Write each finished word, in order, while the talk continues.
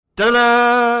Anything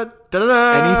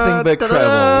But Credible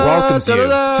welcomes you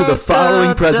to the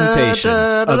following presentation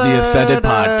of the Offended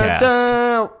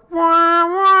Podcast.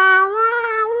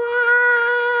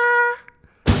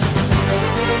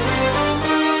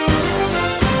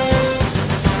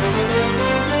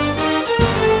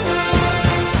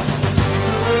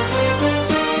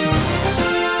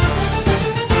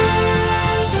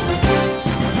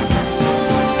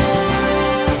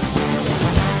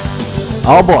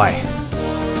 Oh boy.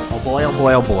 Oh boy, oh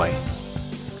boy, oh boy.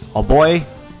 Oh boy.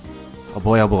 Oh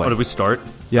boy, oh boy. Oh, did we start?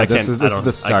 Yeah, this is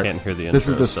the start. I can't hear the intro. This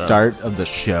is the start of the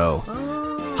show.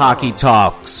 Hockey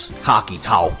Talks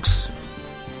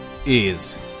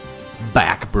is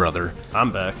back, brother.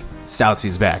 I'm back.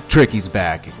 Stoutsy's back. Tricky's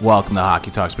back. Welcome to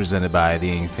Hockey Talks, presented by the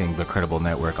Anything But Credible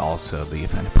Network, also the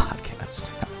Offended Podcast.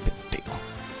 Big deal.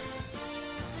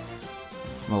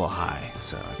 I'm a little high,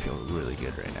 so I feel really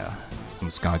good right now. I'm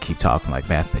just gonna keep talking like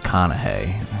Matt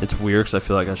McConaughey. It's weird because I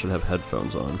feel like I should have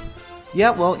headphones on.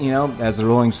 Yeah, well, you know, as the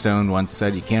Rolling Stone once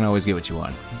said, you can't always get what you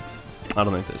want. I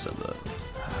don't think they said that.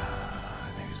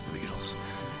 I think it's the Beatles.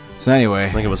 So anyway,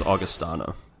 I think it was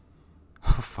Augustana.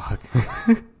 Oh fuck!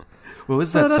 What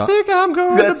was that song? I think I'm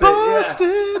going to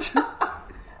Boston.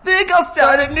 Think I'll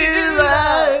start a new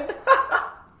life.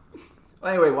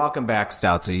 Well, anyway, welcome back,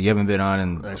 Stoutsy. You haven't been on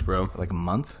in Thanks, bro. like a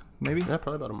month, maybe. Yeah,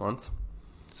 probably about a month.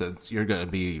 So you're gonna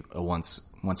be a once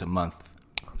a month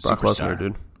Brock superstar. Lesnar,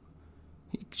 dude.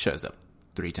 He shows up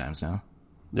 3 times now.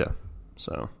 Yeah.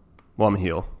 So, well, I'm a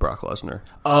heel, Brock Lesnar.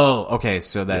 Oh, okay.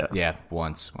 So that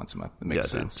once a month. That makes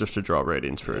sense. Dude, just to draw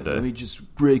ratings for a day. Let me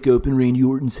just break open Randy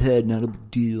Orton's head. Not a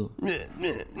big deal.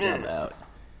 I'm out.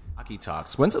 Hockey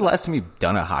Talks. When's the last time you've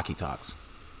done a Hockey Talks?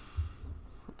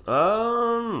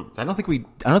 I don't think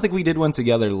we did one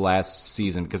together last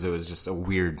season because it was just a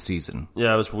weird season.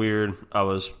 Yeah, it was weird. I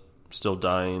was still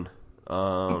dying.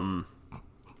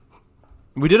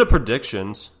 We did a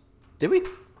predictions. Did we?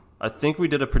 I think we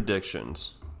did a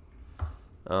predictions.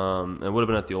 It would have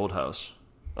been at the old house.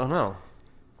 Oh no.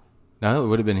 No, it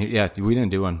would have been here. Yeah, we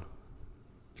didn't do one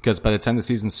because by the time the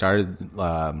season started,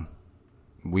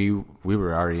 we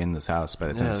were already in this house by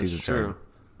the time the season started.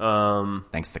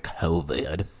 Thanks to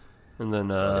COVID. And then,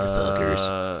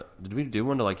 motherfuckers. Did we do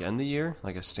one to like end the year,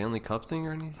 like a Stanley Cup thing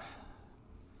or anything?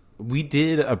 We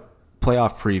did a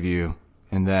playoff preview,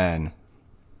 and then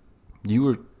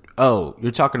you're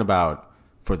talking about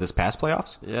for this past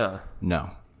playoffs? Yeah.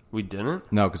 No, we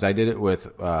didn't. No, because I did it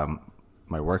with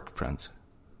my work friends.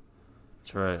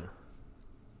 That's right.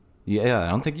 Yeah, I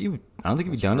don't think you've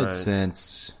done it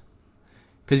since.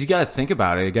 Because you got to think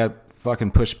about it. It got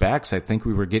fucking pushed back. So I think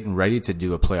we were getting ready to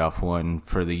do a playoff one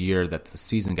for the year that the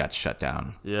season got shut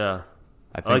down. Yeah.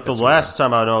 I think like the last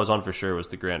time I know I was on for sure was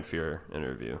the Grant Fuhr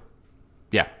interview.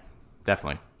 Yeah,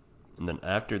 definitely. And then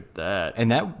after that...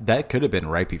 And that could have been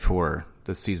right before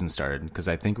the season started, because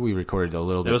I think we recorded a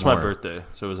little bit more. It was my birthday,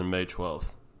 so it was on May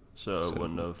 12th. So it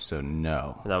wouldn't have... So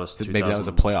no. That was maybe that was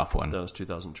a playoff one. That was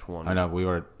 2020. I know,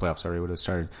 playoffs already would have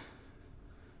started.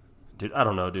 Dude, I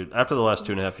don't know, dude. After the last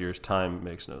 2.5 years, time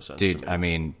makes no sense. Dude, to me. I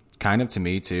mean, kind of to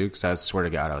me too, because I swear to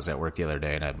God, I was at work the other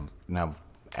day, and I've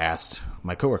asked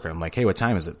my coworker, I'm like, hey, what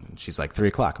time is it? And she's like,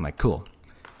 3:00. I'm like, cool.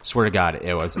 Swear to God,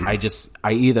 it was.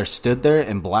 I either stood there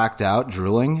and blacked out,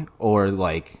 drooling, or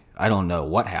like I don't know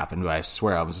what happened, but I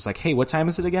swear I was just like, hey, what time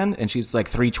is it again? And she's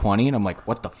like 3:20, and I'm like,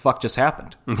 what the fuck just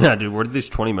happened? Yeah, dude, where did these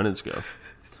 20 minutes go?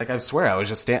 Like I swear I was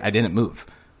just I didn't move.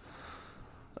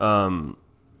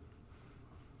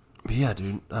 Yeah,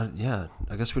 dude. I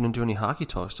guess we didn't do any hockey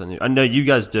talks down there. I know you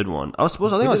guys did one. I think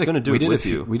I was going to do it with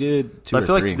you. We did 2 or 3. I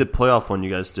feel like the playoff one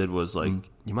you guys did was like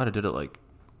you might have did it like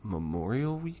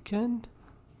Memorial Weekend.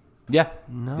 Yeah.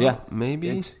 No. Yeah.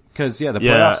 Maybe. Because the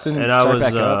playoffs didn't start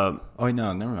back up. Oh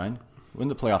no, never mind. When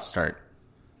did the playoffs start?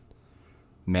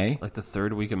 May? Like the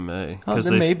 3rd week of May. Because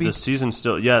maybe the season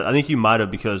still. Yeah, I think you might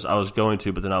have because I was going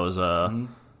to, but then I was.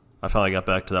 I finally got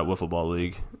back to that wiffle ball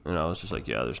league, and I was just like,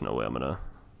 yeah, there's no way I'm gonna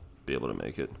be able to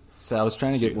make it. So I was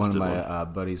trying to get one of my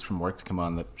buddies from work to come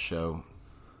on the show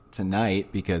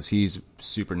tonight because he's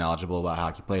super knowledgeable about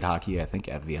hockey. Played hockey, I think,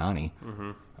 at Vianney.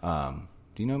 Mm-hmm.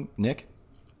 Do you know Nick?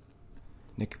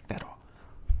 Nick Federonco.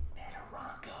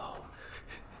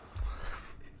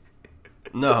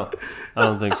 No, I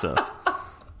don't think so. I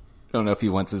don't know if he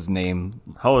wants his name.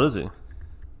 How old is he? Is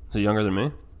he younger than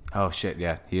me? Oh, shit,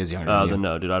 yeah. He is younger than you. Then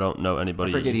no, dude, I don't know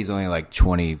anybody. I forget he's only like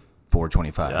 24,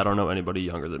 25. Yeah, I don't know anybody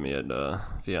younger than me at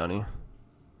Vianney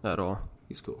at all.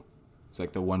 He's cool. He's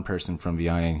like the one person from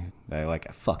Vianney that I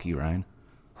like. Fuck you, Ryan.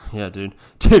 Yeah, dude.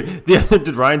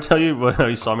 Did Ryan tell you when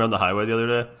he saw me on the highway the other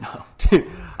day? No. Dude,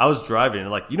 I was driving, and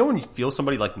like, you know when you feel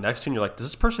somebody like next to you, and you're like, does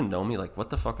this person know me? Like, what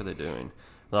the fuck are they doing?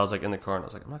 And I was like in the car, and I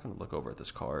was like, I'm not going to look over at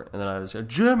this car. And then I was like,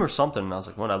 Jim or something. And I was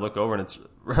like, when I look over, and it's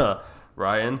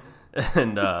Ryan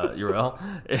and Urel.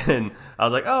 And I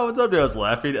was like, oh, what's up, dude? I was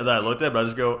laughing. And then I looked at him, and I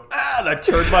just go, and I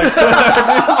turned my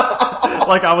car,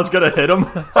 like I was going to hit him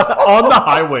on the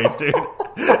highway, dude.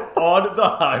 On the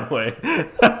highway.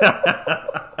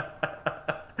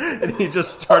 And he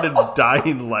just started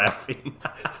dying laughing.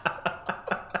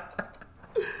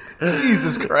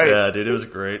 Jesus Christ. Yeah, dude, it was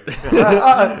great.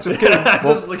 Just kidding.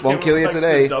 Won't kill you like,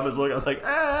 today. The dumbest look. I was like,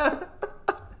 ah.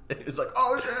 He's like,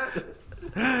 oh, shit.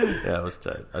 Yeah, it was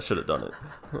tight. I should have done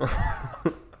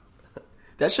it.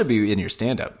 That should be in your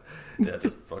stand-up. Yeah,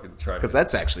 just fucking trying. Because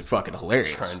that's actually fucking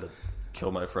hilarious. Trying to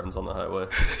kill my friends on the highway.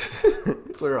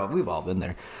 We've all been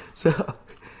there. So,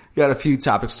 got a few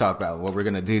topics to talk about. What we're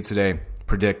going to do today,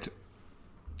 predict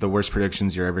the worst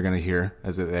predictions you're ever going to hear,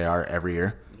 as they are every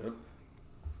year. Yep.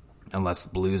 Unless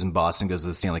Blues in Boston goes to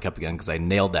the Stanley Cup again, because I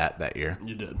nailed that year.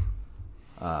 You did.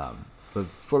 But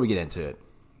before we get into it,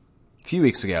 a few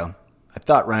weeks ago, I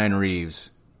thought Ryan Reeves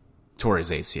tore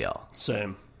his ACL.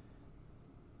 Same.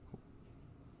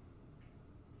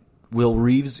 Will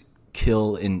Reeves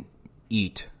kill and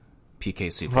eat PK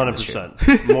Subban this year?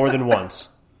 100%. More than once.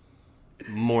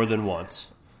 More than once.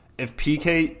 If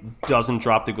PK doesn't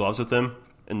drop the gloves with him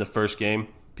in the first game,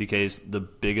 PK's the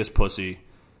biggest pussy,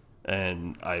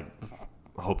 and I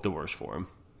hope the worst for him.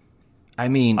 I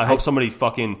mean, I hope somebody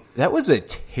fucking... That was a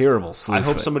terrible slew I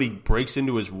hope foot. somebody breaks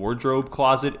into his wardrobe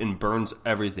closet and burns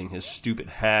everything. His stupid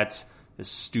hats, his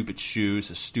stupid shoes,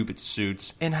 his stupid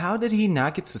suits. And how did he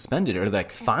not get suspended or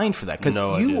like fined for that? Because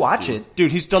No you idea, watch dude. it,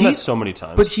 Dude, he's done that so many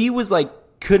times. But he was like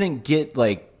couldn't get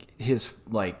like his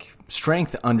like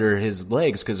strength under his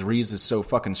legs because Reeves is so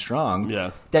fucking strong.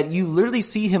 Yeah. That you literally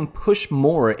see him push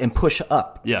more and push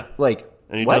up. Yeah. Like,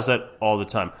 and he what? does that all the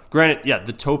time. Granted, yeah,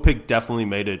 the toe pick definitely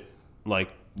made it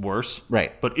like worse.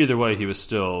 Right. But either way, he was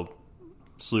still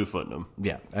slew footing him.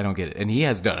 Yeah, I don't get it. And he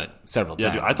has done it several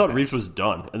Yeah, times. dude, I thought Reeves was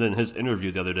done. And then his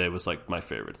interview the other day was like my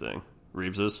favorite thing.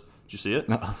 Reeves's. Did you see it?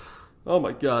 Uh-uh. Oh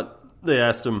my God. They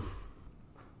asked him.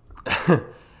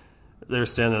 They were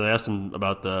standing there. They asked him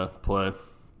about the play.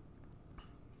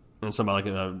 And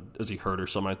somebody like, is he hurt or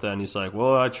something like that? And he's like,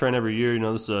 well, I train every year. You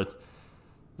know, this is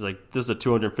a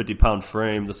 250-pound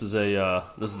frame. This is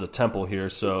a temple here.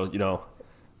 So, you know,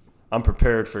 I'm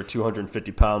prepared for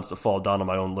 250 pounds to fall down on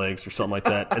my own legs or something like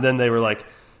that. And then they were like,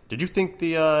 did you think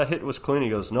the hit was clean? He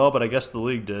goes, no, but I guess the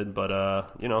league did.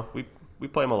 But, you know, we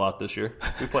play him a lot this year.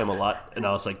 We play him a lot. And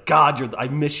I was like, God, I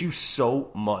miss you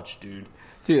so much, dude.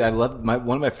 Dude, I love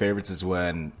one of my favorites is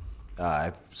when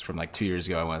it's from like 2 years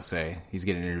ago, I want to say. He's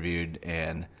getting interviewed,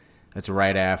 and it's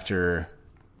right after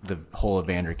the whole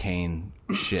Evander Kane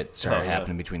shit started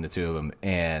happening between the two of them.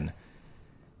 And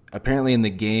apparently in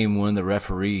the game, one of the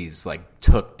referees like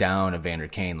took down Evander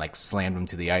Kane, like slammed him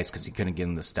to the ice because he couldn't get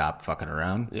him to stop fucking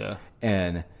around. Yeah.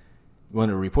 And one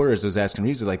of the reporters was asking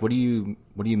Reeves, like, what do you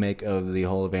make of the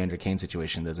whole Evander Kane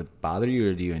situation? Does it bother you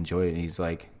or do you enjoy it? And he's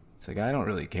like, I don't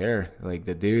really care. Like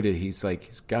the dude, he just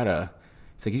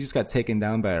got taken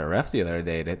down by a ref the other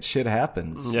day. That shit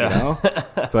happens, Yeah. you know?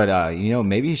 But, you know,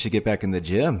 maybe he should get back in the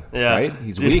gym, Yeah. right?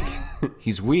 He's weak.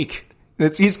 He's weak. He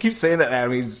just keeps saying that at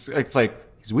me. It's like,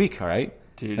 he's weak, all right?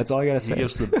 Dude, that's all I got to say. He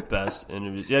gives the best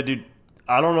interviews. Yeah, dude,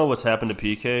 I don't know what's happened to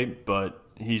PK, but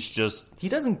he's just... He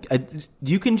doesn't...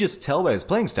 you can just tell by his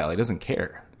playing style. He doesn't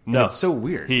care. And No. it's so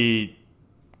weird. He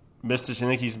missed his... I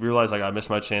think he's realized, like, I missed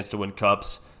my chance to win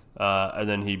cups. And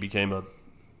then he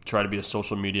tried to be a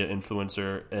social media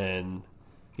influencer, and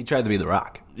he tried to be The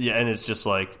Rock. Yeah, and it's just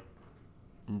like,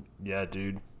 yeah,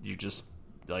 dude, you just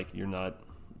like you're not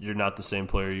the same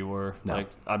player you were. No. Like,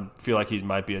 I feel like he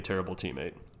might be a terrible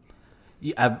teammate.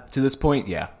 Yeah, to this point,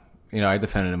 yeah. You know, I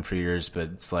defended him for years, but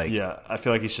it's like, yeah, I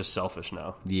feel like he's just selfish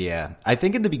now. Yeah, I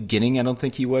think in the beginning, I don't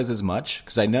think he was as much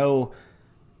because I know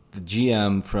the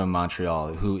GM from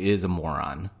Montreal, who is a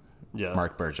moron, Yeah,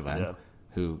 Marc Bergevin. Yeah.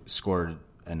 Who scored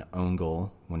an own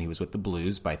goal when he was with the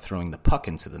Blues by throwing the puck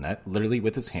into the net, literally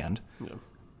with his hand. Yeah.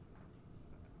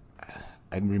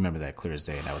 I remember that clear as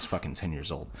day, and I was fucking 10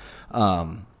 years old.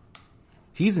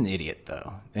 He's an idiot,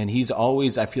 though. And he's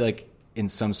always, I feel like, in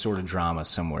some sort of drama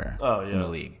somewhere in the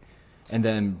league. And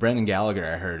then Brendan Gallagher,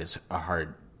 I heard, is a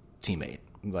hard teammate.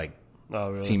 Like,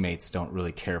 really? Teammates don't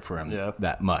really care for him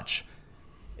that much.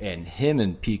 And him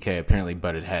and PK apparently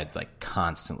butted heads like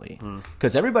constantly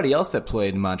because everybody else that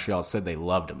played in Montreal said they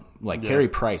loved him. Like Carey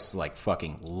Price, like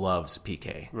fucking loves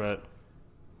PK. Right.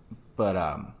 But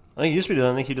I think he used to be.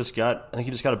 I think he just got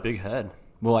a big head.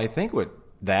 Well, I think what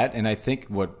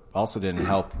also didn't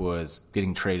help was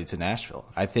getting traded to Nashville.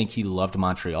 I think he loved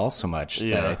Montreal so much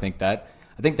that I think that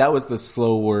was the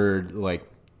slow word like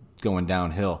going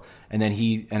downhill. And then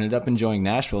he ended up enjoying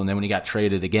Nashville. And then when he got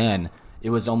traded again, it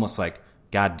was almost like,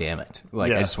 God damn it.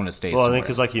 Like, I just want to stay somewhere. I think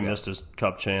because, like, he missed his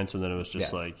cup chance, and then it was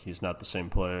just like, he's not the same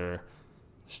player.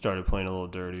 Started playing a little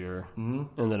dirtier. And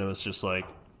then it was just like,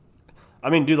 I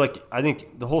mean, dude, like, I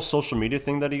think the whole social media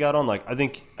thing that he got on, like, I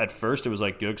think at first it was,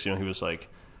 like, good because, he was, like,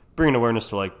 bringing awareness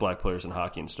to, like, black players in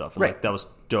hockey and stuff. And, like, that was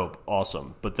dope,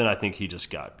 awesome. But then I think he just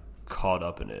got caught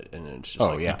up in it, and it's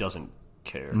just, he doesn't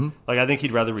care. Like, I think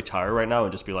he'd rather retire right now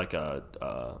and just be, like,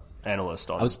 a analyst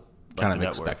on I was kind of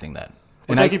network. expecting that.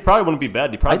 Which, like, he probably wouldn't be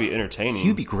bad. He'd probably be entertaining.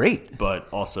 He'd be great. But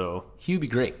also... He'd be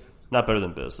great. Not better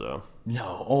than Biz, though.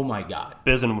 No. Oh, my God.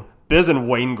 Biz and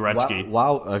Wayne Gretzky.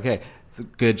 Wow. Okay. It's a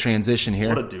good transition here.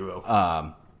 What a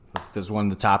duo. There's one of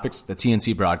the topics, the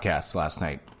TNC broadcasts last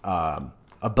night.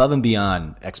 Above and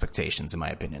beyond expectations, in my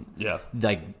opinion. Yeah.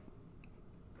 Like,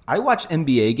 I watch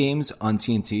NBA games on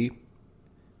TNT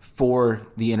for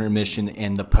the intermission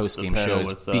and the post-game shows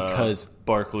with, because...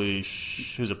 Barkley,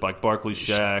 who's it, like Barkley,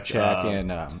 Shaq.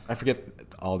 And I forget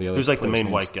all the other who's like the main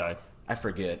names. white guy. I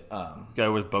forget. Guy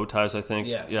with bow ties, I think.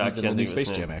 Yeah, I he's can't in the think new of his Space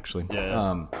name. Jam, actually.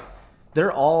 Yeah.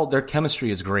 Their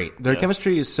chemistry is great. Their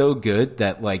chemistry is so good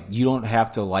that, like, you don't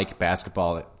have to like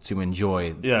basketball to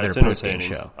enjoy their it's post-game entertaining.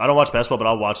 show. I don't watch basketball, but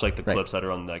I'll watch, like, the clips that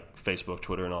are on, like, Facebook,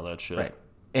 Twitter, and all that shit. Right.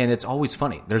 And it's always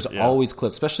funny. There's always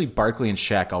clips, especially Barkley and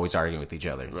Shaq always arguing with each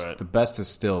other. Right. The best is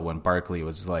still when Barkley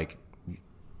was like,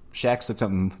 Shaq said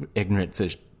something ignorant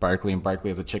to Barkley, and Barkley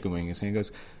has a chicken wing in his hand and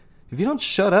goes, if you don't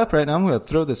shut up right now, I'm going to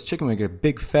throw this chicken wing at your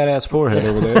big fat-ass forehead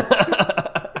over there.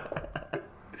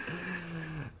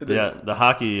 Yeah, the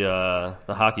hockey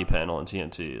panel on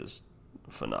TNT is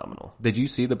phenomenal. Did you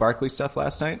see the Barkley stuff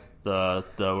last night? The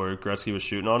where Gretzky was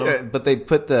shooting on him? Yeah, but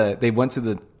they went to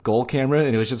the goal camera,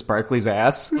 and it was just Barkley's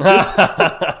ass.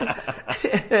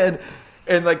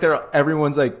 and like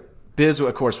everyone's like, Biz,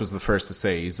 of course, was the first to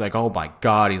say, he's like, oh my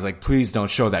God, he's like, please don't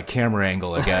show that camera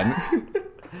angle again.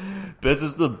 Biz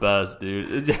is the best,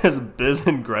 dude. It just Biz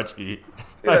and Gretzky.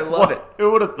 I love it.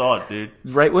 Who would have thought, dude?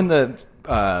 Right when the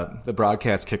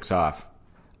broadcast kicks off.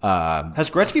 Has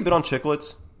Gretzky been on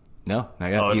Chicklets? No, not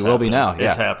yet. Oh, He will be now. Yeah.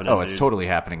 It's happening. Oh, it's totally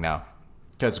happening now.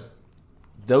 Because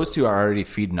those two are already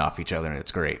feeding off each other, and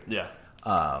it's great. Yeah.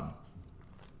 I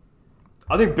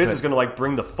think Biz is going to, like,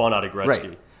 bring the fun out of Gretzky.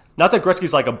 Right. Not that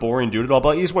Gretzky's, like, a boring dude at all,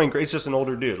 but he's just an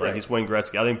older dude. Like, Right. he's Wayne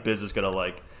Gretzky. I think Biz is going to,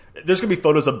 like... There's going to be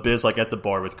photos of Biz, like, at the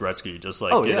bar with Gretzky, just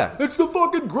like... Oh, yeah. It's the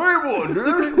fucking great one,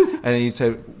 dude! And then you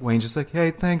said, Wayne just like,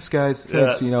 hey, thanks, guys.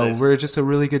 Thanks. Yeah, thanks. We're just a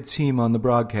really good team on the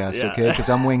broadcast, Yeah. okay? Because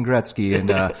I'm Wayne Gretzky, and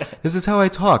this is how I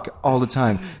talk all the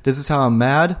time. This is how I'm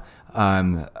mad.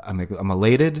 I'm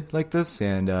elated like this,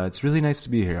 and it's really nice to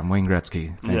be here. I'm Wayne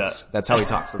Gretzky. Thanks. Yeah. That's how he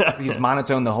talks. He's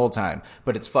monotone the whole time,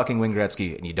 but it's fucking Wayne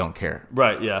Gretzky, and you don't care.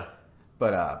 Right, yeah.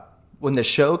 But when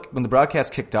the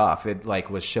broadcast kicked off, it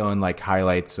like was showing like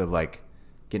highlights of like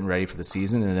getting ready for the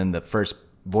season, and then the first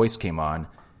voice came on,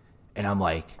 and I'm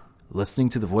like listening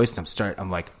to the voice.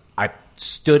 I'm like, I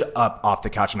stood up off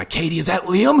the couch. I'm like, Katie, is that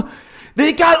Liam?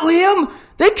 They got Liam.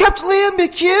 They kept Liam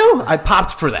McHugh. I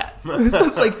popped for that.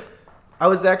 It's like I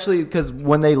was actually, because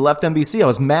when they left NBC, I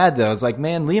was mad that I was like,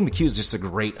 man, Liam McHugh's just a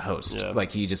great host. Yeah.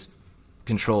 Like he just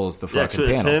controls the Yeah, fucking so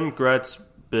it's panel. him, Gretz,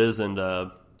 Biz,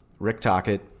 and... Rick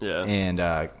Tocchet Yeah. and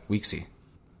Weeksy.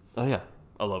 Oh, yeah.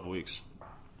 I love Weeks.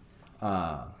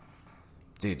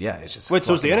 Dude, yeah, it's just... Wait,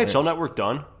 so is the fucking NHL hilarious. Network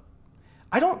done?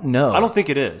 I don't know. I don't think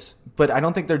it is. But I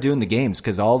don't think they're doing the games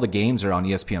because all the games are on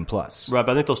ESPN Plus. Right,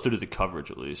 but I think they'll still do the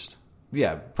coverage at least.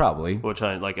 Yeah, probably. Which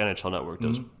I like. NHL Network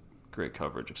does great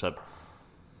coverage, except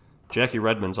Jackie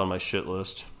Redmond's on my shit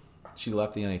list. She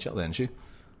left the NHL, didn't she?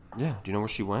 Yeah. Do you know where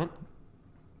she went?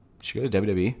 She go to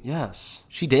WWE? Yes.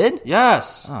 She did?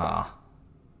 Yes. Aw,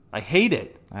 I hate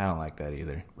it. I don't like that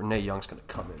either. Renee Young's going to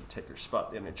come in and take her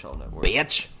spot at the NHL Network.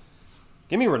 Bitch!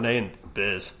 Give me Renee and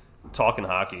Biz talking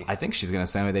hockey. I think she's going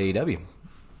to sign with AEW.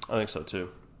 I think so, too.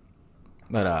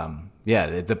 But,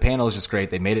 yeah, the panel is just great.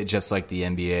 They made it just like the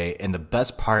NBA. And the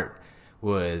best part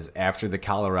was after the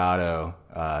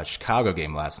Colorado-Chicago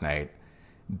game last night,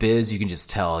 Biz, you can just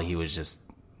tell he was just,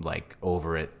 like,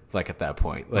 over it, like, at that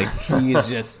point. Like, he's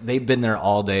just... They've been there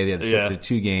all day. They had to sit through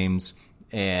 2 games.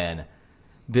 And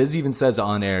Biz even says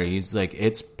on air, he's like,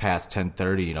 it's past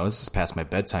 10:30. You know, this is past my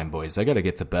bedtime, boys. I got to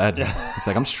get to bed. It's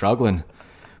like, I'm struggling.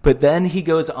 But then he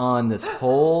goes on this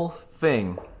whole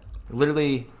thing...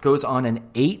 Literally goes on an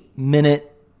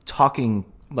 8-minute talking,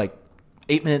 like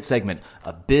 8-minute segment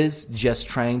of Biz just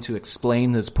trying to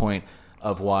explain this point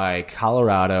of why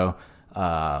Colorado,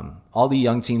 all the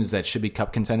young teams that should be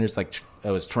cup contenders, like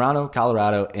it was Toronto,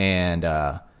 Colorado, and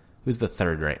who's the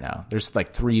third right now? There's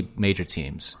like 3 major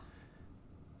teams.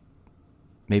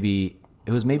 Maybe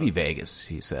It was maybe Vegas,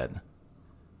 he said.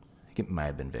 I think it might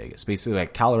have been Vegas. Basically,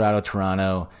 like Colorado,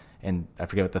 Toronto, and I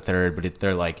forget what the third, but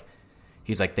they're like,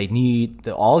 he's like, they need,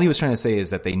 all he was trying to say is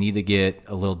that they need to get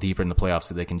a little deeper in the playoffs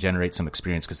so they can generate some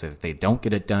experience, because if they don't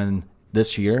get it done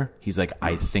this year, he's like,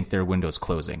 I think their window's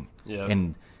closing. Yeah.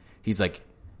 And he's like,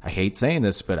 I hate saying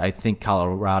this, but I think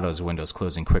Colorado's window's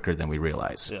closing quicker than we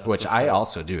realize, which I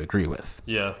also do agree with.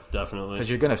 Yeah, definitely. Because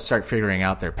you're going to start figuring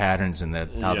out their patterns and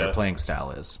how their playing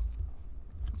style is.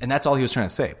 And that's all he was trying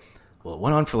to say. Well, it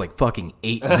went on for like fucking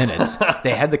 8 minutes.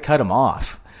 They had to cut him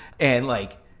off. And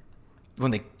like, when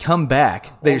they come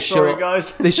back, they show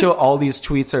guys. They show all these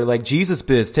tweets are like, Jesus,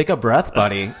 Biz, take a breath,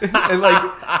 buddy. And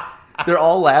like, they're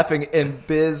all laughing, and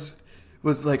Biz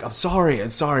was like, I'm sorry.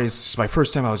 This is my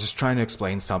first time. I was just trying to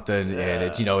explain something, and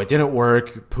it didn't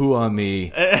work. Poo on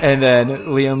me. And then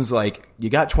Liam's like, you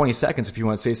got 20 seconds if you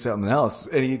want to say something else.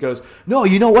 And he goes, no,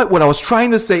 you know what I was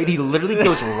trying to say. And he literally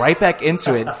goes right back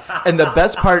into it. And the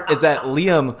best part is that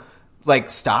Liam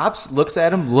like stops, looks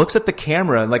at him, looks at the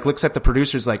camera, and like looks at the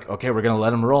producers like, okay, we're gonna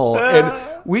let him roll. And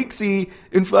Weeksy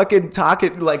and fucking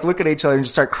Talkit like look at each other and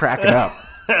just start cracking up.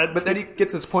 But then he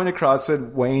gets his point across,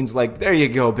 and Wayne's like, there you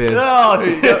go, Biz. Oh,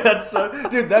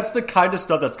 dude, that's the kind of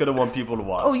stuff that's gonna want people to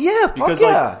watch. Oh yeah, because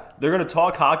like they're gonna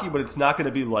talk hockey, but it's not gonna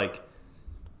be like,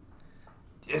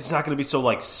 it's not going to be so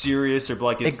like serious or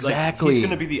like it's exactly. Like, he's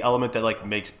going to be the element that like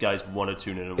makes guys want to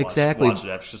tune in and watch it.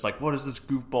 It's just like, what is this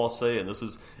goofball saying?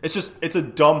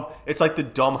 It's like the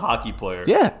dumb hockey player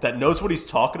that knows what he's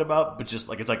talking about, but just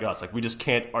like it's like us, like we just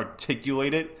can't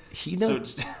articulate it. He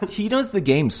knows the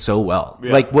game so well.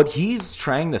 Yeah. Like what he's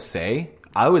trying to say,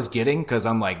 I was getting, because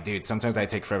I'm like, dude, sometimes I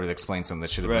take forever to explain something that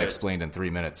should have been explained in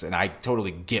 3 minutes, and I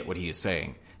totally get what he is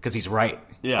saying because he's right.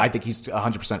 Yeah, I think he's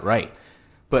 100% right.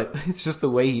 But it's just the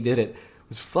way he did it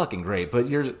was fucking great. But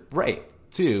you're right,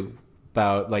 too,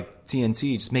 about like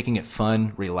TNT, just making it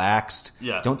fun, relaxed.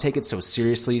 Yeah. Don't take it so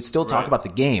seriously. Still talk about the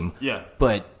game,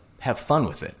 but have fun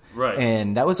with it. Right.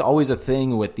 And that was always a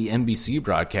thing with the NBC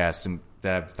broadcast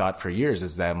that I've thought for years,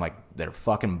 is that I'm like, they're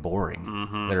fucking boring.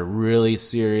 Mm-hmm. They're really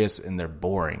serious and they're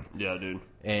boring. Yeah, dude.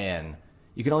 And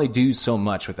you can only do so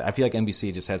much with it. I feel like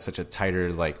NBC just has such a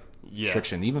tighter, like,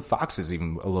 restriction. Even Fox is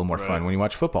even a little more fun. When you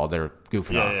watch football, they're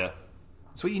goofing off. Yeah.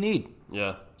 That's what you need.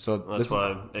 Yeah. So that's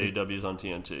why AEW is on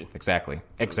TNT. Exactly.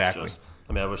 I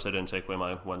wish they didn't take away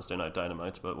my Wednesday night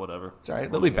Dynamites, but whatever. It's all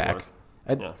right. They'll be back.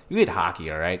 We get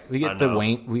hockey, all right. We get the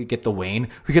Wayne. We get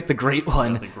the great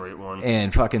one. The great one.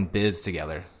 And fucking Biz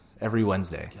together every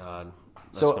Wednesday. God,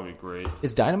 that's gonna be great.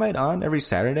 Is Dynamite on every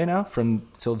Saturday now from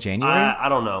till January? I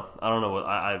don't know. I don't know what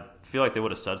I feel like they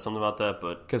would have said something about that,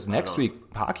 but because next week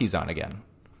hockey's on again.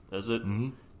 Is it? Mm-hmm.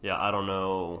 Yeah, I don't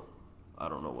know. I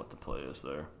don't know what the play is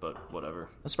there, but whatever.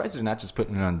 I'm surprised they're not just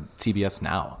putting it on TBS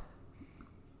now.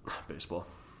 Baseball.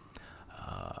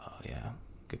 Yeah,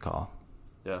 good call.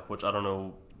 Yeah, which I don't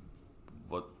know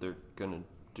what they're gonna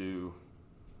do.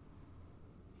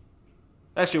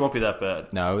 Actually, it won't be that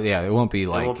bad. No, yeah, it won't be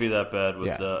like... It won't be that bad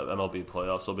with the MLB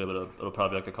playoffs. It'll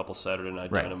probably be like a couple Saturday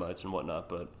night Dynamites and whatnot,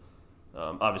 but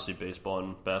obviously baseball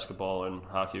and basketball and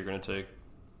hockey are going to take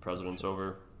precedence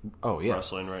over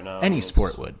wrestling right now. Any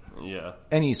sport would. Yeah.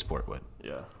 Any sport would.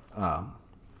 Yeah.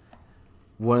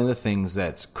 One of the things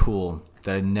that's cool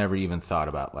that I never even thought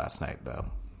about last night, though,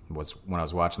 was when I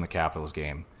was watching the Capitals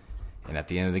game, and at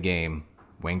the end of the game,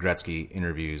 Wayne Gretzky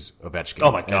interviews Ovechkin.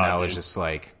 Oh, my God, and I was just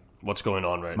like... What's going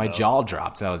on right now? My jaw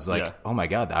dropped. I was like, oh my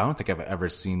God, I don't think I've ever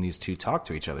seen these two talk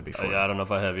to each other before. Yeah, I don't know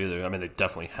if I have either. I mean, they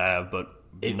definitely have, but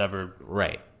never...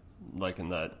 Right. Like in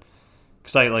that...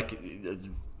 Because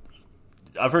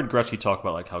I've heard Gretzky talk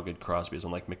about like how good Crosby is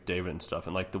and like McDavid and stuff,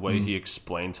 and like the way he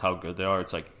explains how good they are,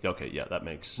 it's like, okay, yeah, that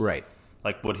makes... Right.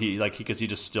 Like what because he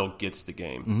just still gets the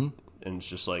game. Mm-hmm. And it's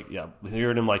just like,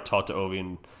 hearing him like talk to Ovi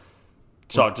and...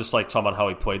 just like talking about how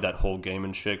he played that whole game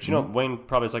and shit. 'Cause, you know, Wayne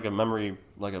probably is like a memory,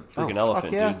 like a freaking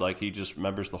elephant, dude. Like he just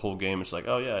remembers the whole game. It's like,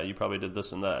 oh yeah, you probably did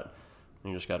this and that.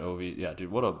 And you just got Ovi. Yeah,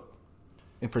 dude, what a...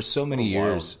 And for so many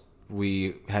years,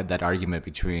 we had that argument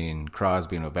between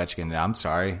Crosby and Ovechkin. And I'm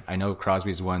sorry, I know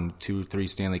Crosby's won 2-3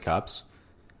 Stanley Cups.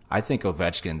 I think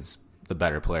Ovechkin's the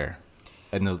better player.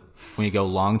 And when you go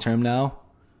long term now,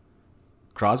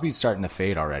 Crosby's starting to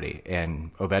fade already,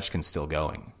 and Ovechkin's still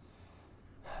going.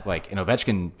 And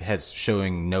Ovechkin has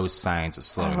showing no signs of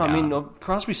slowing down. I mean,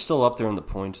 Crosby's still up there in the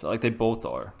points. Like, they both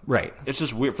are. Right. It's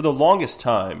just weird. For the longest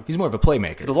time... He's more of a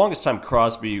playmaker. For the longest time,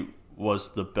 Crosby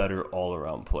was the better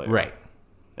all-around player. Right.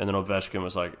 And then Ovechkin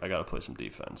was like, I got to play some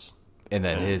defense. And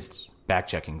then his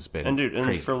back-checking's been crazy.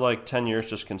 And for like 10 years,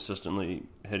 just consistently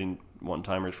hitting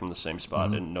one-timers from the same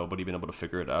spot and nobody been able to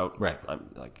figure it out. Right.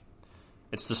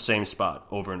 It's the same spot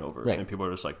over and over. Right. And people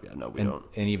are just like, yeah, no, we don't.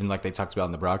 And even like they talked about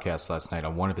in the broadcast last night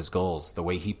on one of his goals, the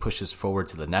way he pushes forward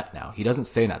to the net now. He doesn't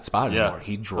stay in that spot anymore.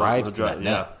 He drives to that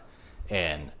net.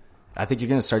 And I think you're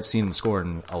going to start seeing him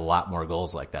scoring a lot more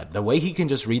goals like that. The way he can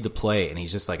just read the play and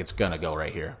he's just like, it's going to go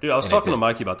right here. Dude, I was talking to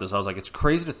Mikey about this. I was like, it's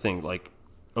crazy to think, like,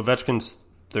 Ovechkin's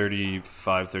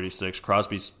 35, 36,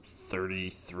 Crosby's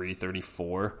 33,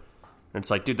 34. And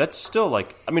it's like, dude, that's still,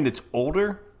 like, I mean, it's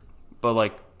older, but,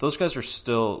 like, those guys are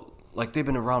still, like, they've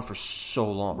been around for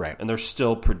so long. Right. And they're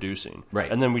still producing.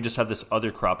 Right. And then we just have this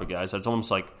other crop of guys that's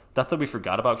almost like, not that we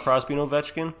forgot about Crosby and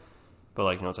Ovechkin, but,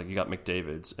 like, you know, it's like you got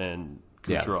McDavid's and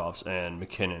Kucherovs and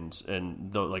McKinnon's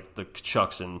and, the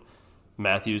Kachuk's and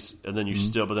Matthews, and then you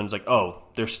still, but then it's like, oh,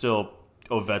 they're still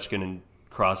Ovechkin and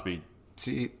Crosby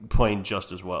playing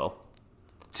just as well.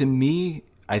 To me,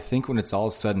 I think when it's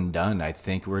all said and done, I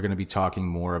think we're going to be talking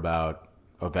more about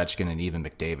Ovechkin and even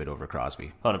McDavid over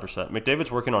Crosby. 100%.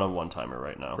 McDavid's working on a one-timer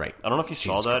right now. Right. I don't know if you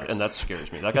saw Jesus that, Christ. and that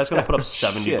scares me. That guy's going to put up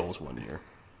 70 goals one year.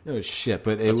 It was shit,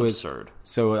 but That's it was absurd.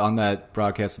 So on that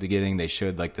broadcast at the beginning, they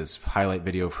showed like this highlight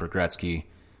video for Gretzky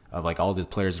of like all the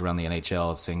players around the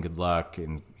NHL saying good luck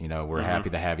and, you know, we're happy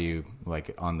to have you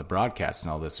like on the broadcast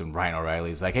and all this. And Ryan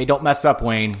O'Reilly's like, hey, don't mess up,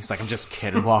 Wayne. He's like, I'm just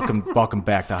kidding. Welcome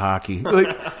back to hockey.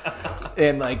 Like,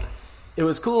 and like, it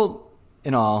was cool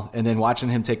and all. And then watching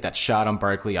him take that shot on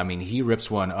Barkley, I mean, he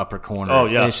rips one upper corner. Oh,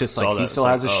 yeah. And it's just like, he still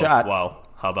it's has a shot. Wow.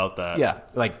 How about that? Yeah.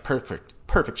 Like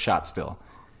perfect shot still.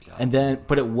 And then,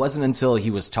 but it wasn't until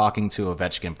he was talking to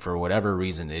Ovechkin for whatever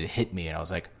reason, it hit me. And I was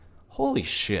like, holy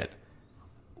shit.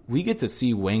 We get to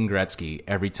see Wayne Gretzky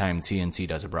every time TNT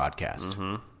does a broadcast.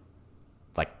 Mm-hmm.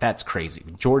 Like, that's crazy.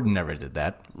 Jordan never did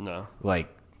that. No. Like,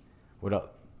 what else?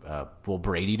 Will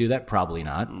Brady do that? Probably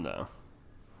not. No.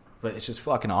 But it's just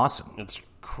fucking awesome. It's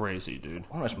crazy, dude.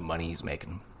 How much money he's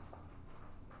making.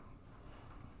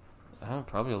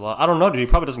 Probably a lot. I don't know, dude. He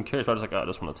probably doesn't care. He's probably just like, oh, I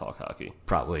just want to talk hockey.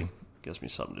 Probably. Gives me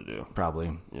something to do.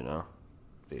 Probably. You know?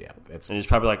 But yeah. And he's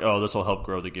probably like, oh, this will help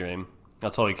grow the game.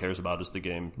 That's all he cares about is the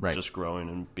game just growing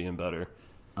and being better.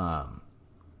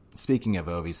 Speaking of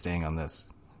Ovi staying on this,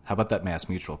 how about that Mass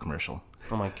Mutual commercial?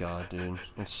 Oh my god, dude,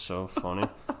 it's so funny.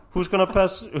 Who's gonna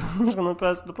pass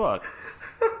the puck?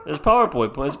 His power play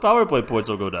points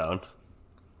will go down.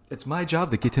 It's my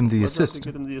job to get him the assist. To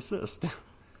get him the assist.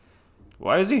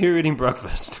 Why is he here eating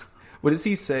breakfast? What does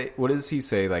he say? What does he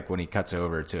say? Like when he cuts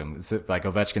over to him, is it like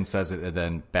Ovechkin says it, and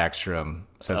then Backstrom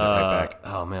says it right back.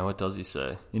 Oh man, what does he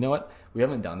say? You know what? We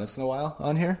haven't done this in a while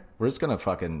on here. We're just gonna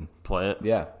fucking play it.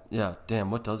 Yeah.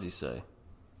 Damn, what does he say?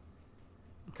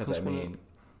 Because I mean,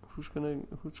 who's gonna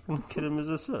get him his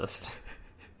assist?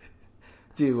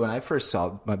 Dude, when I first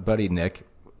saw my buddy Nick,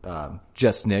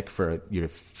 just Nick for you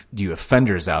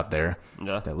offenders out there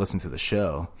that listen to the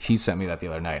show, he sent me that the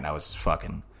other night, and I was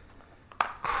fucking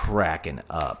cracking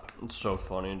up. It's so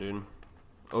funny, dude.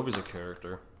 Ovi's a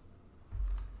character.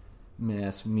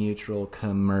 Mass Mutual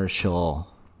commercial.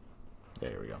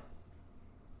 There we go.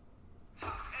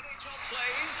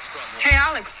 Hey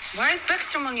Alex, why is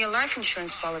Backstrom on your life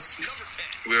insurance policy?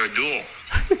 We're a duo.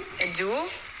 A duo?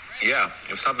 Yeah,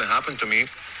 if something happened to me,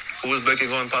 who is Becky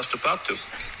going past the puck to?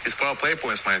 His power play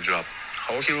points might drop.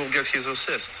 How he will get his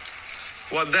assist?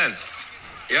 What then?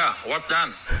 Yeah, what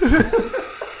then?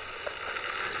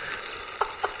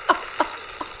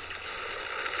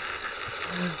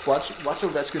 Watch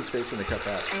Ovechkin's face when they cut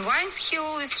that. And why is he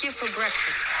always here for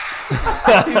breakfast?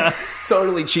 He's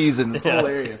totally cheesing. It's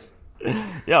hilarious.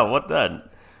 Yeah, what then?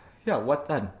 Yeah, what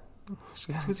then? Who's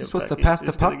he supposed to Becky, pass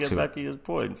the puck get to? Becky his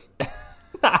points.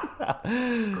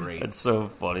 It's great. It's so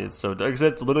funny. It's so because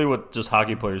it's literally what just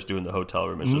hockey players do in the hotel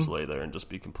room is just lay there and just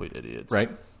be complete idiots. Right.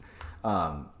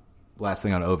 Last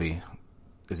thing on Ovi,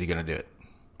 is he going to do it?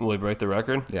 Will he break the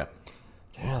record? Yeah.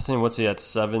 I was saying, what's he at?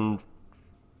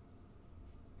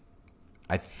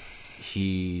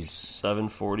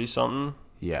 740 something.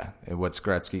 Yeah. And what's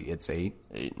Gretzky? It's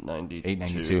 892.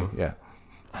 892. Yeah.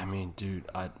 I mean, dude,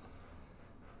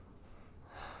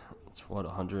 it's what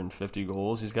 150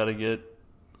 goals he's got to get.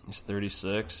 He's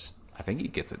 36. I think he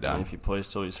gets it And done. if he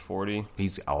plays till he's 40, I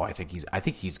think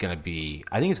he's going to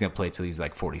play till he's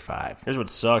like 45. here's what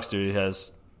sucks, dude. He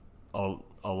has a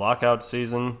lockout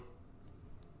season,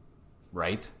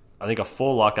 Right? I think a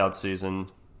full lockout season,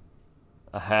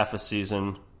 a half a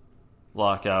season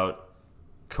lockout,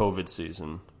 COVID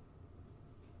season.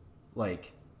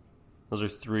 Like, Those are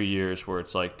 3 years where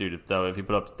it's like, dude, if he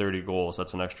put up 30 goals,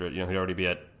 that's an extra. You know, he'd already be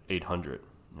at 800.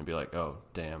 And be like, oh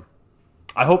damn.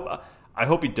 I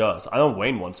hope he does. I know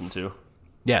Wayne wants him to.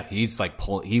 yeah, he's like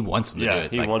he wants him to do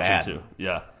it. He like, wants bad. him to.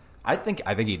 Yeah. I think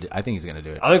he's going to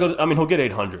do it. I mean, he'll get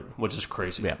 800, which is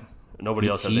crazy. Yeah. Nobody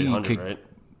else has 800,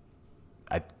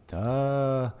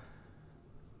 right?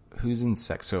 Who's in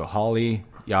sec? So Hawley,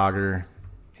 Yager,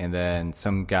 and then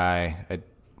some guy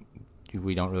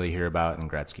we don't really hear about in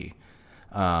Gretzky.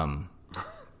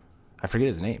 I forget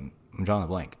his name. I'm drawing a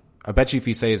blank. I bet you if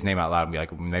you say his name out loud, and be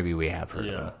like, maybe we have heard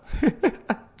of him.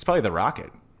 It's probably the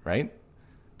Rocket, right?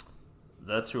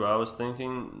 That's who I was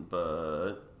thinking,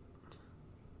 but...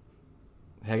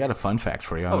 Hey, I got a fun fact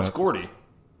for you. Oh, it's Gordy.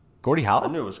 Gordie Howe? I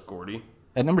knew it was Gordy.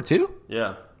 At number 2?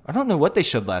 Yeah. I don't know what they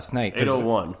showed last night.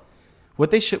 801.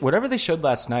 Whatever they showed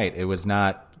last night, it was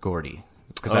not Gordy.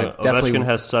 Because Ovechkin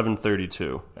has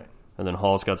 732. Okay. And then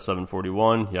Hall's got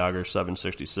 741, Yager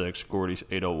 766, Gordy's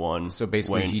 801. So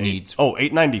basically Wayne, he needs...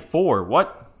 894.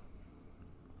 What?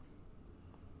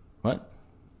 What?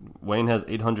 Wayne has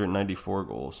 894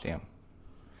 goals. Damn.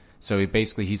 So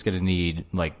he's going to need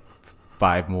like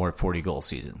 5 more 40-goal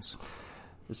seasons.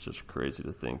 It's just crazy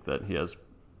to think that he has...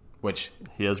 Which,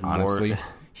 he has honestly, more...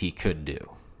 he could do.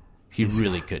 He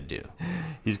really could do.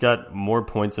 He's got more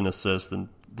points and assists than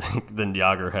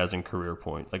Yager has in career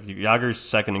points. Like Yager's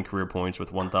second in career points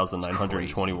with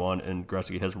 1,921, and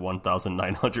Gretzky has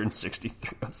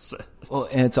 1,963 assists. Well,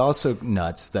 and it's also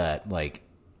nuts that like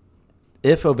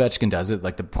if Ovechkin does it,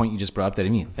 like the point you just brought up that I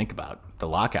didn't even think about, the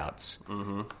lockouts.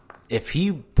 Mm-hmm. If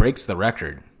he breaks the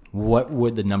record, what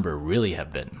would the number really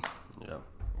have been? Yeah,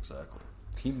 exactly.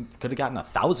 He could have gotten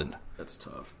 1,000. That's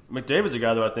tough. McDavid's a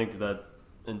guy, though, I think that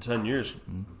in 10 years,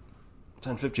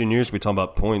 10, 15 years, we talk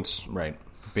about points. Right.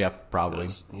 Yeah, probably.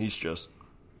 He's just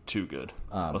too good.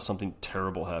 Unless something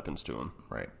terrible happens to him.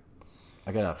 Right.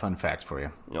 I got a fun fact for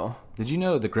you. You know? Did you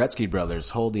know the Gretzky brothers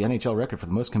hold the NHL record for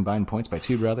the most combined points by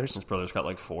 2 brothers? His brother's got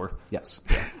like 4. Yes.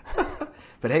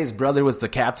 But hey, his brother was the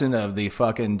captain of the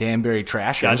fucking Danbury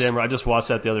Trashers. Goddamn, I just watched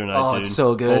that the other night, dude. It's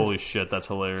so good. Holy shit, that's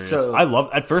hilarious. So,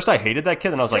 at first I hated that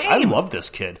kid, and I was like, I love this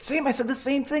kid. Same, I said the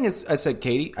same thing as I said,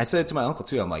 Katie. I said it to my uncle,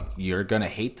 too. I'm like, you're going to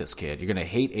hate this kid. You're going to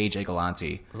hate AJ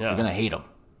Galante. Yeah. You're going to hate him.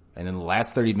 And in the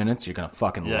last 30 minutes, you're going to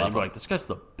fucking love him. Like, this guy's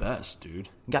the best, dude.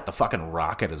 He got the fucking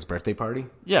Rock at his birthday party.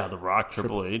 Yeah, The Rock,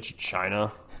 Triple H,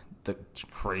 China. It's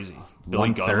crazy.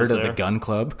 Billy Gunn 1/3 of the Gun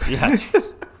Club. Yeah, dude.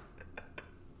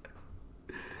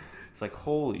 It's like,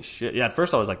 holy shit. Yeah, at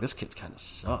first I was like, this kid kind of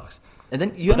sucks. And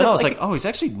then I was like, oh, he's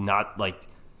actually not like...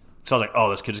 So I was like,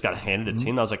 oh, this kid just got handed a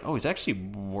team. I was like, oh, he's actually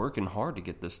working hard to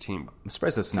get this team. I'm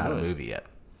surprised that's not a movie yet.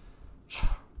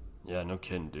 Yeah, no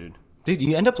kidding, dude. Dude,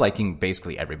 you end up liking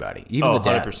basically everybody. Even the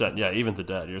dad. 100%. Yeah, even the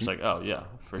dad. You're just like, oh, yeah,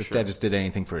 for His sure. dad just did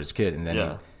anything for his kid, and then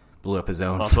he blew up his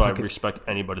own. Also, I respect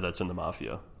anybody that's in the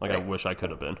mafia. Like, right. I wish I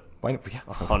could have been. Why?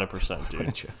 100%, dude. Why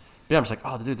didn't you? Yeah, I'm just like,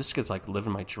 oh, dude, this kid's like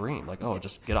living my dream. Like, oh,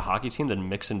 just get a hockey team, then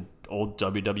mix in old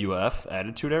WWF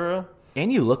Attitude Era.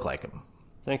 And you look like him.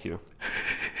 Thank you.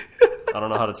 I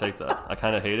don't know how to take that. I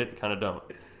kind of hate it, kind of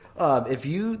don't. If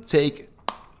you take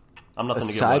I'm nothing to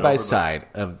get side by side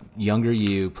of younger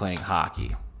you playing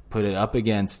hockey, put it up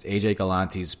against AJ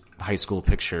Galante's high school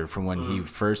picture from when he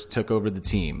first took over the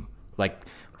team, like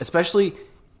especially.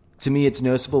 To me, it's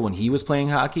noticeable when he was playing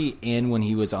hockey and when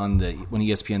he was when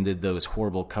ESPN did those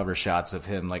horrible cover shots of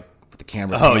him, like with the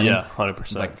camera. Oh, yeah,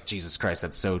 100%. Like, Jesus Christ,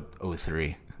 that's so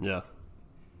 03. Yeah.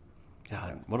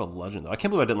 God, what a legend, though. I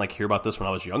can't believe I didn't hear about this when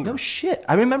I was younger. No shit.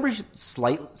 I remember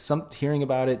hearing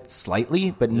about it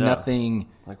slightly, but nothing.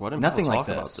 Like, why didn't nothing people like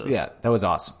talk this. About this? Yeah, that was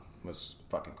awesome. It was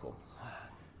fucking cool.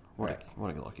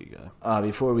 What a lucky guy.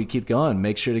 Before we keep going,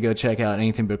 make sure to go check out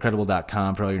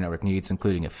anythingbutcredible.com for all your network needs,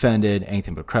 including Offended,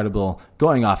 Anything But Credible,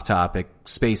 Going Off Topic,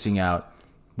 Spacing Out,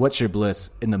 What's Your Bliss,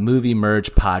 and the Movie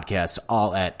Merge podcast,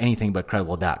 all at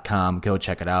anythingbutcredible.com. Go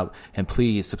check it out, and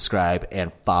please subscribe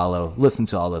and follow. Listen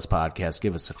to all those podcasts.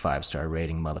 Give us a 5-star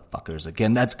rating, motherfuckers.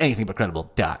 Again, that's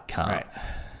anythingbutcredible.com. Right.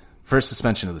 First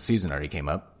suspension of the season already came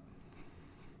up.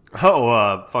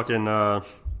 Oh,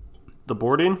 the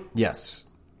boarding? Yes.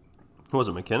 Who was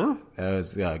it, McKinnon? It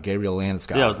was Gabriel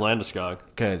Landeskog. Yeah, it was Landeskog.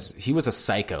 Because he was a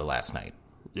psycho last night.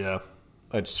 Yeah.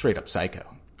 A straight up psycho.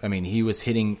 I mean, he was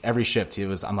hitting every shift.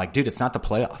 I'm like, dude, it's not the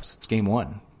playoffs. It's game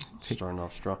 1. Starting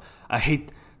off strong. I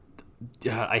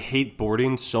hate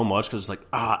boarding so much because it's like,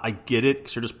 I get it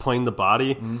because you're just playing the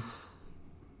body. Mm-hmm.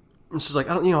 It's just like,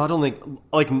 I don't think,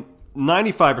 like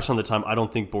 95% of the time, I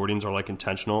don't think boardings are like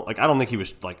intentional. Like, I don't think he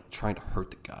was like trying to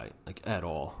hurt the guy like at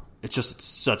all. It's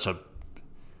such a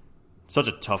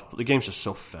tough. The game's just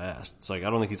so fast. It's like I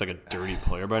don't think he's like a dirty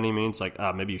player by any means. Like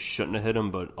maybe you shouldn't have hit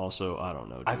him, but also I don't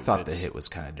know. Dude. I thought the hit was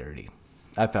kind of dirty.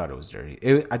 I thought it was dirty.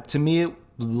 To me, it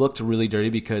looked really dirty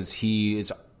because he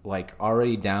is like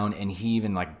already down, and he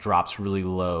even like drops really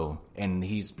low, and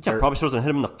he's probably supposed to hit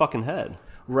him in the fucking head.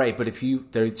 Right, but if you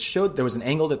there was an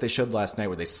angle that they showed last night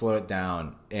where they slow it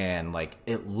down, and like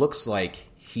it looks like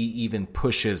he even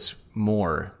pushes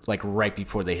more like right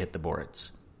before they hit the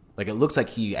boards. Like it looks like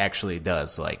he actually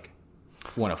does like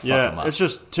want to fuck him up. It's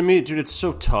just, to me, dude, it's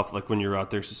so tough. Like when you're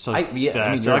out there, it's so fast. you're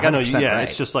like, I know, 100% right.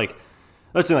 It's just like,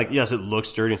 that's the thing, like, yes, it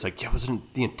looks dirty. It's like, yeah,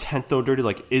 wasn't the intent though dirty?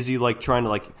 Like, is he like trying to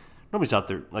like? Nobody's out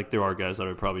there. Like, there are guys that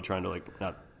are probably trying to like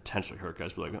not intentionally hurt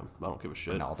guys, but like, I don't give a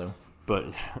shit. Ronaldo.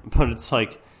 But it's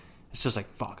like, it's just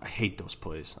like, fuck, I hate those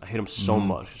plays. I hate them so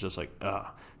much. It's just like,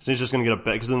 So he's just gonna get a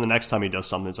bet, because then the next time he does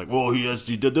something, it's like, well,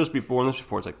 he did this before and this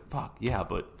before. It's like, fuck, yeah,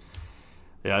 but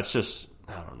yeah, it's just,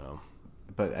 I don't know.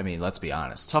 But I mean, let's be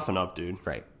honest. Toughen up, dude.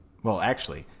 Right. Well,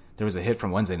 actually, there was a hit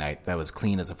from Wednesday night that was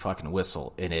clean as a fucking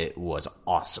whistle, and it was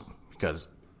awesome because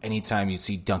anytime you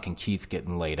see Duncan Keith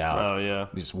getting laid out, oh yeah,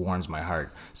 it just warms my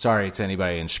heart. Sorry to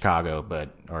anybody in Chicago,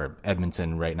 or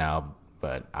Edmonton right now,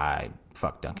 but I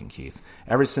fuck Duncan Keith.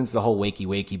 Ever since the whole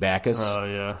wakey Bacchus, oh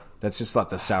yeah, that's just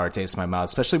left a sour taste in my mouth.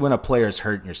 Especially when a player's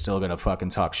hurt and you're still gonna fucking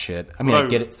talk shit. I mean, I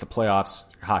get it, it's the playoffs,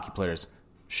 hockey players,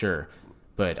 sure.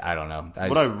 But I don't know.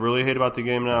 What I really hate about the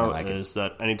game now is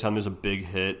that anytime there's a big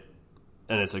hit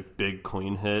and it's a big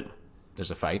clean hit, there's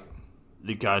a fight.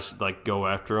 The guys like go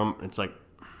after him. It's like,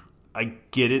 I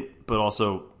get it, but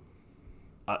also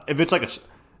if it's like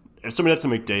if somebody that's a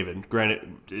McDavid,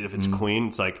 granted, if it's clean,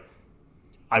 it's like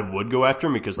I would go after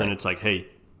him because then it's like, hey,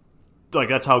 like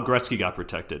that's how Gretzky got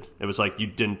protected. It was like you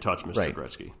didn't touch Mr.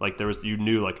 Gretzky. Like you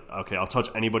knew like, okay, I'll touch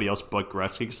anybody else but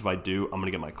Gretzky because if I do, I'm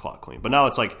gonna get my clock clean. But now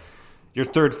it's like, your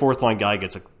third, fourth line guy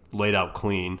gets laid out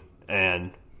clean,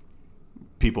 and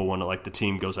people want to, like, the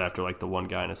team goes after, like, the one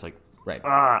guy, and it's like,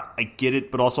 I get it,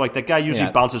 but also, like, that guy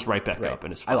usually bounces right back up,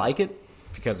 and it's fine. I like it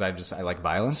because I like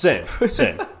violence. Same.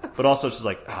 But also, it's just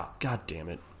like, god damn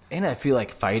it. And I feel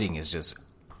like fighting is just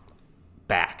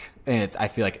back, and I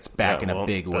feel like it's back in a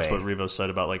big way. That's what Revo said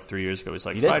about, like, 3 years ago. He's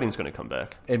like, fighting's going to come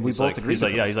back. And we both agreed. He's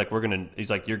like, yeah, he's like,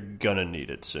 you're going to need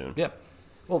it soon. Yeah.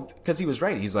 Well, because he was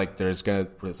right. He's like,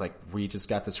 we just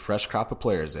got this fresh crop of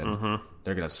players in. Mm-hmm.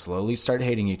 They're going to slowly start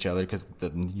hating each other because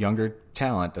the younger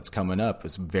talent that's coming up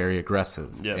is very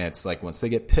aggressive. Yep. And it's like, once they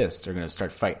get pissed, they're going to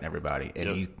start fighting everybody.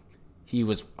 And he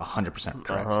was 100%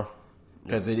 correct.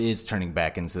 Because it is turning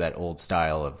back into that old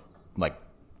style of, like,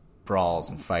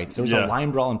 brawls and fights. There was a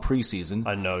line brawl in preseason.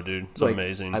 I know, dude. It's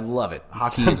amazing. I love it.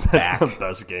 Hockey is back. It's the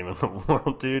best game in the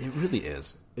world, dude. It really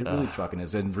is. It really fucking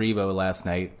is. And Revo last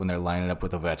night when they're lining up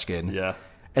with Ovechkin. Yeah.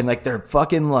 And, like, they're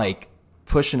fucking, like,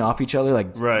 pushing off each other,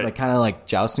 like kind of, like,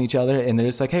 jousting each other. And they're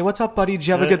just like, hey, what's up, buddy? Did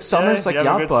you have a good summer? It's like, yeah,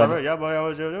 bud. Summer. Yeah,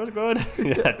 buddy. It was good.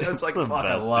 Yeah, it's like, fuck,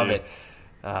 I love it.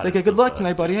 It's like, good luck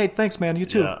tonight, buddy. Hey, thanks, man. You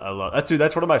too. Yeah, I love that. Dude,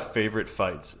 that's one of my favorite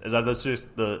fights. That's just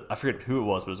I forget who it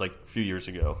was, but it was, like, a few years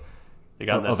ago. They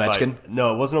got in that Ovechkin? Fight.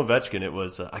 No, it wasn't Ovechkin. It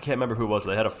was I can't remember who it was,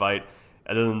 but they had a fight.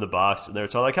 And then in the box, and they were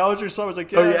talking like, "How was your summer?" I was like,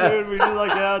 dude, we did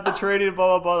like, the training,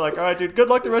 blah blah blah. Like, all right, dude, good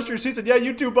luck the rest of your season. Yeah,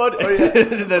 you too, bud.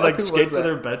 And they like skate to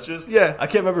their benches. Yeah, I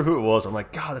can't remember who it was. I'm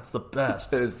like, God, that's the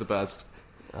best. It is the best.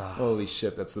 Holy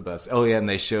shit, that's the best. Oh yeah, and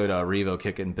they showed Revo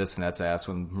kicking Bissonnette's ass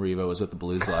when Revo was with the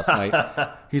Blues last night.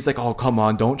 He's like, "Oh come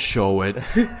on, don't show it."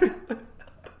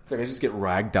 It's like I just get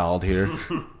ragdolled here.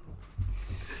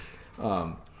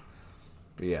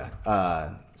 But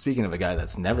yeah, speaking of a guy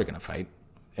that's never going to fight,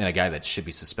 and a guy that should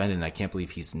be suspended, and I can't believe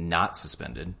he's not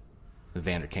suspended,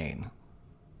 Evander Kane.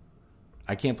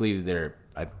 I can't believe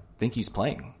I think he's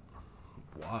playing.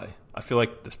 Why? I feel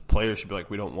like the players should be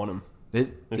like, we don't want him. There's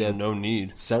no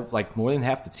need. Like more than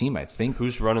half the team, I think.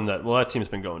 Who's running that? Well, that team's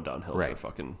been going downhill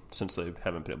since they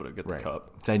haven't been able to get the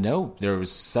cup. So I know there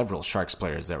was several Sharks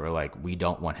players that were like, we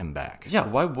don't want him back. Yeah,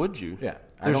 why would you? Yeah.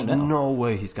 There's no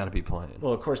way he's got to be playing.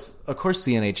 Well, of course, the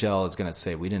NHL is going to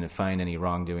say we didn't find any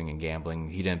wrongdoing in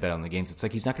gambling. He didn't bet on the games. It's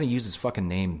like he's not going to use his fucking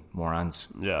name, morons.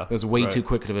 Yeah, it was way too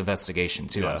quick of an investigation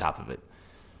too. On top of it,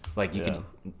 like you can.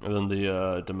 And then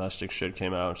the domestic shit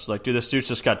came out. It's like, dude, this dude's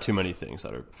just got too many things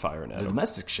that are firing at him. The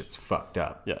domestic shit's fucked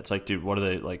up. Yeah, it's like, dude, what are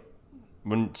they like?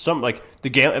 When some like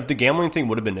if the gambling thing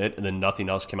would have been it, and then nothing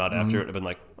else came out after it, it'd have been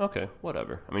like, okay,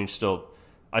 whatever. I mean,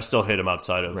 I still hate him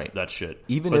outside of that shit.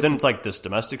 But then it's like this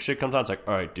domestic shit comes out. It's like,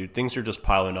 all right, dude, things are just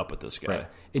piling up with this guy. Right.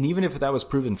 And even if that was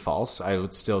proven false, I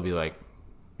would still be like,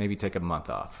 maybe take a month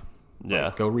off. Yeah.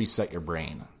 Like, go reset your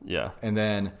brain. Yeah. And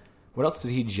then what else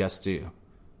did he just do?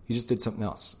 He just did something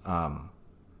else.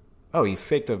 He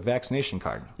faked a vaccination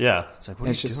card. Yeah. It's like, what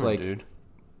are you doing, like, dude?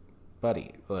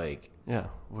 Buddy, like... Yeah,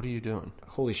 what are you doing?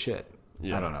 Holy shit.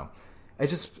 Yeah. I don't know.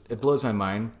 It blows my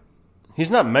mind. He's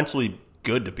not mentally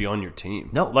good to be on your team.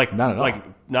 No, like not at all. Like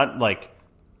not like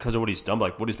because of what he's done,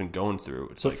 like what he's been going through.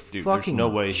 It's like, dude, there's fucking no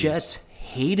way Jets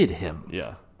hated him.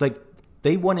 Yeah. Like,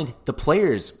 they wanted the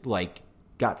players, like,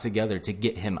 got together to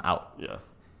get him out. Yeah.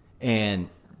 And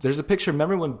there's a picture.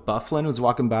 Remember when Bufflin was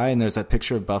walking by and there's that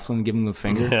picture of Bufflin giving him the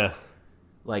finger? Yeah.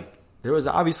 Like, there was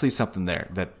obviously something there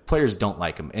that players don't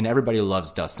like him, and everybody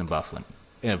loves Dustin Bufflin.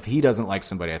 And if he doesn't like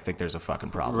somebody, I think there's a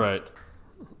fucking problem. Right.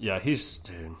 Yeah,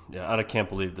 dude. Yeah, I can't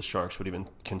believe the Sharks would even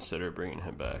consider bringing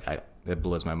him back. That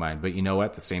blows my mind. But you know what?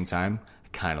 At the same time, I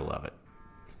kind of love it.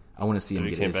 I want to see him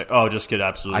get his... back. Oh, just get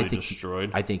absolutely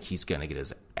destroyed? I think he's going to get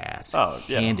his ass handed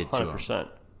handed 100%. to him.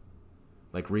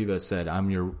 Like Riva said, I'm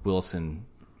your Wilson.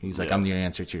 He's like, I'm the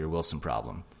answer to your Wilson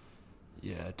problem.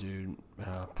 Yeah, dude.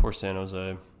 Poor San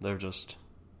Jose. They're just...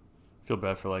 feel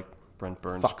bad for, like, Brent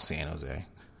Burns. Fuck San Jose.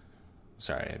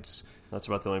 Sorry, That's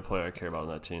about the only player I care about on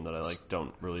that team that I, like,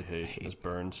 don't really hate is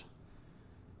Burns.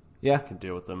 Yeah. I can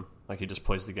deal with him. Like, he just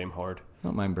plays the game hard. I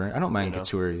don't mind Burns. I don't mind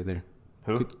Couture either.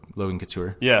 Who? Logan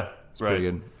Couture. Yeah, it's pretty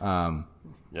good.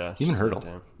 Yeah. Even Hurdle.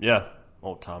 Damn. Yeah.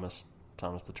 Old Thomas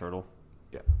the Turtle.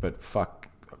 Yeah, but fuck,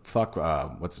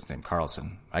 what's his name?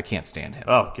 Carlson. I can't stand him.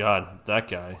 Oh, God, that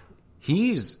guy.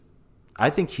 I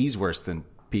think he's worse than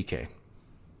PK.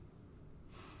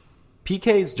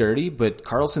 PK's dirty, but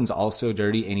Carlson's also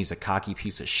dirty, and he's a cocky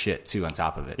piece of shit, too, on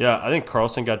top of it. Yeah, I think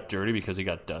Carlson got dirty because he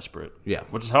got desperate. Yeah.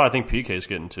 Which is how I think PK's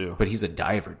getting, too. But he's a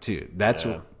diver, too.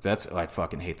 I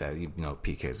fucking hate that. You know,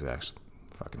 PK's actually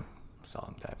fucking saw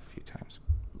him dive a few times.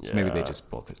 So maybe they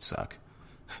just both suck.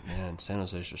 Man, San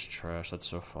Jose's just trash. That's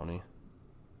so funny.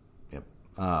 Yep.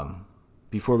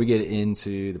 Before we get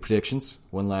into the predictions,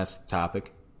 one last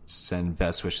topic. Send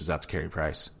best wishes out to Carey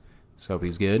Price. So hope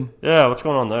he's good. Yeah, what's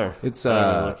going on there? It's I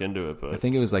didn't really look into it, but I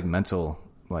think it was like mental,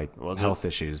 like health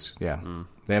issues. Yeah,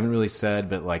 they haven't really said,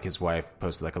 but like his wife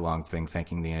posted like a long thing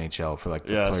thanking the NHL for like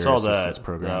the player assistance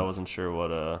program. Yeah, I wasn't sure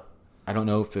what. I don't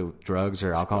know if drugs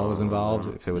or alcohol was involved.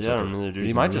 If it was, I don't know, dude.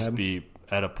 He might just be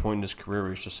at a point in his career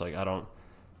where he's just like, I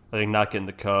think not getting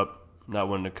the cup, not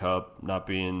winning the cup, not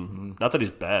being, not that he's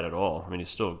bad at all. I mean,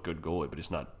 he's still a good goalie, but he's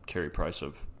not Carey Price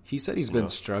of. He said he's been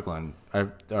struggling. I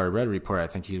read a report. I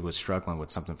think he was struggling with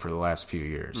something for the last few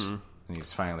years, and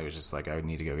he's finally was just like, I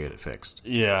need to go get it fixed.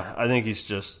 Yeah, I think he's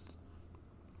just.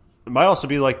 It might also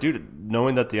be like, dude,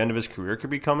 knowing that the end of his career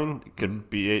could be coming, it could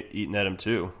be eating at him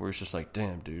too. Where he's just like,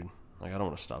 damn, dude, like I don't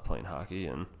want to stop playing hockey,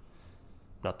 and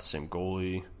not the same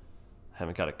goalie.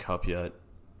 Haven't got a cup yet.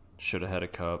 Should have had a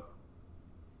cup.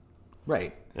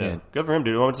 Right. Yeah. Good for him,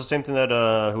 dude. Well, it's the same thing that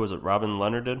who was it? Robin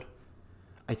Leonard did.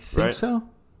 I think so.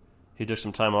 He took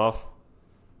some time off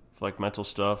for like mental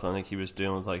stuff. I think he was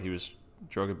dealing with like he was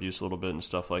drug abuse a little bit and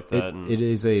stuff like that. It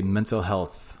is a mental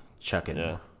health check-in.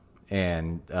 Yeah.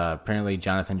 And apparently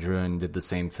Jonathan Drouin did the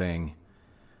same thing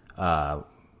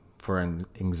for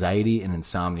anxiety and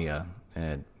insomnia,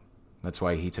 and that's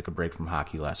why he took a break from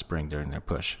hockey last spring during their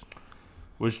push.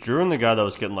 Was Drouin the guy that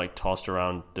was getting like tossed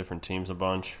around different teams a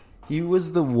bunch? He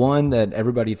was the one that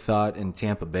everybody thought in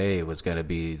Tampa Bay was going to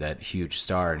be that huge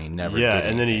star, and he never did anything.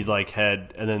 And then he like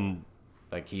had, and then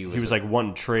like he was like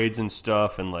wanting trades and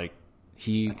stuff, and like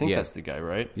I think that's the guy,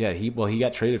 right? Yeah, he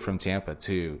got traded from Tampa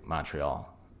to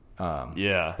Montreal.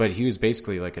 But he was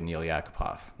basically like a Neil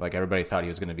Yakupov. Like everybody thought he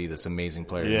was going to be this amazing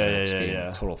player.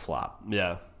 A total flop.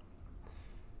 Yeah.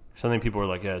 So I think people were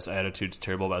like, yeah, his attitude's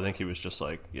terrible, but I think he was just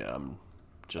like, yeah,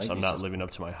 I'm not living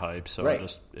up to my hype, so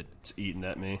it's eating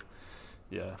at me.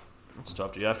 Yeah, it's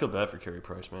tough. I feel bad for Carey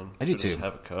Price, man. I do too. Just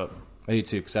have a cup. I do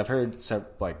too, because I've heard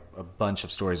like a bunch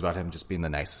of stories about him just being the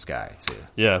nicest guy too.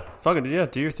 Yeah, fucking yeah,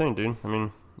 do your thing, dude. I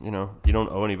mean, you don't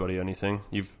owe anybody anything.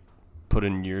 You've put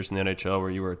in years in the NHL where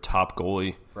you were a top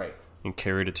goalie, right, and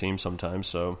carried a team sometimes.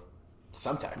 So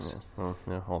sometimes,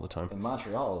 all the time. In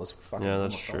Montreal, it was fucking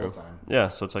that's true. All the time. Yeah,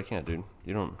 so it's like, yeah, dude,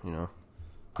 you don't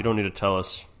need to tell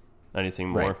us anything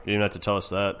more. Right. You don't have to tell us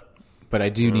that. But I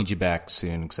do need you back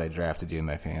soon because I drafted you in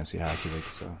my fantasy hockey league.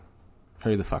 So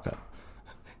hurry the fuck up.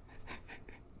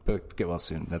 But get well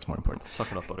soon. That's more important. Suck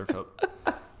it up,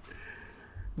 Buttercup.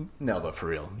 No, but for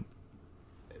real.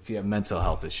 If you have mental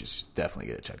health issues, definitely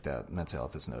get it checked out. Mental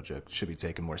health is no joke. It should be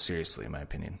taken more seriously, in my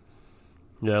opinion.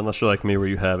 Yeah, unless you're like me where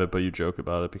you have it, but you joke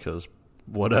about it because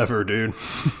whatever, dude.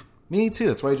 Me too.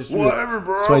 That's why I just bro.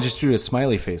 That's why I just drew a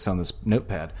smiley face on this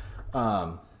notepad.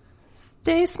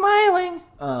 Stay smiling.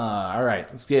 All right,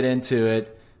 let's get into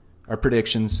it. Our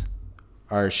predictions,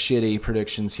 our shitty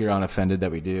predictions here on Offended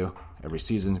that we do every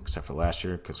season, except for last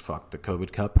year, because fuck the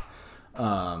COVID Cup.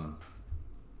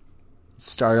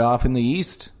 Start off in the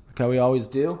East, like how we always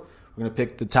do. We're going to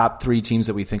pick the top 3 teams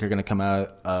that we think are going to come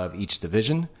out of each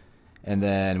division. And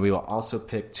then we will also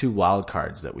pick 2 wild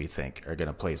cards that we think are going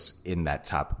to place in that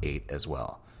top 8 as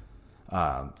well.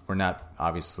 We're not,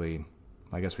 obviously,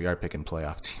 I guess we are picking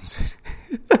playoff teams.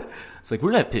 It's like,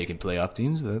 we're not picking playoff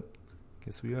teams, but I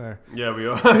guess we are. Yeah, we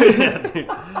are. Yeah, dude.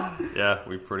 Yeah,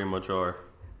 we pretty much are.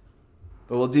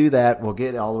 But we'll do that. We'll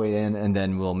get all the way in, and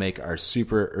then we'll make our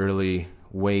super early,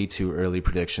 way too early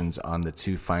predictions on the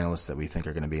 2 finalists that we think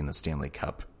are going to be in the Stanley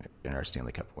Cup, in our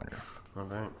Stanley Cup winner. All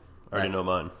right. I already know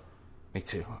mine. Me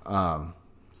too.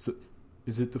 So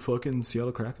is it the fucking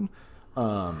Seattle Kraken?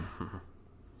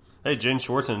 Hey, Jane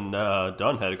Schwartz and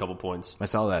Dunn had a couple points. I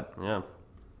saw that. Yeah.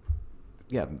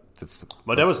 Yeah, that's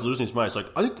My dad was losing his mind. He's like,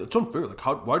 I think that's unfair. Like,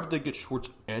 why did they get Schwartz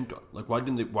and Dunn? Like, why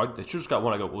they should have just got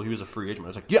one? I go, well, he was a free agent. I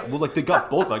was like, yeah, well, like, they got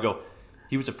both. And I go,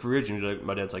 he was a free agent.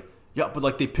 My dad's like, yeah, but,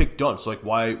 like, they picked Dunn. So, like,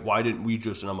 why didn't we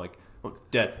just? And I'm like, well,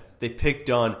 Dad, they picked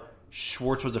Dunn.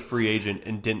 Schwartz was a free agent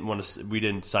and we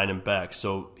didn't sign him back.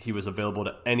 So he was available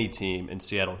to any team, and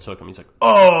Seattle took him. He's like,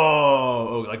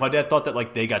 oh. Like, my dad thought that,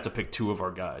 like, they got to pick 2 of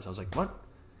our guys. I was like, what?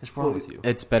 What's wrong with you?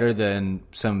 It's better than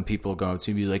some people going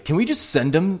to be like, can we just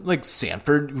send him like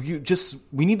Sanford?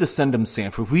 We need to send him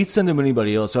Sanford. If we send him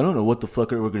anybody else, I don't know what the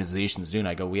fuck our organization's doing.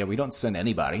 I go, yeah, we don't send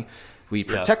anybody. We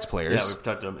protect players. Yeah, we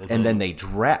protect them. And then they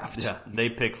draft. Yeah,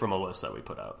 they pick from a list that we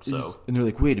put out. So and they're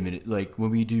like, wait a minute, like when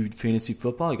we do fantasy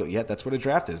football, I go, yeah, that's what a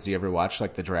draft is. Do you ever watch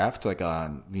like the draft, like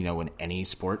on when any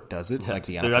sport does it, like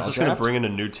the NFL they're not just going to draft? bring in a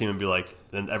new team and be like,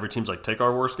 then every team's like, take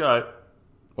our worst guy.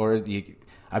 Or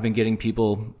I've been getting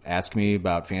people ask me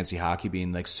about fantasy hockey,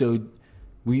 being like, so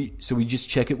we just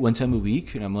check it one time a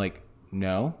week, and I'm like,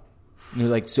 no. And they're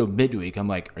like, so midweek. I'm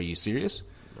like, are you serious?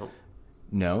 Nope.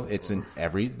 No, it's an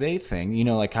everyday thing. You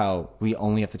know, like how we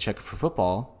only have to check for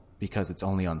football because it's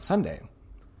only on Sunday.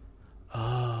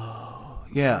 Oh,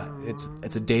 yeah,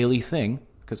 it's a daily thing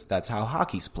because that's how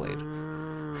hockey's played.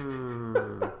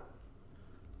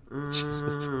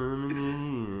 Jesus.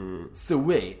 So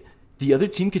wait. The other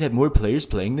team could have more players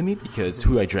playing than me because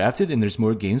who I drafted and there's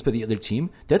more games by the other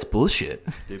team. That's bullshit.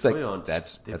 They it's play like on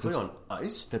that's on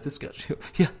ice. That's a sketch.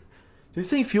 Yeah. They're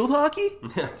saying field hockey?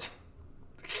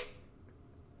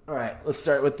 All right, let's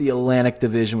start with the Atlantic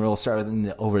Division. We'll start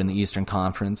with over in the Eastern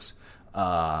Conference.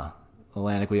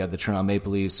 Atlantic, we have the Toronto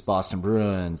Maple Leafs, Boston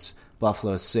Bruins,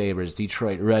 Buffalo Sabres,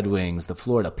 Detroit Red Wings, the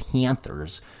Florida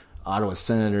Panthers, Ottawa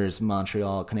Senators,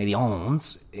 Montreal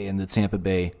Canadiens, and the Tampa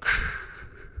Bay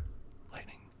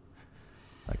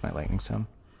like my lightning sound.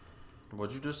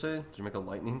 What'd you just say? Did you make a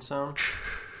lightning sound?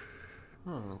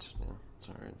 Oh, it's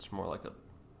all right. It's more like a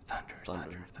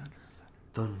thunder.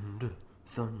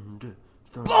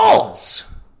 Bolts!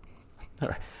 All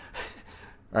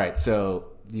right. So,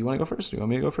 do you want to go first? Do you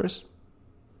want me to go first?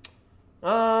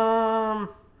 Yeah,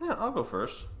 I'll go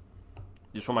first.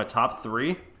 You just want my top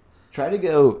 3? Try to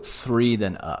go 3,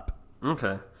 then up.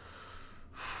 Okay.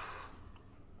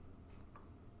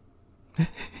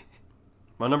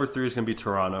 My number 3 is going to be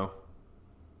Toronto.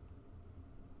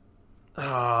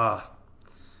 God,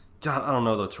 I don't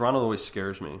know, though. Toronto always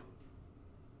scares me.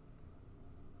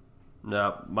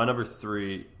 Now, my number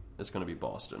 3 is going to be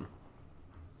Boston.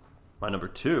 My number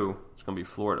 2 is going to be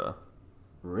Florida.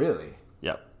 Really?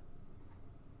 Yep.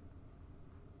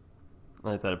 I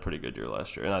think they had a pretty good year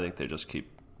last year, and I think they just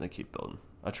keep building.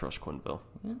 I trust Quenneville.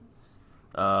 Yeah.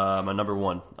 My number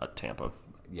 1, Tampa.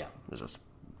 Yeah. It's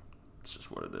just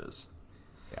what it is.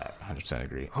 Yeah, 100%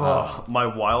 agree. My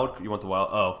wild... You want the wild...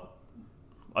 Oh.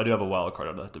 I do have a wild card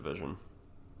out of that division.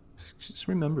 Just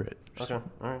remember it. Okay, all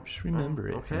right. Just remember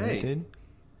it. Okay. Dude.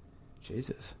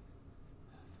 Jesus.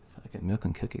 Fucking milk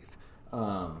and cookies.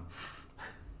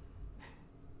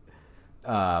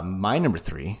 My number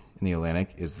 3 in the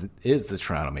Atlantic is the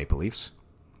Toronto Maple Leafs.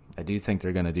 I do think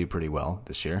they're going to do pretty well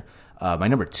this year. My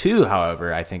number 2,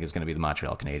 however, I think is going to be the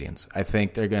Montreal Canadiens. I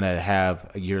think they're going to have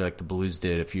a year like the Blues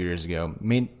did a few years ago.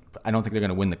 I don't think they're going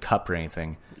to win the cup or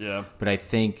anything. Yeah. But I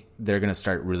think they're going to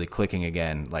start really clicking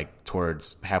again, like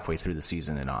towards halfway through the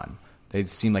season and on. They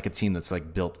seem like a team that's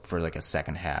like built for like a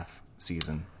second half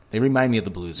season. They remind me of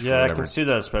the Blues. For Yeah, whatever. I can see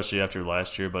that, especially after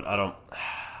last year. But I don't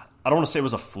want to say it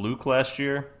was a fluke last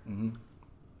year. Mm-hmm.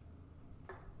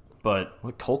 But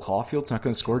What, Cole Caulfield's not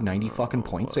going to score 90 fucking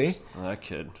points, eh? That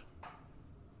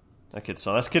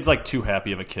kid's like too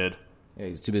happy of a kid. Yeah,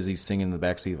 he's too busy singing in the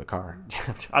backseat of a car.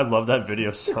 I love that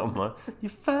video so much. You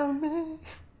found me.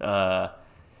 Yeah,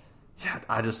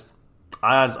 I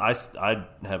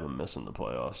have him missing the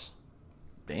playoffs.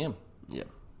 Damn. Yeah.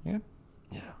 Yeah.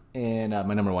 Yeah. And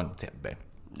my number 1, Tampa Bay.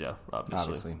 Yeah,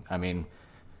 obviously. I mean,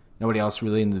 nobody else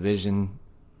really in the division.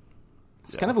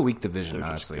 It's kind of a weak division, They're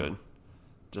honestly. just good.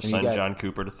 Just And you signed got- John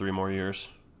Cooper to 3 more years.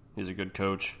 He's a good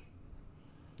coach.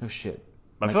 Oh, shit.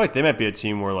 I feel like they might be a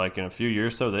team where, like, in a few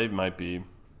years, though, they might be...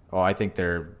 Oh, I think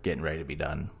they're getting ready to be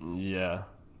done. Yeah.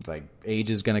 Like, age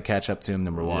is going to catch up to him,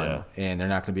 number one, and they're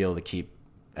not going to be able to keep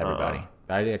everybody.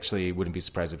 I actually wouldn't be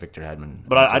surprised if Victor Hedman.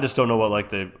 But I just don't know what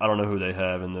I don't know who they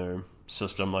have in their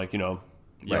system. Like,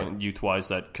 youth wise,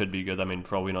 that could be good. I mean,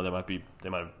 for all we know, they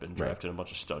might have been drafted a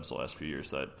bunch of studs the last few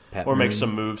years make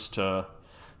some moves to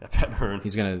Pat Maroon.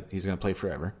 He's gonna play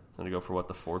forever. Gonna go for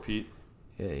the 4-peat.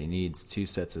 Yeah, he needs 2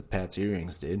 sets of Pat's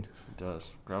earrings, dude. He does.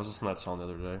 I was listening to that song the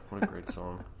other day. What a great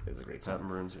song! It's a great song. Pat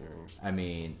Maroon's earrings. I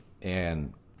mean,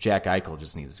 and Jack Eichel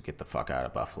just needs to get the fuck out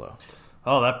of Buffalo.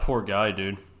 Oh, that poor guy,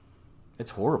 dude. It's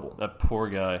horrible. That poor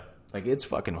guy. Like, it's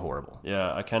fucking horrible.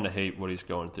 Yeah, I kind of hate what he's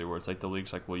going through, where it's like the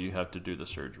league's like, well, you have to do the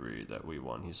surgery that we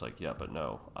want. He's like, yeah, but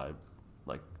no, I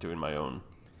like doing my own.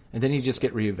 And then he just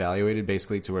get reevaluated,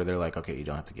 basically, to where they're like, okay, you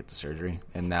don't have to get the surgery.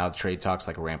 And now the trade talk's,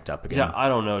 like, ramped up again. Yeah, I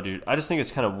don't know, dude. I just think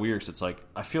it's kind of weird, 'cause it's like,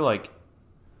 I feel like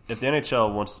if the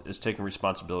NHL is taking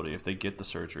responsibility, if they get the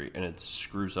surgery and it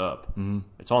screws up,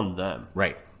 it's on them.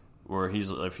 Right. Where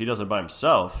if he does it by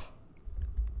himself,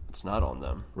 it's not on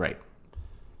them. Right.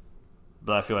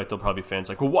 But I feel like there'll probably be fans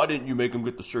like, well, why didn't you make him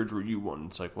get the surgery you want?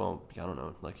 It's like, well, I don't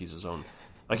know. Like, he's his own.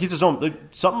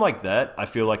 Something like that, I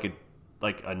feel like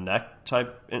a neck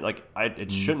type.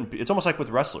 It shouldn't be. It's almost like with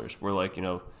wrestlers where, like,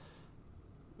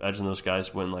 Edge and those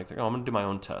guys when, like, I'm going to do my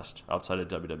own test outside of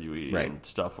WWE and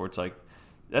stuff where it's like,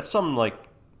 that's something like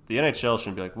the NHL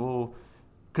shouldn't be like, well,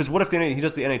 because what if he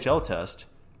does the NHL test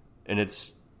and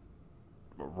it's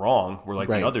wrong where, like,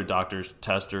 the other doctor's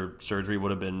test or surgery would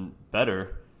have been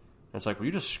better. And it's like, well,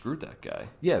 you just screwed that guy.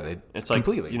 Yeah, it's like,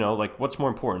 completely. Like, what's more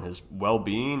important, his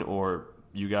well-being or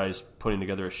you guys putting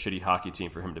together a shitty hockey team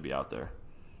for him to be out there?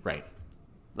 Right.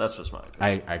 That's just my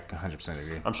opinion. I 100%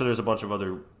 agree. I'm sure there's a bunch of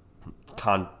other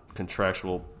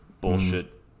contractual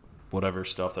bullshit, whatever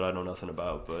stuff that I know nothing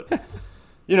about. But,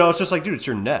 it's just like, dude, it's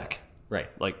your neck. Right.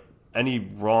 Like, any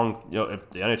wrong, if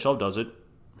the NHL does it,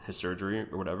 his surgery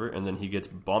or whatever, and then he gets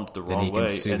bumped the wrong way,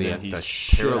 and then he's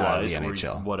paralyzed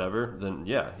or whatever, then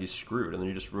yeah, he's screwed, and then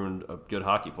you just ruined a good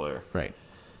hockey player. Right.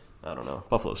 I don't know.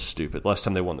 Buffalo's stupid. Last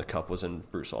time they won the cup was in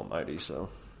Bruce Almighty, so.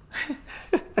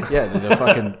 Yeah, the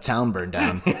fucking town burned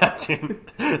down. Yeah, dude.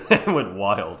 They went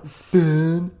wild.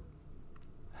 Spin.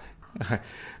 All right.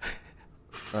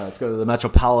 Let's go to the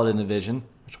Metropolitan Division.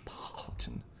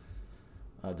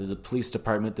 The Police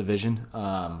Department Division.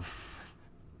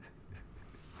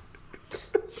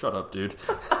 Shut up, dude.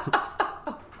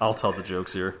 I'll tell the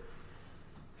jokes here.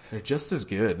 They're just as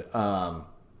good. Who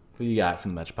you got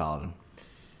from the Metropolitan?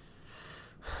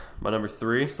 My number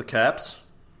 3 is the Caps.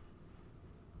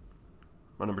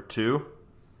 My number 2,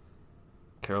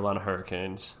 Carolina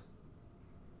Hurricanes.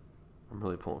 I'm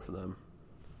really pulling for them.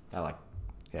 My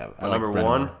number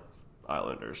 1,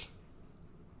 Islanders.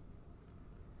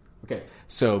 Okay,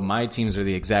 so my teams are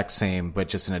the exact same, but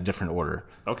just in a different order.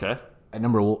 Okay. At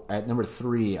number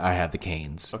 3, I have the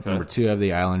Canes. Okay. Number 2, I have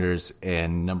the Islanders,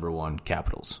 and number 1,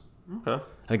 Capitals. Okay.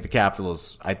 I think the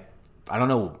Capitals. I don't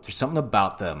know. There's something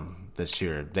about them this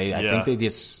year. I think they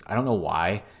just. I don't know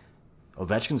why.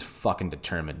 Ovechkin's fucking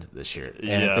determined this year,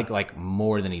 and I think like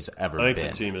more than he's ever been. I think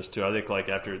the team is too. I think like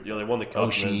after they won the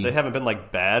cup, and they haven't been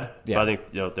like bad. Yeah. But I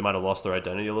think they might have lost their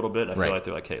identity a little bit. And I feel like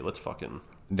they're like, hey, let's fucking.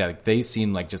 Yeah, they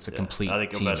seem like just a complete. I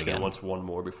think Ovechkin again. wants one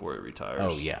more before he retires.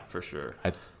 Oh yeah, for sure.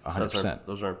 100%.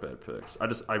 Those aren't bad picks. I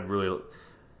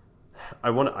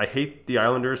hate the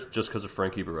Islanders just because of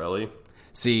Frankie Borelli.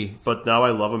 See, but now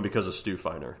I love him because of Stu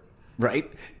Feiner.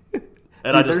 Right.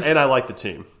 And I like the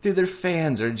team. Dude, their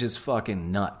fans are just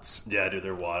fucking nuts. Yeah, dude,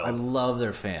 they're wild. I love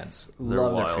their fans.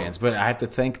 Their fans. But I have to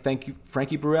thank you,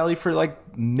 Frankie Borelli, for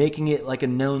like making it like a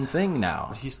known thing now.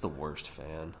 But he's the worst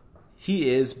fan.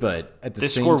 He is, but at the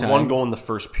same time, they scored one goal in the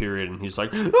first period, and he's like,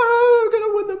 "Oh, I'm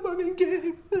gonna win the fucking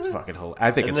game." It's fucking hilarious.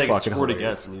 I think it's fucking scored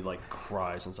hilarious. Against, and he like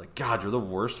cries, and it's like, "God, you're the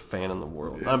worst fan in the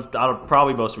world."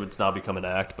 Probably most of it's now become an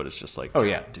act, but it's just like, oh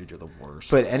yeah, dude, you're the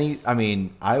worst. But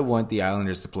I want the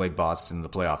Islanders to play Boston in the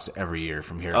playoffs every year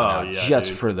from here on out,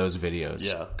 just for those videos.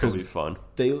 Yeah, because it'll be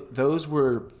fun. Those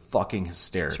were fucking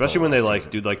hysterical, especially when they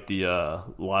like do like the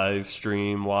live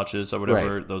stream watches or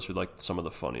whatever. Right. Those are like some of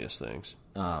the funniest things.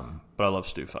 But I love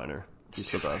Stu Feiner. He's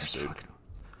the best, dude.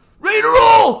 Ready to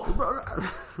roll!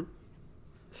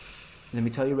 Let me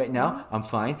tell you right now, I'm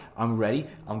fine. I'm ready.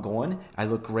 I'm going. I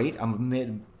look great.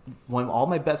 I'm won all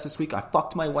my bets this week. I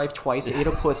fucked my wife twice, ate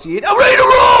a pussy, and I'm ready to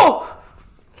roll!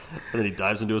 And then he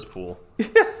dives into his pool.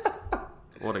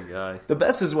 What a guy. The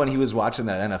best is when he was watching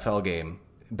that NFL game,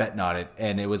 betting on it,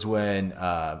 and it was when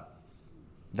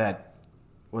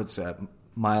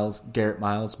Miles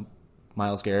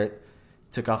Garrett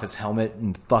took off his helmet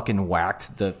and fucking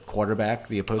whacked the quarterback,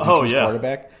 the opposing team's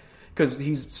quarterback. Because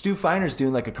Stu Feiner's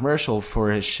doing like a commercial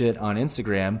for his shit on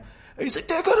Instagram And he's like,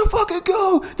 they're gonna fucking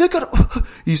go. They're gonna.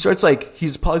 He starts like,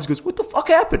 he's pauses, goes, what the fuck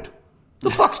happened? The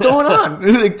fuck's going on?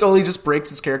 And like totally just breaks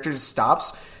his character, just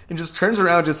stops and just turns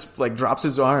around, just like drops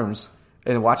his arms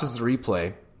and watches the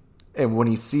replay. And when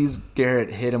he sees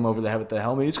Garrett hit him over the head with the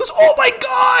helmet, he just goes, oh my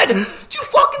god! Did you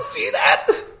fucking see that?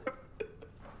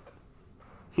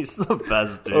 He's the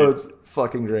best, dude. Oh, it's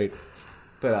fucking great.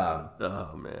 But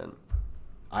oh man,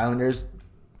 Islanders,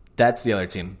 that's the other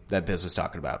team that Biz was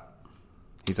talking about.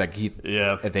 He's like, if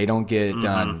they don't get it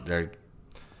done, they're...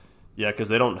 Yeah, because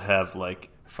they don't have, like...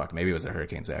 Fuck, maybe it was the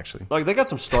Hurricanes, actually. Like, they got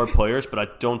some star players, but I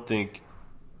don't think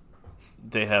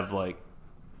they have, like,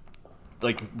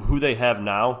 who they have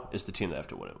now is the team they have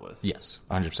to win it with. Yes,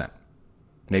 100%.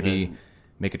 Maybe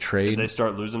make a trade. If they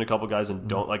start losing a couple guys and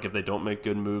don't, like, if they don't make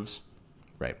good moves...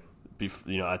 Right.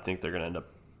 I think they're going to end up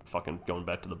fucking going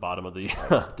back to the bottom of the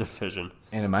division.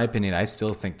 And in my opinion, I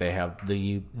still think they have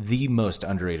the most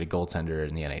underrated goaltender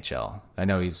in the NHL.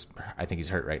 I think he's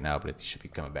hurt right now, but he should be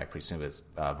coming back pretty soon. But it's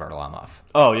Varlamov.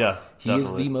 Oh yeah, he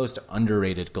is the most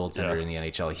underrated goaltender in the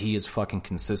NHL. He is fucking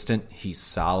consistent. He's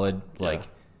solid. Like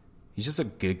he's just a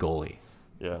good goalie.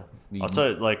 Yeah, I'll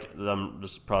tell you. Like,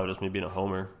 this is probably just me being a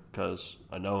homer because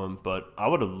I know him, but I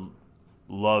would have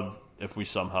loved if we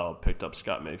somehow picked up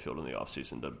Scott Mayfield in the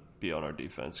offseason to be on our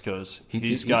defense because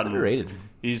he's underrated.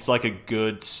 He's like a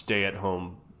good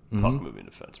stay-at-home puck-moving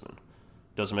defenseman.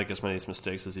 Doesn't make as many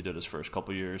mistakes as he did his first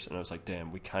couple years, and I was like,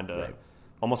 damn, we kind of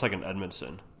almost like an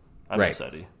Edmondson. I miss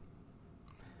Eddie.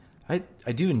 I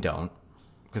do and don't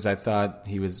because I thought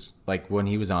he was like when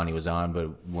he was on,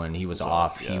 but when he was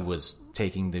off, he was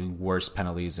taking the worst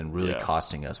penalties and really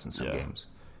costing us in some games.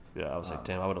 Yeah, I was like,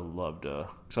 damn, I would have loved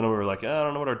because I know we were like, I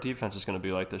don't know what our defense is going to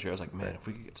be like this year. I was like, man, if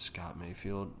we could get Scott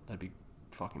Mayfield, that'd be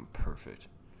fucking perfect.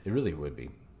 It really would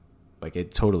be. Like,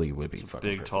 it totally would be He's a fucking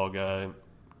big, perfect. tall guy,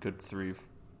 good 3-4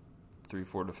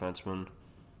 defenseman.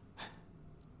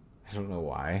 I don't know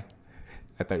why.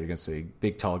 I thought you were going to say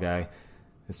big, tall guy,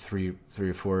 a 3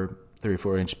 or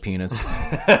 4 inch penis.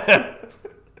 I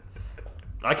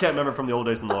can't remember from the old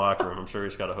days in the locker room. I'm sure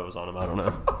he's got a hose on him. I don't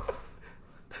know.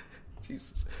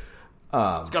 Jesus.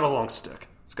 It's got a long stick.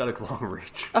 It's got a long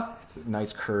reach. It's a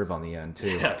nice curve on the end,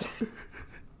 too. Yeah.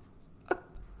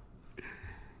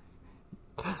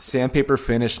 Sandpaper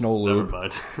finish, no lube. Never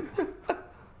mind.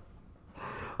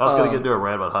 I was going to get into a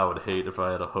rant about how I would hate if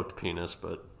I had a hooked penis,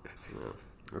 but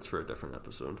that's for a different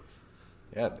episode.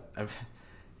 Yeah.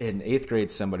 In 8th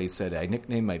grade, somebody said, I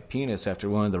nicknamed my penis after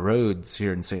one of the roads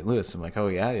here in St. Louis. I'm like, oh,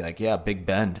 yeah? You're like, yeah, Big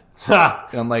Bend. And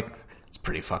I'm like, it's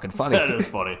pretty fucking funny. That is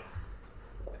funny.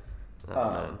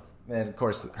 Man. And of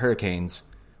course, Hurricanes.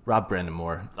 Rob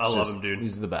Brandon-Moore. I love him, dude.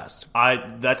 He's the best.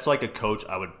 That's like a coach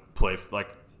I would play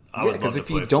because if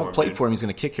you don't play for him, he's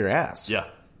going to kick your ass. Yeah.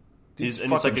 He's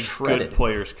like a shredded. good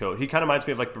player's coach. He kind of reminds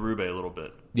me of like Berube a little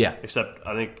bit. Yeah. Except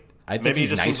I think he's maybe he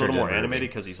just seems a little more nicer than animated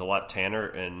because he's a lot tanner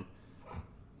and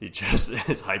he just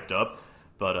is hyped up.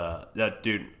 But that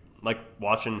dude, like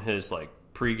watching his like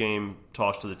pregame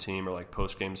talks to the team or like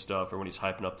postgame stuff or when he's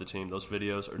hyping up the team, those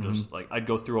videos are just like I'd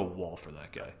go through a wall for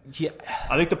that guy. Yeah.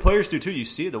 I think the players do too. You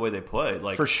see the way they play.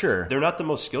 Like for sure. They're not the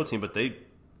most skilled team, but they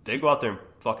go out there and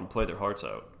fucking play their hearts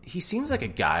out. He seems like a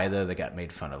guy, though, that got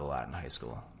made fun of a lot in high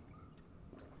school.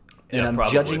 And I'm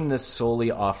probably. judging this solely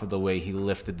off of the way he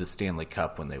lifted the Stanley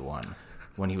Cup when they won.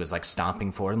 When he was, like,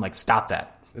 stomping forward. I'm like, stop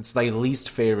that. It's my least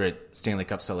favorite Stanley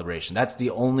Cup celebration. That's the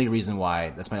only reason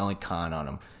why. That's my only con on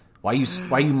him. Why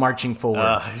are you marching forward?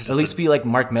 At least be like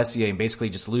Mark Messier and basically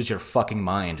just lose your fucking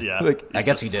mind. Yeah. Like, I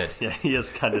guess he did. Yeah, he is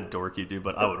kind of dorky, dude,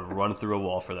 but I would run through a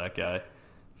wall for that guy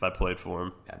if I played for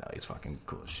him. Yeah, no, he's fucking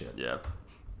cool as shit. Yeah.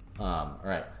 All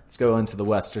right, let's go into the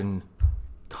Western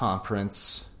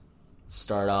Conference.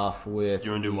 Start off with...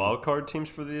 You want to do wild card teams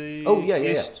for the Oh, yeah.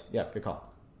 East? Yeah, good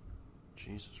call.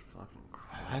 Jesus fucking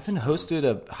Christ. I haven't hosted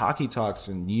a Hockey Talks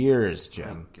in years,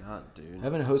 Jim. Oh, God, dude. I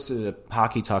haven't hosted a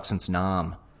Hockey Talk since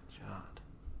Nam.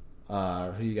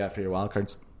 God. Who you got for your wild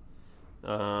cards?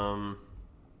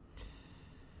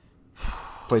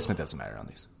 Placement doesn't matter on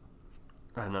these.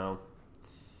 I know.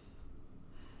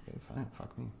 Okay, fine.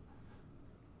 Fuck me.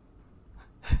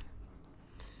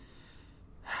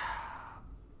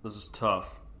 This is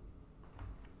tough.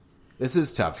 This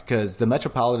is tough because the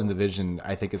Metropolitan Division,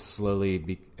 I think, is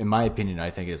slowly, in my opinion,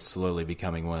 I think is slowly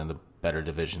becoming one of the better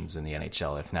divisions in the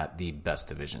NHL, if not the best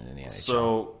division in the NHL.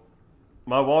 So,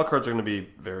 my wild cards are going to be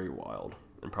very wild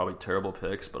and probably terrible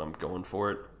picks, but I'm going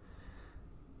for it.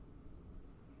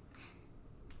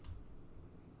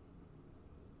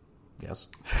 Yes.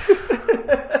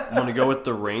 I'm going to go with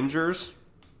the Rangers.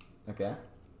 Okay.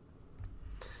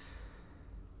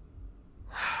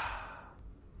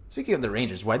 Speaking of the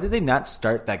Rangers, why did they not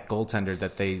start that goaltender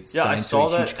that they Yeah, I signed saw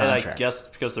to a huge that, and I contract? guess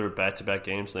because they were back-to-back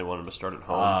games, they wanted him to start at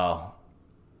home. Oh,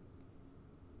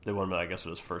 They wanted him, I guess, it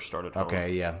was first start at home.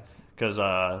 okay, yeah. Because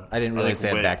I didn't realize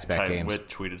they had back-to-back games. Witt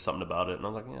tweeted something about it, and I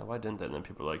was like, yeah, why didn't they? And then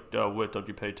people were like, oh, Witt, don't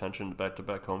you pay attention to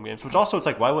back-to-back home games? Which also, it's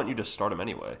like, why wouldn't you just start him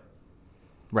anyway?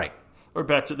 Right. Or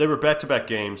they were back-to-back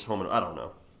games, home and I don't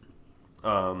know.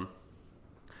 All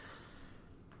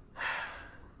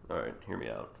right, hear me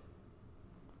out.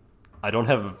 I don't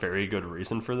have a very good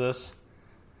reason for this.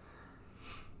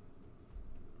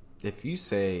 If you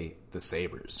say the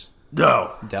Sabres.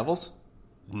 No. Devils?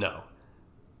 No.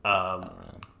 I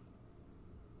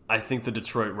think the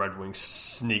Detroit Red Wings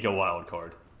sneak a wild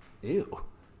card. Ew.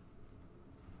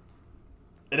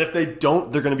 And if they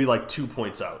don't, they're going to be like 2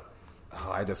 points out.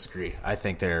 Oh, I disagree. I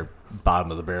think they're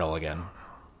bottom of the barrel again.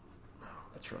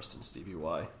 I trust in Stevie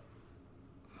Y.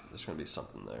 There's going to be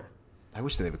something there. I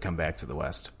wish they would come back to the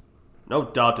West. No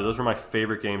doubt, dude. Those were my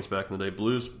favorite games back in the day.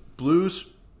 Blues,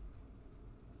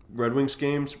 Red Wings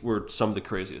games were some of the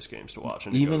craziest games to watch.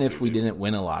 And to Even go if to, we dude. didn't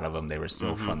win a lot of them, they were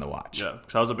still fun to watch. Yeah,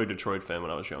 because I was a big Detroit fan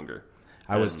when I was younger.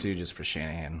 I was too, just for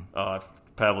Shanahan.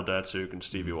 Pavel Datsyuk and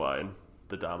Stevie Y and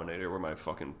the Dominator were my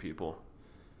fucking people.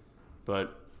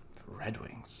 But Red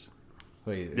Wings.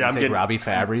 Wait, yeah, you think Robbie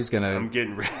Fabry's I'm gonna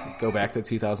getting go back to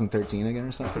 2013 again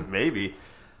or something? maybe.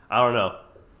 I don't know.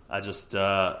 I just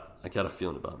I got a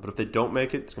feeling about it. But if they don't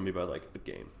make it, it's gonna be by like a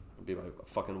game. It'll be by a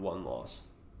fucking one loss.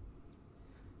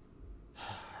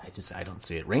 I don't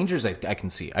see it. Rangers, I can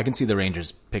see. I can see the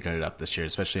Rangers picking it up this year,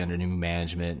 especially under new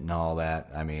management and all that.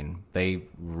 I mean, they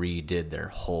redid their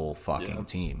whole fucking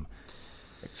team.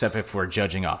 Except if we're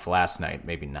judging off last night,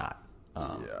 maybe not.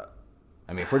 Yeah.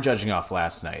 I mean, if we're judging off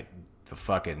last night, the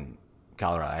fucking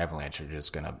Colorado Avalanche are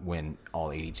just going to win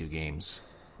all 82 games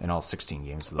and all 16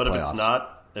 games of the playoffs.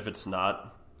 If it's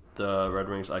not the Red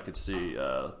Wings, I could see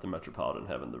the Metropolitan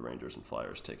having the Rangers and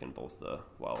Flyers taking both the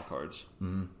wild cards.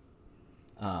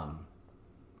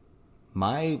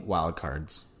 My wild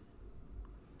cards,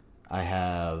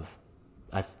 I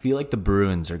feel like the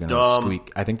Bruins are going to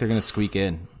squeak. I think they're going to squeak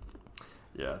in.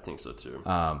 Yeah, I think so too.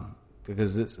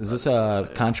 Because is this a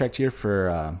contract year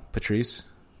for Patrice?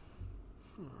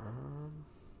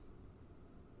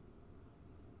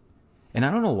 And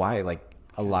I don't know why, like,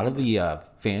 a lot of the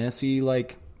fantasy,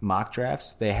 like, mock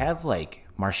drafts, they have, like,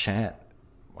 Marchand.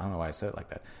 I don't know why I said it like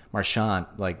that. Marchand,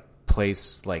 like,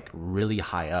 placed, like, really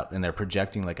high up, and they're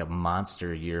projecting, like, a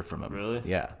monster year from him. Really?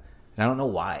 Yeah. And I don't know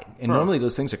why. And normally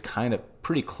those things are kind of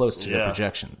pretty close to their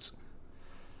projections.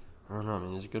 I don't know. I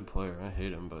mean, he's a good player. I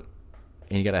hate him, but...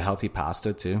 And you got a healthy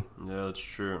Pasta, too. Yeah, that's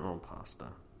true. Oh, Pasta.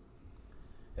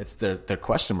 It's their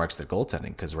question marks, their goaltending,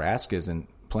 because Rask isn't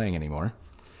playing anymore.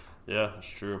 Yeah, that's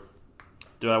true.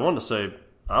 Dude, I wanted to say,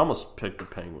 I almost picked the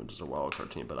Penguins as a wild card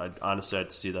team, but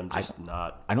I'd see them just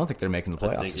not. I don't think they're making the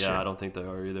playoffs this year. I don't think they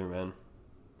are either, man.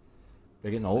 They're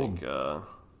getting old.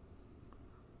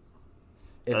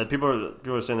 People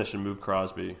are saying they should move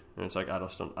Crosby, and it's like I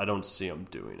don't see him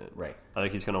doing it. Right. I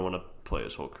think he's going to want to play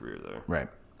his whole career there. Right.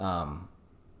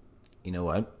 You know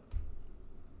what?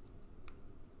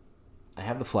 I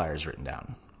have the Flyers written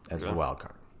down as the wild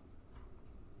card.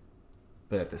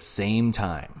 But at the same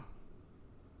time,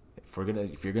 if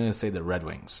you're gonna say the Red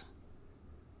Wings,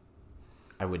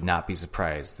 I would not be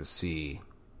surprised to see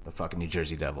the fucking New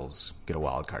Jersey Devils get a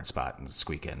wild card spot and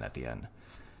squeak in at the end.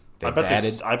 I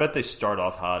bet they start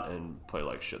off hot and play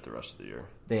like shit the rest of the year.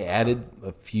 They added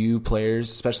a few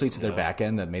players, especially to their back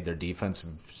end, that made their defense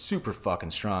super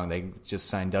fucking strong. They just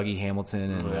signed Dougie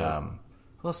Hamilton and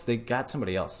plus they got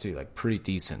somebody else too, like pretty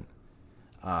decent.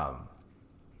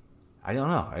 I don't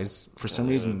know. For some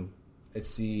reason, I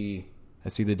see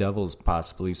the Devils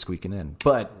possibly squeaking in,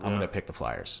 but I'm gonna pick the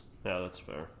Flyers. Yeah, that's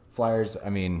fair. Flyers. I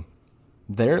mean,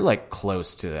 they're like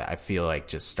close to. I feel like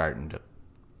just starting to.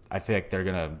 I feel like they're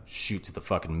gonna shoot to the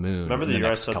fucking moon. Remember the year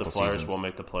I said the Flyers seasons. won't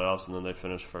make the playoffs, and then they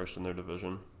finished first in their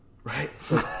division. Right.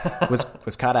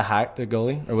 was Kata Hart their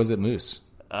goalie, or was it Moose?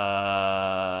 No,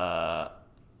 I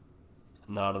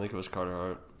don't think it was Carter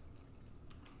Hart.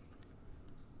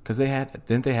 Because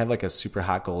didn't they have like a super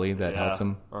hot goalie that helped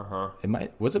them?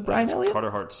 Was it Brian Elliott?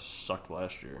 Carter Hart sucked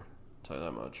last year. I'll tell you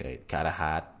that much. Okay, Kata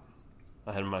Hart.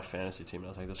 I had him in my fantasy team, and I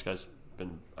was like, this guy's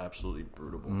been absolutely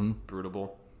brutal.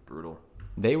 Brutal.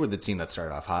 They were the team that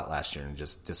started off hot last year and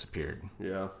just disappeared.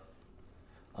 Yeah.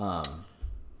 All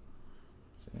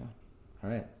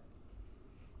right.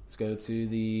 Let's go to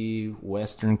the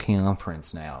Western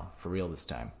Conference now, for real this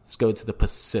time. Let's go to the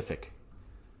Pacific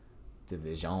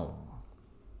Division. All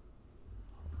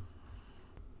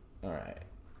right.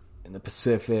 In the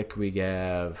Pacific, we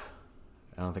have...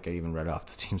 I don't think I even read off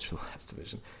the teams for the last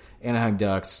division. Anaheim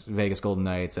Ducks, Vegas Golden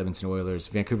Knights, Edmonton Oilers,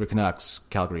 Vancouver Canucks,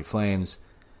 Calgary Flames,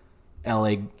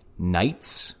 LA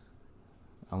Knights.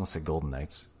 I almost said Golden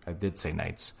Knights. I did say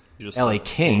Knights. LA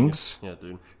Kings. Yeah,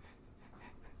 dude.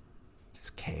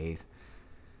 It's K's.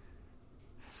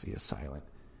 C is silent.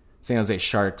 San Jose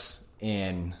Sharks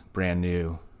and brand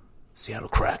new Seattle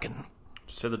Kraken. Did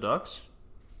you say the Ducks?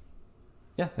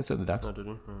 Yeah, I said the Ducks. Oh, did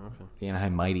you? Oh, okay. The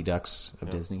Anaheim Mighty Ducks of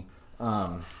Disney.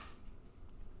 At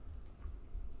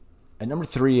number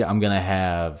 3, I'm going to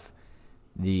have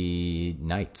the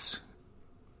Knights.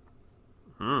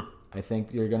 I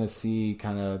think you're going to see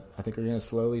I think we're going to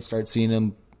slowly start seeing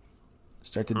them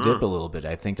start to dip a little bit.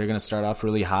 I think they're going to start off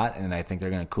really hot, and I think they're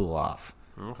going to cool off.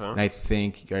 Okay. And I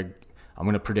think I'm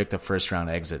going to predict a first-round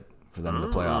exit for them in the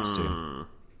playoffs, too.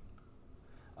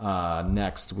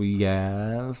 Next, we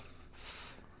have...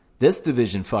 This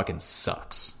division fucking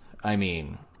sucks. I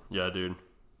mean... Yeah, dude.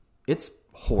 It's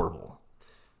horrible.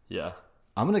 Yeah.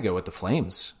 I'm going to go with the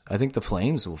Flames. I think the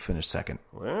Flames will finish second.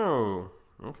 Wow.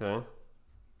 Okay.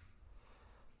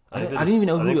 I don't even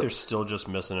know who... I think they're still just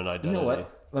missing an identity. You know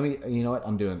what? You know what?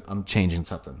 I'm changing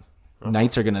something.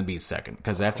 Knights are going to be second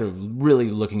because after really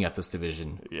looking at this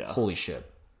division, holy shit.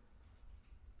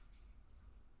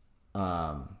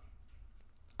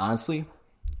 Honestly,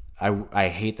 I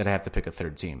hate that I have to pick a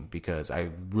third team because I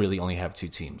really only have 2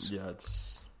 teams. Yeah,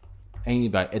 it's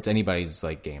anybody's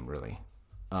like game really.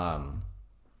 Fuck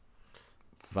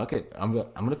it. I'm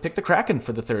gonna pick the Kraken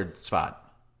for the third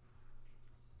spot.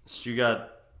 So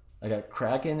I got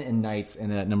Kraken and Knights,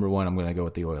 and at number 1, I'm gonna go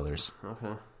with the Oilers.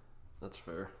 Okay, that's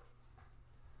fair.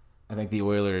 I think the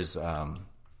Oilers,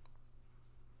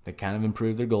 they kind of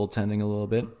improved their goaltending a little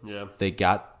bit. Yeah. They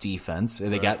got defense.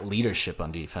 They got leadership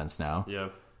on defense now. Yeah.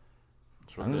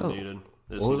 That's what they needed.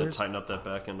 They just need to tighten up that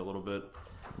back end a little bit.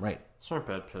 Right. Those aren't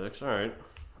bad picks. All right.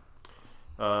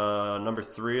 Number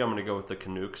 3, I'm going to go with the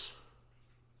Canucks.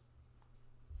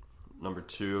 Number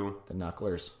 2. The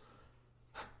Knucklers.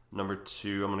 Number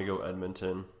 2, I'm going to go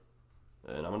Edmonton.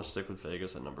 And I'm going to stick with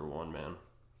Vegas at number 1, man.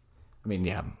 I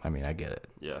get it.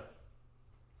 Yeah.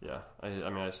 Yeah.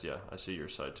 I see your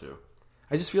side too.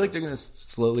 I just feel like they're going to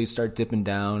slowly start dipping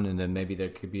down, and then maybe there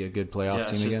could be a good playoff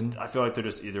team again. I feel like they're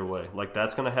just either way. Like,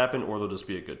 that's going to happen, or they'll just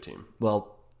be a good team.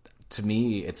 Well, to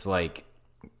me, it's like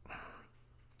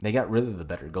they got rid of the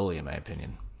better goalie, in my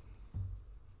opinion.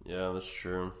 Yeah, that's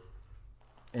true.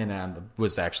 And I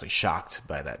was actually shocked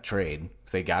by that trade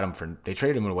because they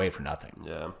traded him away for nothing.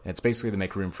 Yeah. And it's basically to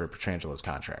make room for Petrangelo's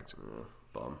contract.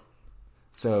 Bum.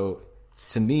 So,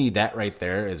 to me, that right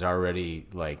there is already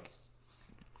like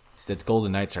the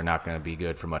Golden Knights are not going to be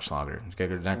good for much longer.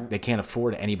 They can't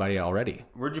afford anybody already.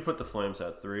 Where'd you put the Flames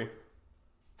at 3?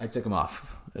 I took them off.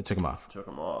 Took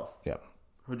them off. Yep.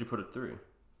 Who'd you put at 3?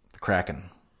 The Kraken.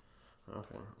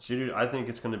 Okay. So, dude, I think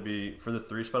it's going to be, for the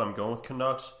 3 spot, I'm going with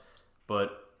Canucks,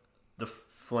 but the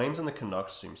Flames and the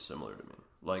Canucks seem similar to me.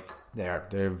 Like,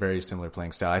 they're very similar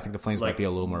playing style. I think the Flames might be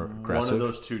a little more aggressive. One of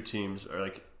those 2 teams are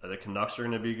like, the Canucks are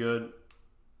going to be good,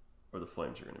 or the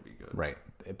Flames are going to be good. Right.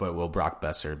 But will Brock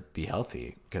Besser be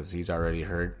healthy? Because he's already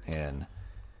hurt. And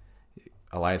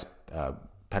Elias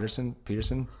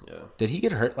Peterson? Yeah. Did he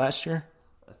get hurt last year?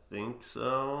 I think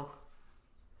so.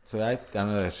 So I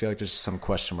don't know. I feel like there's some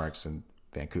question marks in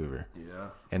Vancouver. Yeah.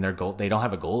 And they don't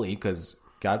have a goalie because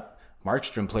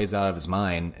Markstrom plays out of his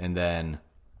mind and then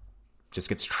just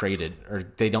gets traded, or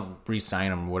they don't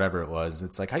re-sign him, whatever it was.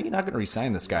 It's like, how are you not going to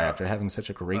re-sign this guy after having such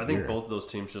a great year? I think both of those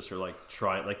teams just are like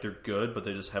trying, like they're good, but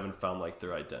they just haven't found like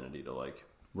their identity to like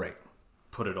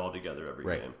put it all together every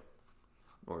game,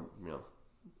 or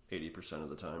 80% of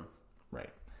the time. Right.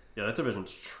 Yeah, that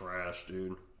division's trash,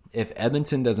 dude. If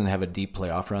Edmonton doesn't have a deep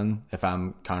playoff run, if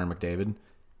I'm Connor McDavid,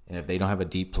 and if they don't have a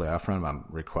deep playoff run, I'm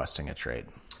requesting a trade.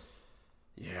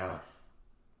 Yeah.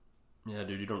 Yeah,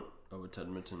 dude, you don't owe it to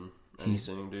Edmonton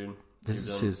anything, dude. This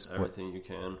is his everything you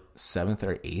can. 7th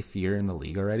or 8th year in the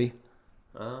league already?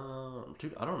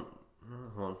 Dude, I don't.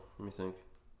 Hold on, let me think.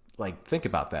 Like, think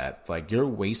about that. Like, you're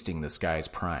wasting this guy's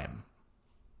prime.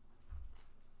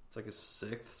 It's like a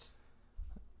 6th.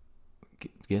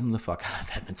 Get him the fuck out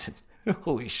of Edmonton.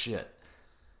 Holy shit.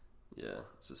 Yeah,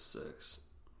 it's a 6.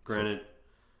 Granted,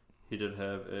 he did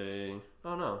have a...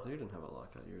 Oh, no, he didn't have a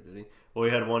lockout year, did he? Well,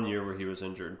 he had 1 year where he was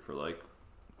injured for like...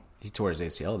 He tore his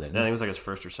ACL, didn't he? I think it was like his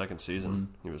first or second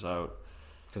season. He was out.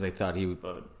 Because they thought he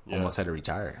almost had to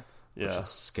retire. Yeah. Which is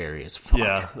scary as fuck.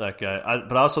 Yeah, that guy.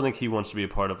 But I also think he wants to be a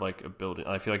part of like a building.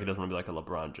 I feel like he doesn't want to be like a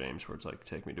LeBron James where it's like,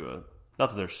 take me to a...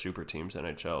 Not that they're super teams,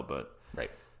 NHL, but...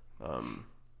 Right. I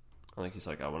think he's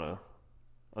like, I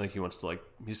think he wants to like...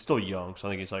 He's still young, so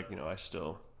I think he's like, I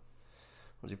still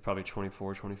Was he probably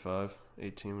 24, 25,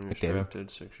 18 when he was McDavid.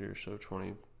 drafted? 6 years, so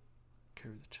 20.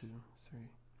 Carry the 2, 3.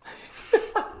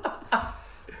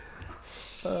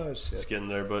 Oh shit! It's getting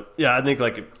there, but yeah, I think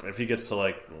like if he gets to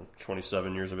like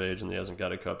 27 years of age and he hasn't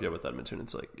got a cup yet with Edmonton,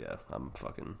 it's like, yeah, I'm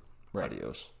fucking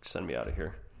adios. Send me out of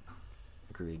here.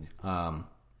 Agreed. Where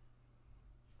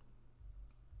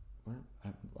I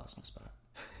lost my spot.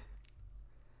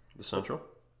 The Central.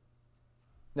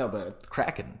 No, but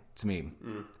Kraken to me.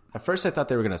 At first, I thought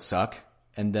they were gonna suck,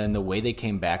 and then the way they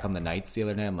came back on the Knights the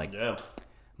other night, I'm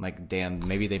like, damn,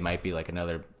 maybe they might be like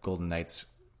another Golden Knights.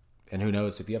 And who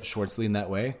knows, if you have Schwartz leading that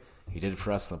way, he did it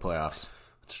for us in the playoffs.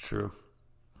 It's true.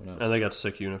 Who knows? And they got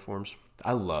sick uniforms.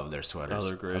 I love their sweaters. Oh,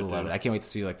 they're great, I love dude. it. I can't wait to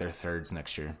see like their thirds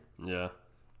next year. Yeah.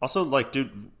 Also, like,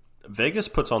 dude, Vegas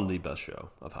puts on the best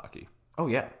show of hockey. Oh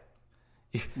yeah,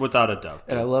 Without a doubt.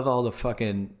 and I love all the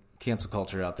fucking cancel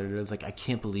culture out there. It's like, I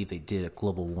can't believe they did a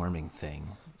global warming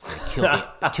thing. They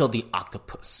killed the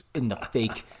octopus in the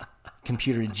fake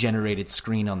computer generated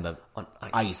screen on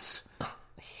ice.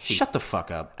 Shut the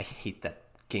fuck up. I hate that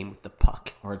game with the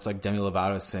puck. Or it's like Demi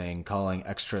Lovato saying calling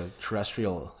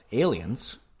extraterrestrial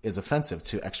aliens is offensive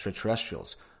to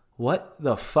extraterrestrials. What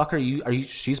the fuck are you?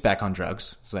 She's back on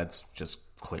drugs, so that's just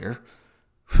clear.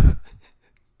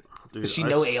 Dude, Does she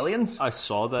know aliens? I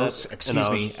saw that. Oh, excuse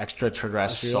me, I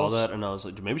extraterrestrials. saw that and I was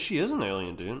like, dude, maybe she is an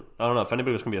alien, dude. I don't know. If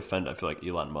anybody was going to be offended, I feel like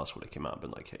Elon Musk would have came out and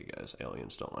been like, hey, guys,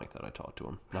 aliens don't like that. I talked to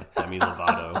him. Not Demi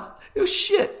Lovato. Oh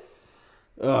shit!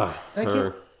 Ugh,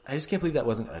 I just can't believe that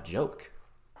wasn't a joke.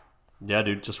 Yeah,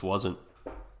 dude, just wasn't.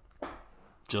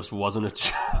 Just wasn't a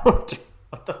joke. Dude,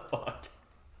 what the fuck?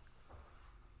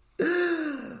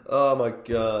 Oh my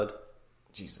god.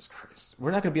 Jesus Christ.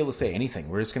 We're not going to be able to say anything.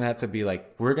 We're just going to have to be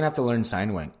like, we're going to have to learn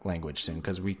sign language soon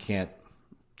because we can't.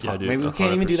 Yeah, dude, maybe we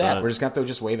can't even do that. 100%. We're just going to have to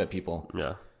just wave at people.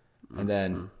 Yeah. And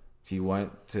then if you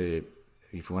want a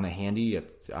handy, you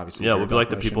have to obviously. Yeah, we'll be like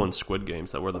the motion. people in Squid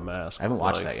Games that wear the mask. I haven't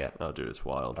watched Like, that yet. Oh, dude, it's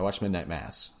wild. I watched Midnight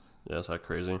Mass. Yeah, is that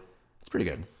crazy? It's pretty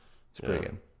good. It's pretty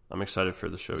good. I'm excited for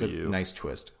the show It's a You. nice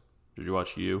twist. Did you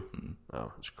watch You?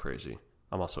 Oh, it's crazy.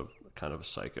 I'm also kind of a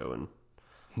psycho and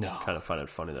No. kind of find it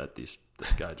funny that this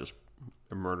guy just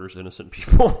murders innocent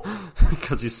people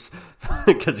because he's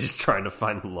trying to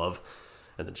find love,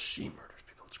 and then she murders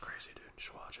people. It's crazy, dude. You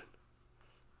should watch it.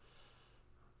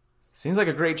 Seems like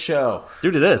a great show.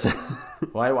 Dude, it is.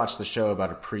 Well, I watched the show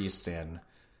about a priest, and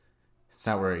it's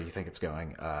not where you think it's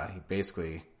going. He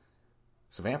basically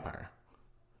is a vampire.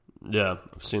 Yeah,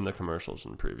 I've seen the commercials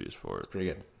and previews for it. Pretty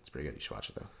good. It's pretty good. You should watch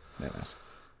it though. Midnight Mass.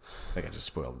 I think I just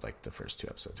spoiled like the first 2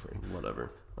 episodes for you.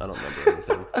 Whatever. I don't remember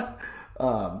anything.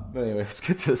 But anyway, let's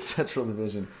get to the Central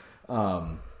Division.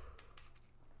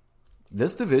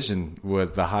 This division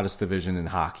was the hottest division in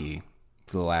hockey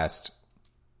for the last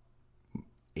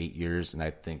 8 years, and I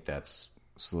think that's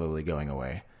slowly going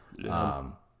away. Yeah.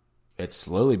 It's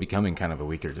slowly becoming kind of a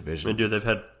weaker I division mean, dude, they've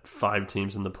had 5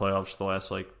 teams in the playoffs the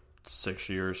last, 6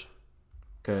 years.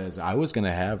 because I was going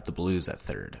to have the Blues at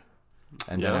third,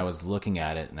 and then Yeah. I was looking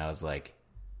at it, and I was like,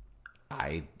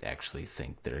 I actually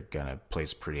think they're going to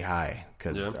place pretty high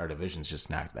because our division's just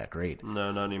not that great.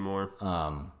 No, not anymore.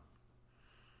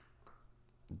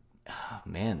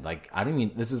 Man, I don't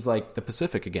mean, this is like the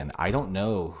Pacific again. I don't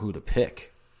know who to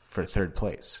pick for third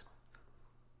place.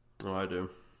 Oh, I do.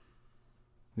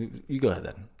 You go ahead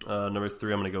then. Number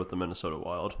 3, I'm going to go with the Minnesota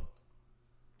Wild.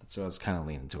 That's what I was kind of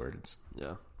leaning towards.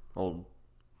 Yeah. Old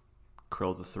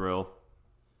Krill the Thrill.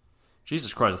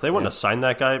 Jesus Christ, if they wouldn't have signed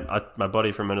that guy, my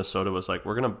buddy from Minnesota was like,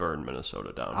 we're going to burn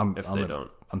Minnesota down if they don't.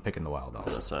 I'm picking the Wild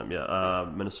also. This time, yeah.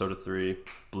 Minnesota 3,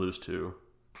 Blues 2,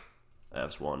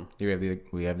 Avs 1.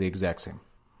 We have the exact same.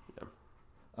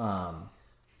 Yeah.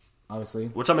 Obviously.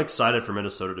 Which I'm excited for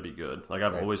Minnesota to be good.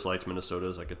 I've always liked Minnesota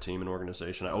as a team and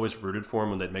organization. I always rooted for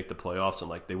them when they'd make the playoffs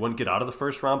and they wouldn't get out of the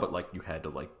first round, but you had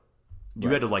to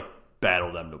had to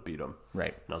battle them to beat them.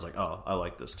 Right. And I was like, oh, I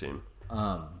like this team.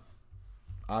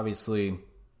 Obviously,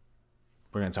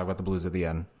 we're going to talk about the Blues at the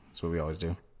end. That's what we always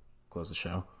do. Close the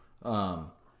show. The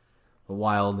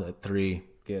Wild at 3.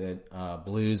 Get it.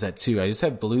 Blues at 2. I just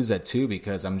have Blues at 2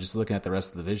 because I'm just looking at the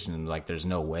rest of the division and there's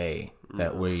no way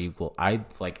that we will.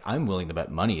 I'm willing to bet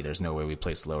money there's no way we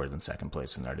place lower than second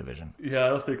place in our division. Yeah, I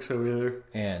don't think so either.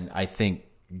 And I think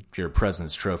your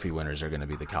President's Trophy winners are going to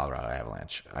be the Colorado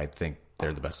Avalanche. I think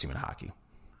they're the best team in hockey.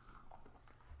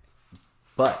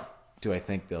 But do I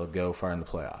think they'll go far in the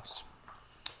playoffs?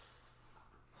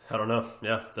 I don't know.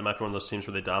 Yeah, they might be one of those teams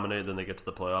where they dominate, then they get to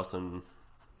the playoffs and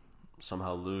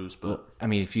somehow lose. But I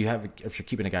mean, if you're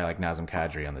keeping a guy like Nazem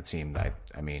Kadri on the team,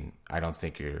 I don't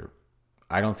think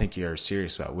you're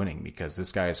serious about winning because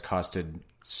this guy has costed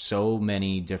so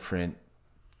many different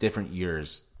different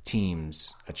years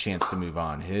teams a chance to move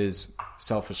on. His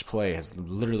selfish play has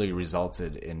literally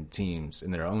resulted in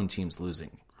their own teams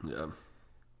losing. Yeah.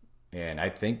 And I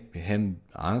think losing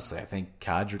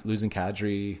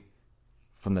Kadri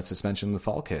from the suspension of the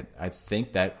Falk hit, I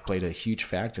think that played a huge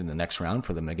factor in the next round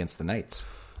for them against the Knights.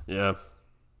 Yeah.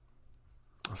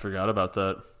 I forgot about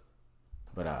that.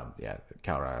 But,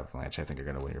 Colorado Avalanche, I think are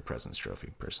going to win your President's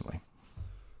Trophy, personally.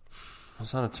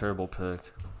 That's not a terrible pick.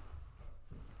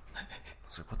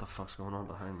 It's like, what the fuck's going on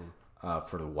behind me?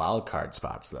 For the wild card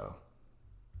spots, though,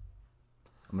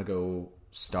 I'm going to go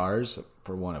Stars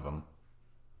for one of them.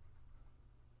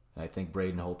 And I think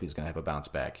Braden Holtby is going to have a bounce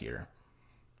back here.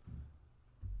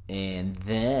 And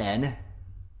then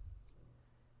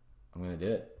I'm going to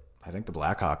do it. I think the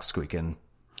Blackhawks squeak in.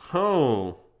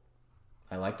 Oh.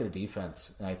 I like their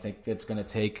defense, and I think it's going to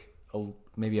take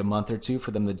maybe a month or two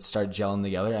for them to start gelling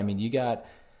together. I mean, you got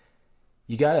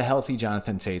a healthy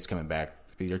Jonathan Toews coming back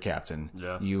to be your captain.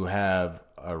 Yeah. You have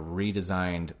a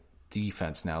redesigned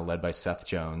defense now led by Seth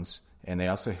Jones, and they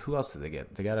also who else did they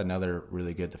get? They got another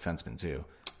really good defenseman too.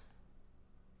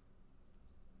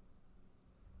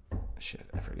 Shit,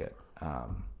 I forget.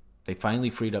 They finally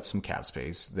freed up some cap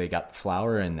space. They got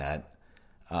Flower in that.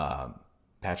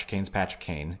 Patrick Kane's Patrick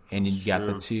Kane, and you got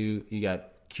the two. You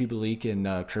got Kubalik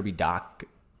and Kirby Dach.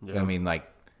 Yeah. I mean, like,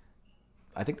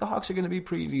 I think the Hawks are going to be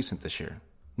pretty decent this year.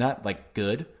 Not like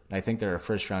good. I think they're a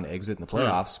first round exit in the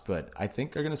playoffs, but I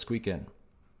think they're going to squeak in.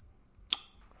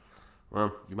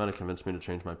 Well, you might have convinced me to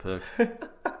change my pick. So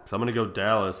I'm going to go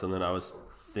Dallas, and then I was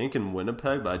thinking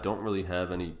Winnipeg, but I don't really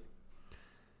have any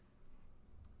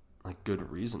like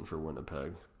good reason for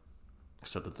Winnipeg.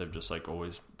 Except that they've just like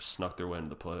always snuck their way into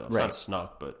the playoffs. Right. Not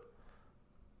snuck, but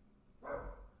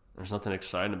there's nothing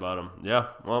exciting about them. Yeah,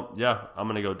 well, yeah, I'm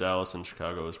going to go Dallas and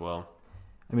Chicago as well.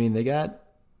 I mean, they got...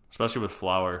 Especially with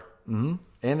Flower. Mm-hmm.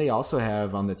 And they also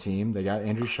have on the team, they got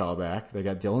Andrew Shaw back. They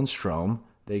got Dylan Strome.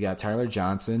 They got Tyler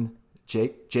Johnson.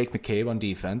 Jake McCabe on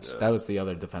defense. Yeah. That was the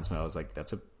other defenseman. I was like,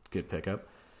 that's a good pickup.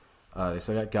 They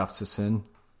still got Gustafsson.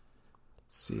 Let's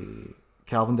see.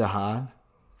 Calvin DeHaan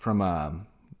from...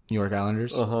 New York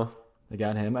Islanders. Uh-huh. They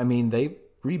got him. I mean, they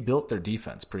rebuilt their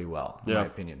defense pretty well, in my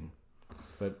opinion.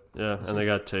 But yeah, and they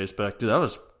got Toews back. Dude, that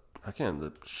was...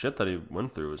 the shit that he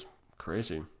went through was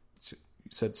crazy. So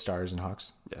you said Stars and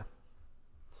Hawks? Yeah.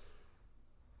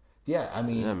 Yeah, I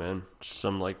mean... Yeah, man. Just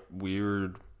some, like,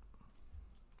 weird...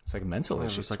 It's like a mental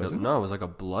issue, wasn't it? No, it was like a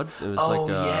blood... It was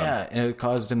yeah. And it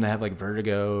caused him to have, like,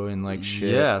 vertigo and, like,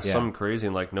 shit. Yeah, something crazy.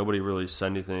 And, like, nobody really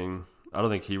said anything... I don't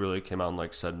think he really came out and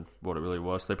like said what it really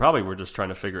was. They probably were just trying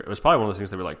to figure. It was probably one of those things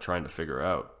they were like trying to figure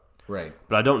out. Right.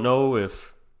 But I don't know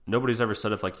if nobody's ever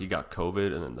said if like he got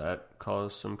COVID and then that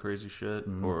caused some crazy shit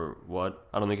or what.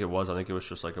 I don't think it was. I think it was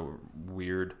just like a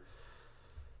weird.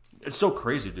 It's so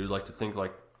crazy, dude. Like to think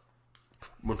like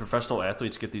when professional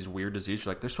athletes get these weird diseases,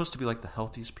 like they're supposed to be like the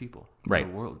healthiest people in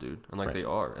the world, dude, and like they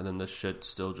are, and then this shit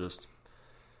still just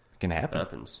can happen.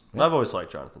 Happens. Yeah. I've always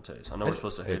liked Jonathan Toews. I know we're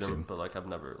supposed to hate him, but like I've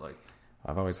never like.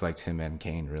 I've always liked him and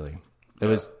Kane, really. It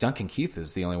was Duncan Keith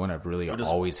is the only one I've really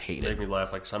always hated. Make me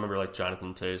laugh. Like, so I remember like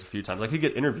Jonathan Toews a few times. Like he'd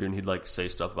get interviewed and he'd like say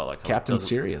stuff about like Captain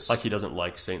Serious, like he doesn't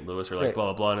like St. Louis or like blah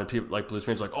blah blah. And people like Blues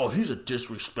fans are like, oh, he's a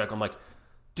disrespect. I'm like,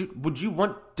 dude, would you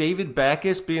want David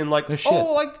Backes being like,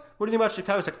 oh, like what do you think about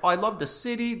Chicago? It's like, oh, I love the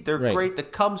city. They're great. The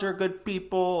Cubs are good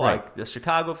people. Right. Like the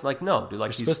Chicago, like no, dude, like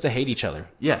you're supposed to hate each other.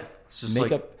 Yeah, it's just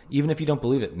make up. Even if you don't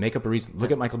believe it, make up a reason.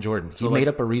 Look at Michael Jordan. He made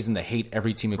up a reason to hate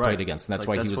every team he played against, and that's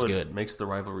why he was good. Makes the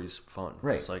rivalries fun.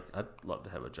 Right. It's like, I'd love to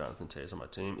have a Jonathan Toews on my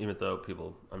team, even though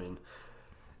people, I mean,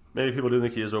 maybe people do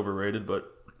think he is overrated, but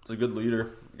he's a good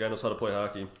leader. The guy knows how to play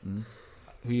hockey. Mm-hmm.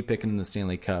 Who are you picking in the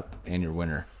Stanley Cup and your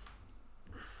winner?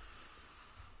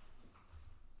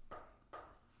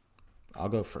 I'll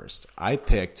go first. I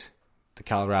picked the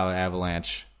Colorado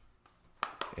Avalanche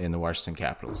and the Washington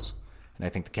Capitals. And I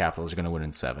think the Capitals are going to win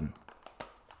in 7.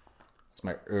 It's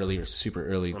my super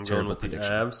early, I'm terrible going with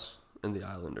prediction. The Avs and the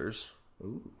Islanders.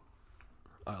 Ooh.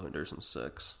 Islanders in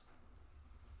 6.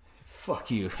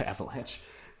 Fuck you, Avalanche.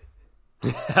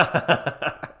 Yeah,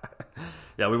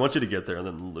 we want you to get there and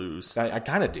then lose. I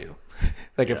kind of do.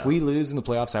 Like, if we lose in the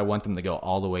playoffs, I want them to go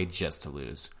all the way just to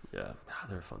lose. Yeah,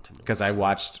 they're a fun team. Because I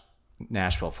watched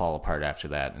Nashville fall apart after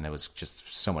that, and it was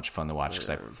just so much fun to watch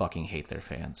because I fucking hate their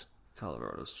fans.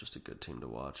 Colorado's just a good team to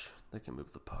watch. They can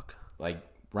move the puck. Like,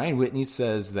 Ryan Whitney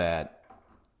says that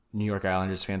New York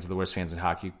Islanders fans are the worst fans in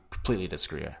hockey. Completely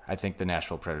disagree. I think the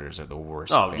Nashville Predators are the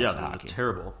worst fans in hockey. They're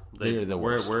terrible. They're the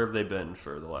worst. Where have they been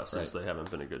for the last since they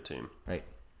haven't been a good team? Right.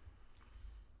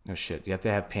 No shit. You have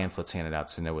to have pamphlets handed out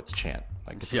to know what to chant.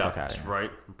 Like, get the fuck out of here.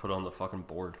 Right. And put it on the fucking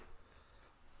board.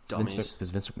 Dummies. Does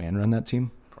Vince McMahon run that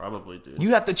team? Probably, dude.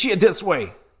 You have to cheer this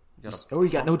way. You You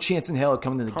got no chance in hell of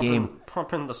coming to the game.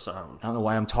 Pump in the sound. I don't know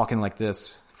why I'm talking like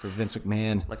this for Vince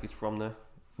McMahon Like he's from there.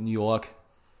 from New York.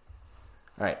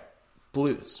 All right,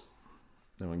 Blues.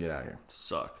 Then we'll get out of here.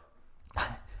 Suck.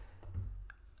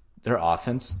 Their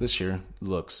offense this year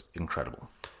looks incredible.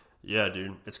 Yeah,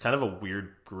 dude. It's kind of a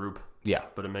weird group. Yeah.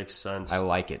 But it makes sense. I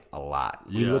like it a lot.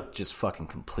 We Yeah. look just fucking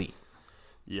complete.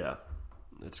 Yeah.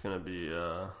 It's going to be...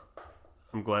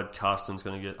 I'm glad Costin's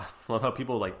going to get... I love how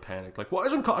people, like, panic. Like, why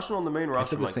isn't Costin on the main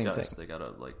roster? said the Like, same guys, thing. They got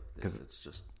to, like... Because it's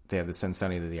just... They have to send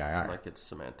Sonny to the IR. Like, it's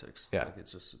semantics. Yeah. Like,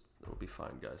 it's just... It'll be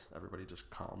fine, guys. Everybody just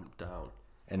calm down.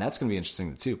 And that's going to be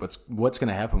interesting, too. But what's going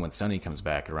to happen when Sonny comes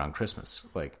back around Christmas?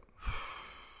 Like,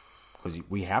 because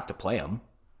we have to play him.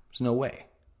 There's no way.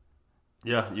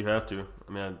 Yeah, you have to.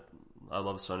 I mean, I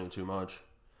love Sonny too much.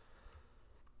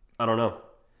 I don't know.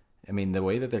 I mean, the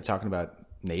way that they're talking about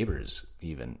neighbors,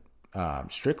 even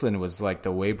Strickland was like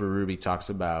the way Berube talks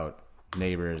about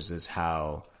neighbors is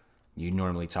how you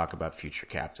normally talk about future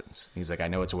captains. He's like, I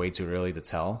know it's way too early to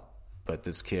tell, but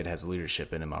this kid has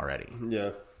leadership in him already. Yeah.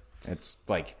 It's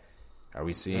like, are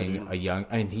we seeing a young?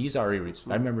 I mean, he's already.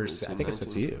 I remember. I think I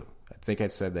said to you. I think I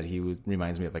said that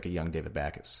reminds me of like a young David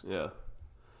Backus. Yeah.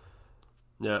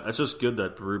 Yeah, it's just good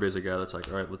that Berube's a guy that's like,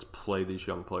 all right, let's play these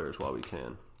young players while we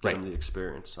can. Get them the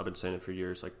experience. I've been saying it for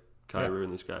years. Like, Kyrou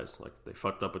and these guys, like, they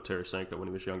fucked up with Tarasenko when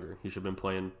he was younger. He should have been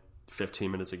playing 15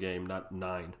 minutes a game, not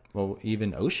 9. Well,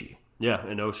 even Oshie. Yeah,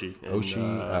 and Oshie.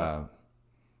 And,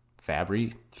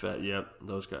 Fabry. Yep,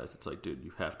 those guys. It's like, dude,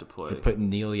 you have to play. Putting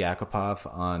Neil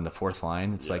Yakupov on the fourth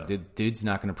line. It's like, dude's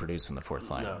not going to produce on the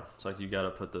fourth line. No, it's like you got to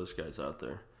put those guys out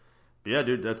there. But yeah,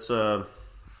 dude, that's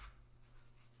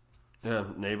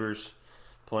neighbors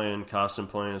playing, Costin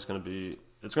playing. It's gonna be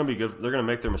good. They're gonna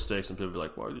make their mistakes, and people will be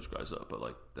like, "Why are these guys up?" But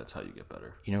like, that's how you get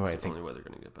better. You know what I That's think? the only way they're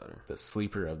gonna get better. The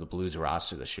sleeper of the Blues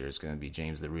roster this year is going to be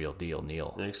James the Real Deal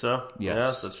Neal. Think so?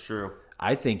 Yes. Yeah, that's true.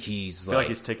 I think he's I feel like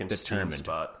he's taking determined. Steve's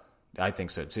spot. I think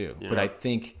so too. Yeah. But I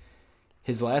think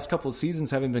his last couple of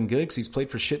seasons haven't been good because he's played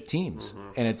for shit teams,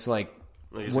 and it's like.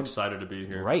 He's excited to be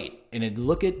here. Right. And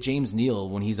look at James Neal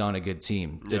when he's on a good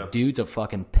team. The dude's a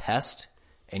fucking pest,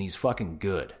 and he's fucking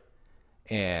good.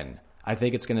 And I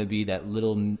think it's going to be that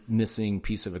little missing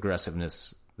piece of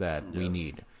aggressiveness that we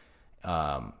need.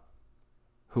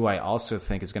 Who I also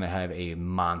think is going to have a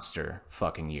monster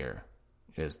fucking year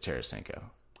is Tarasenko.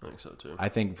 I think so, too. I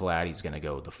think Vladdy's going to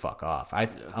go the fuck off.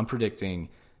 I'm predicting,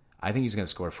 I think he's going to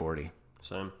score 40.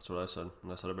 Same. That's what I said.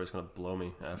 And I said everybody's going to blow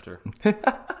me after.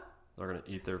 They're going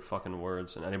to eat their fucking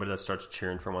words. And anybody that starts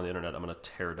cheering for him on the internet, I'm going to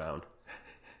tear down.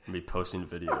 And be posting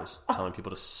videos telling people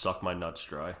to suck my nuts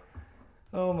dry.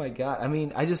 Oh my god! I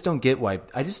mean, I just don't get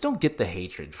the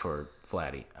hatred for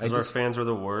Vladdy. Our fans are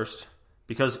the worst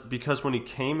because when he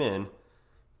came in,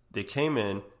 they came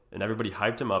in and everybody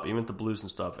hyped him up, even the Blues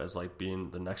and stuff, as like being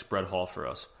the next Brett Hall for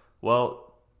us.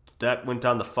 Well, that went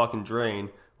down the fucking drain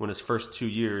when his first 2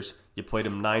 years you played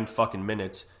him 9 fucking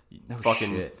minutes.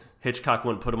 Shit. Hitchcock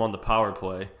wouldn't put him on the power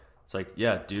play. It's like,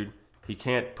 yeah, dude, he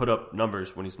can't put up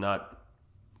numbers when he's not.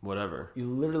 Whatever. You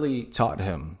literally taught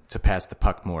him to pass the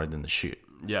puck more than the shoot.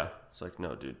 Yeah. It's like,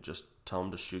 no, dude, just tell him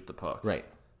to shoot the puck. Right.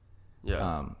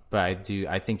 Yeah. But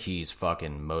I think he's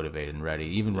fucking motivated and ready.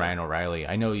 Even Ryan O'Reilly.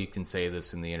 I know you can say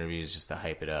this in the interviews just to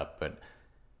hype it up, but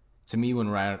to me,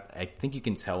 I think you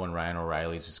can tell when Ryan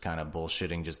O'Reilly's just kind of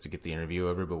bullshitting just to get the interview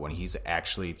over, but when he's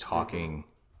actually talking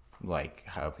like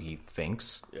how he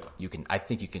thinks, I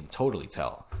think you can totally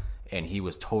tell. And he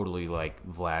was totally like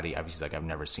Vladdy. He's like, I've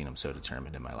never seen him so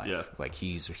determined in my life. Yeah. Like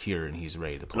he's here and he's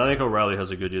ready to play. And I think O'Reilly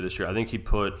has a good year this year. I think he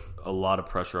put a lot of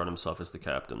pressure on himself as the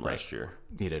captain last year.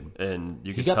 He did. And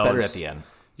you can he got tell better at the end.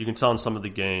 You can tell in some of the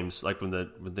games, like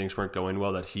when things weren't going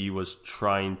well, that he was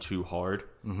trying too hard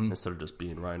instead of just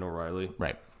being Ryan O'Reilly.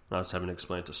 Right. And I was having to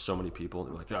explain it to so many people.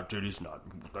 They're like, yeah, dude, he's not.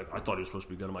 Like, I thought he was supposed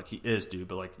to be good. I'm like, he is, dude.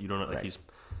 But like, you don't know. Like, he's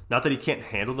not that he can't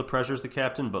handle the pressure as the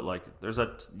captain, but like, there's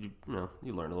that. You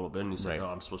learn a little bit, and he's like, oh,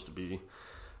 I'm supposed to be.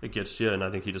 It gets you, and I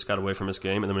think he just got away from his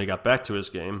game. And then when he got back to his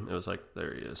game, it was like,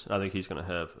 there he is. And I think he's going to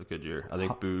have a good year. I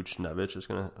think Buchnevich is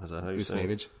going to. Is that how you say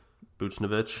it?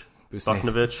 Buchnevich.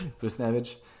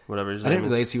 Buchnevich. Whatever his name is. I didn't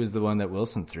realize is. he was the one that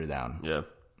Wilson threw down. Yeah.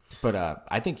 But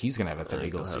I think he's going to have a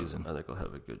 30-goal season. I think he'll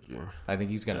have a good year. I think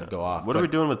he's going to go off. What are we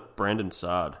doing with Brandon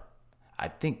Saad? I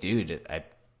think, dude,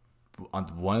 on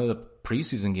one of the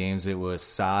preseason games, it was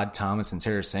Saad, Thomas, and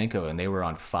Tarasenko, and they were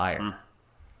on fire.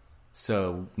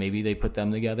 So maybe they put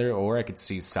them together, or I could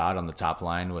see Saad on the top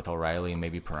line with O'Reilly and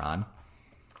maybe Perron.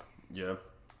 Yeah,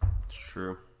 it's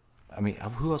true. I mean,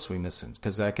 who else are we missing?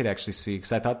 Because I could actually see,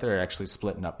 because I thought they were actually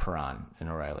splitting up Perron and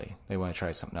O'Reilly. They want to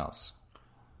try something else.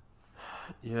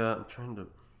 Yeah, I'm trying to.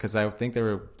 Because I think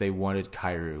they wanted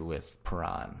Kyrou with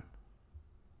Perron.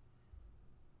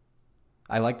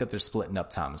 I like that they're splitting up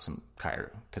Thomas and Kyrou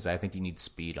because I think you need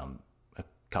speed on a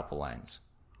couple lines.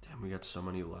 Damn, we got so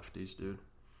many lefties, dude.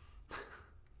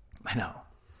 I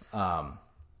know.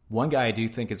 One guy I do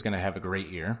think is going to have a great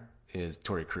year is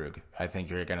Torrey Krug. I think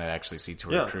you're going to actually see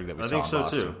Torrey Krug that we saw in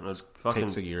Boston. Too. It's fucking,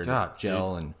 takes a year to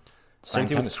gel dude. and same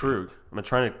thing chemistry. with Krug.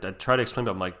 I try to explain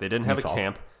to him, like, they didn't have a Falk.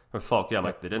 camp. Or Falk, yeah, I'm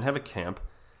like, they didn't have a camp.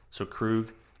 So Krug,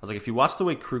 I was like, if you watch the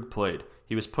way Krug played,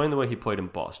 he was playing the way he played in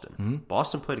Boston. Mm-hmm.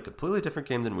 Boston played a completely different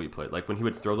game than we played. Like, when he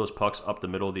would throw those pucks up the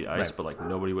middle of the ice, Right. but, like,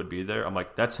 nobody would be there. I'm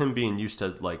like, that's him being used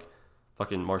to, like,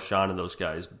 fucking Marchand and those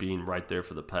guys being right there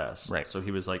for the pass. Right. So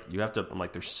he was like, you have to, I'm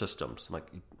like, there's systems. I'm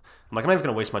not even going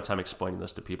to waste my time explaining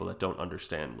this to people that don't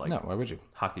understand. Like, No, why would you?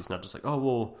 hockey's not just like, oh,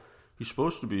 well, he's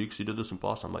supposed to be because he did this in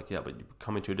Boston. I'm like, yeah, but you're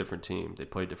coming to a different team. They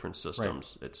play different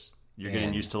systems. You're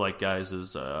getting used to, like, guys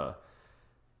as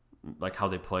like how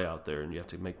they play out there, and you have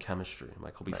to make chemistry. I'm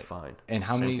like, he'll be fine. And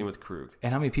how Same many thing with Krug.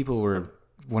 And how many people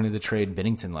wanted to trade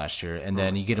Binnington last year, and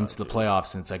then you get him to the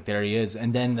playoffs, and it's like, there he is,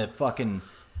 and then the fucking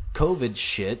COVID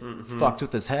shit fucked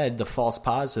with his head, the false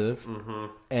positive,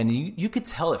 and you could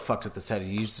tell it fucked with his head.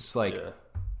 He was just like,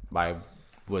 I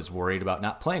was worried about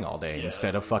not playing all day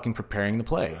instead of fucking preparing to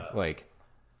play. Like,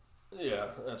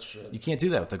 Yeah, that's shit. you can't do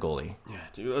that with the goalie. Yeah,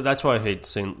 dude. That's why I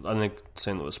hate I think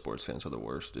St. Louis sports fans are the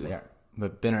worst, dude. Yeah,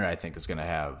 but Binner, I think, is going to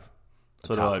have a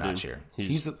So do I, top-notch dude.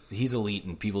 year. He's elite,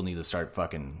 and people need to start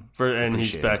fucking And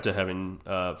he's appreciating back it. to having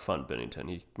fun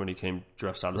Binnington. When he came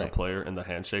dressed out as a Right. player in the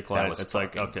handshake line, was it's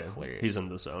like, fucking okay, hilarious. he's in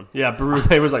the zone. Yeah,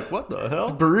 Berube was like, what the hell?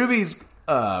 Berube's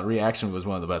reaction was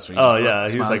one of the best. He Oh, just yeah.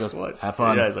 looked, He was smiled, like, goes, what? Have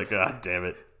fun. Yeah, he's like, God damn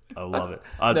it. I love it.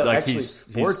 No, like actually, he's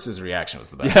Sports' reaction was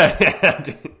the best. yeah,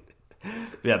 dude.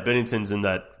 Yeah, Binnington's in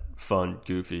that fun,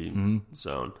 goofy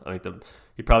zone. I think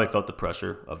he probably felt the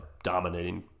pressure of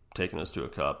dominating, taking us to a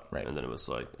cup. Right. And then it was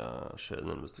like, shit. And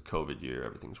then it was the COVID year.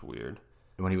 Everything's weird.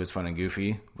 When he was fun and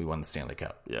goofy, we won the Stanley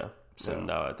Cup. Yeah. So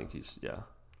now I think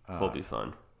he'll be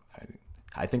fun.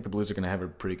 I think the Blues are going to have a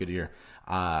pretty good year.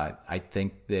 I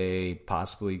think they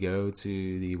possibly go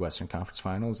to the Western Conference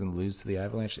Finals and lose to the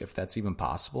Avalanche, if that's even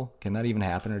possible. Can that even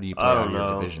happen, or do you play I out don't of your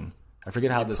know. division? I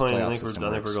forget how this I playoff think system I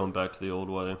think works. we're going back to the old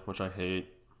way, which I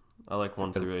hate. I like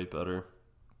 1 through 8 better.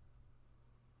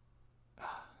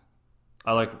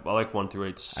 I like 1 through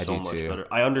 8 so I do much too. better.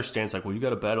 I understand it's like, well, you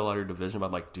got to battle out of your division, but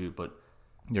I'm like, dude, but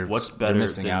You're what's better?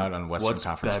 missing than, out on Western what's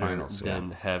Conference better Finals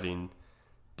than having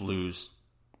Blues,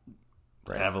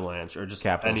 Right. Avalanche, or just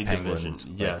Capitals, any Penguins,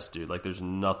 division? right. Yes, dude. Like, there's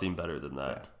nothing better than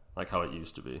that. Like how it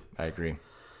used to be. I agree.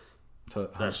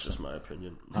 That's just my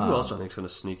opinion. Who else I think is going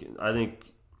to sneak in? I think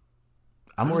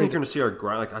I'm we're worried. going to see our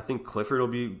grind. Like, I think Clifford will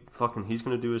be fucking. He's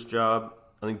going to do his job.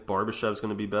 I think Barbashev's going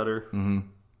to be better.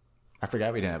 I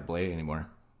forgot we didn't have Blade anymore.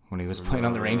 When he was playing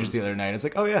on the Rangers the other night, it's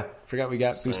like, oh yeah, forgot we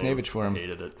got Buchnevich for him.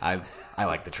 Hated it. I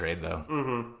like the trade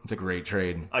though. It's a great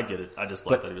trade. I get it. I just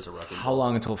like that he was a wrecking How ball.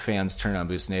 long until fans turn on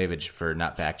Buchnevich for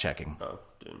not back checking? Oh,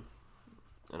 dude.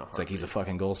 It's like he's a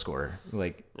fucking goal scorer.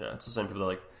 Like, Yeah, it's the same people that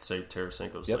like say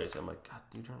Tarasenko's Yep. lazy. I'm like, God,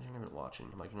 you're not even watching.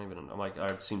 I'm like, you're not even. I'm like,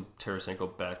 I've seen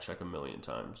Tarasenko back check a million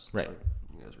times. It's Right. like,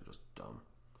 you guys are just dumb.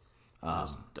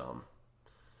 Just dumb.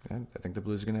 I think the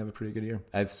Blues are going to have a pretty good year.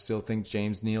 I still think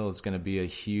James Neal is going to be a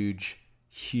huge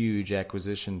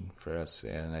acquisition for us,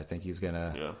 and I think he's going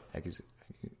to. Yeah.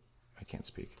 I can't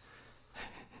speak.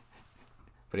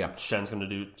 But yeah, Shen's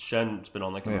been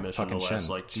on like a mission the fucking last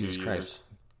Shen. like 2 Jesus years. Christ.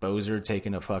 Bozer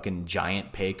taking a fucking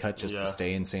giant pay cut just Yeah. to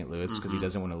stay in St. Louis because he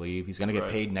doesn't want to leave. He's going to get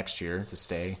Right. paid next year to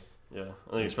stay. Yeah,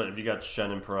 I think if you got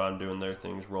Shen and Perron doing their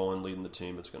things, rolling, leading the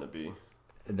team, it's going to be.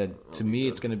 And then to me,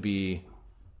 it's going to be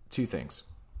two things.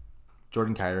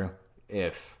 Jordan Kyrou,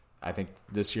 if I think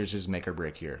this year's his make or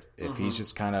break year. If he's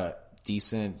just kind of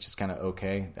decent, just kind of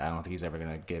okay, I don't think he's ever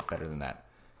going to get better than that.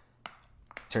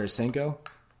 Tarasenko,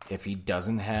 if he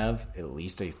doesn't have at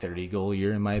least a 30-goal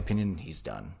year, in my opinion, he's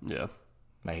done. Yeah.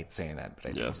 I hate saying that, but I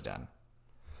think Yeah. he's done.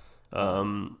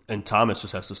 And Thomas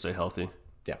just has to stay healthy.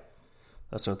 Yeah.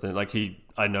 That's something like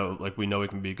I know, like we know he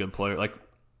can be a good player. Like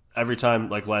every time,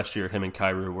 like last year, him and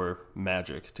Kyrou were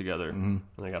magic together, and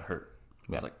they got hurt.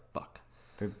 I was like, fuck.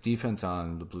 The defense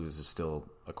on the Blues is still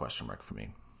a question mark for me.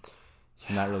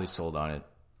 I'm not really sold on it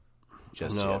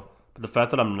just No, yet. but the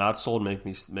fact that I'm not sold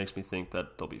makes me think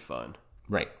that they'll be fine.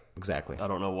 Right, exactly. I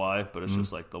don't know why, but it's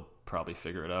just like they'll probably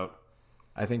figure it out.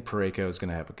 I think Parayko is going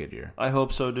to have a good year. I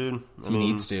hope so, dude. He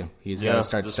needs to. He's got to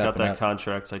start just stepping got that up.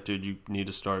 contract. It's like, dude, you need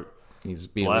to start He's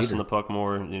be a blasting leader. the puck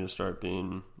more. You need to start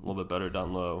being a little bit better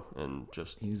down low and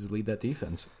just He needs to lead that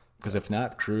defense. Because if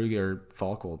not, Krug or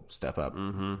Falk will step up.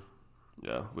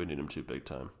 yeah, we need him to big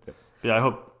time. Yeah, I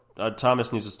hope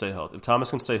Thomas needs to stay healthy. If Thomas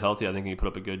can stay healthy, I think he can put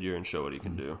up a good year and show what he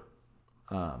can do.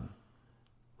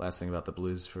 Last thing about the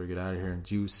Blues before we get out of here.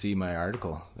 Did you see my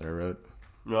article that I wrote?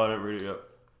 No, I didn't read it yet.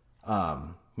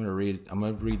 I'm gonna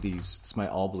read these. It's my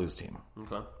all Blues team.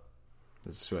 Okay.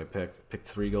 This is who I picked. I picked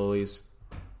 3 goalies,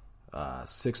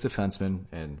 6 defensemen,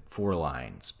 and 4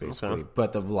 lines, basically. Okay.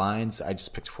 But the lines, I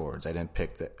just picked forwards. I didn't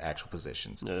pick the actual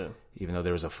positions. Yeah. Even though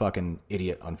there was a fucking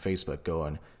idiot on Facebook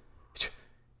going,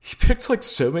 he picked like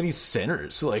so many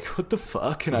centers. Like, what the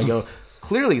fuck? And I go,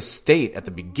 clearly state at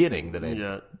the beginning that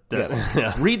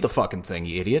I read the fucking thing,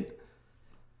 you idiot.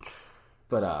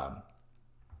 But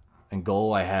in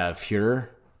goal, I have Fuhrer,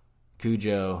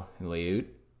 Cujo, and Leut.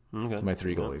 Okay. My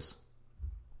 3 goalies.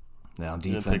 Now You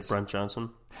didn't defense. pick Brent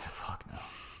Johnson? Fuck no.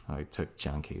 I took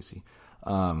John Casey.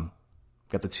 Got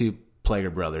the 2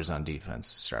 Plager brothers on defense.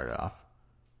 Started off.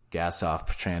 Gassoff,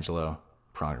 Petrangelo,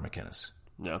 Pronger, McInnes.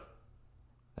 Yeah.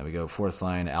 Then we go 4th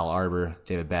line, Al Arbor,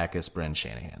 David Backus, Brendan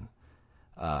Shanahan.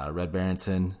 Red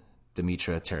Berenson,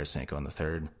 Dimitra Tarasenko on the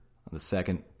 3rd. On the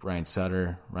 2nd, Brian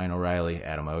Sutter, Ryan O'Reilly,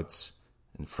 Adam Oates.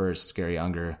 And 1st, Gary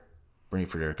Unger, Bernie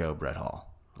Federico, Brett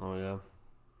Hall. Oh, yeah.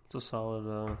 It's a solid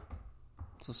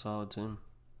team.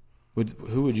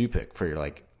 Who would you pick for your,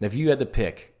 like, if you had to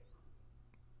pick,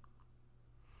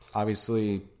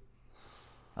 obviously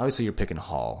you're picking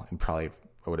Hall, and probably,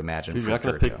 I would imagine, Dude, for you're not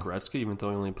going to pick Federico. Gretzky, even though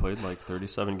he only played like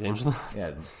 37 games.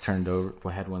 Yeah,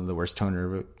 had one of the worst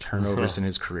turnovers in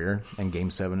his career in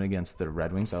Game 7 against the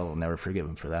Red Wings. I'll never forgive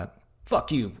him for that.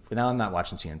 Fuck you. Now I'm not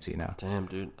watching TNT now. Damn,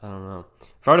 dude. I don't know.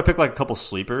 If I were to pick like a couple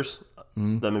sleepers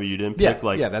that maybe you didn't pick,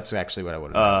 Yeah, that's actually what I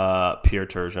would have done. Pierre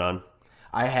Turgeon.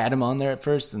 I had him on there at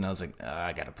first, and I was like,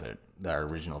 I got to put our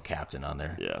original captain on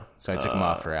there. Yeah. So I took him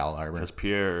off for Al Arbor. Because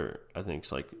Pierre, I think,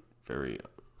 is like very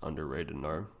underrated in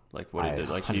our, like what he did.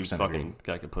 Like he 100% fucking agree.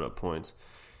 guy could put up points.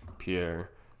 Pierre.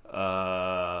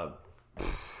 I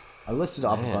listed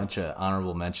off a bunch of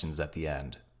honorable mentions at the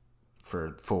end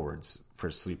for forwards,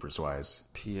 for sleepers wise.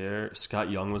 Pierre.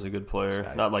 Scott Young was a good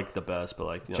player. Not like the best, but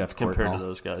like, you know, Jeff compared Courtnall. to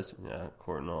those guys. Yeah,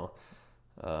 Courtnall.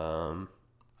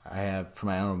 I have, for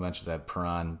my honorable mentions, I have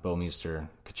Perron, Bouwmeester,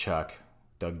 Kachuk,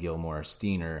 Doug Gilmore,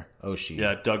 Steiner, Oshie,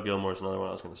 Yeah, Doug Gilmore's another one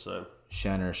I was going to say.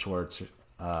 Schenner, Schwartz,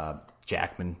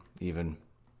 Jackman, even.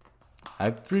 I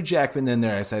threw Jackman in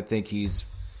there as I think he's,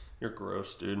 You're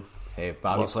gross, dude. hey, if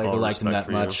Bobby Lost Plager all liked him respect that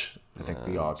for you. much, I think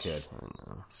we all could.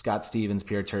 Scott Stevens,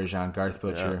 Pierre Turgeon, Garth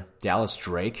Butcher, Dallas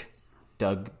Drake,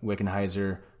 Doug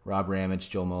Wickenheiser, Rob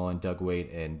Ramage, Joel Mullen, Doug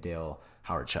Waite, and Dale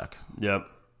Howardchuk. Yep.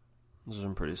 Those are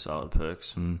some pretty solid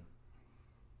picks.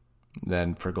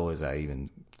 Then for goalies, I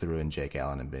even threw in Jake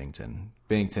Allen and Binnington.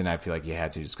 Binnington, I feel like you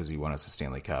had to just because he won us a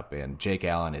Stanley Cup. And Jake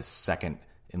Allen is second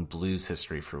in Blues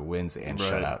history for wins and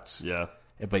shutouts. Yeah.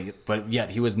 But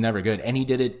yet he was never good. And he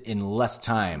did it in less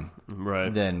time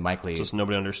Right. than Mike Lee. Just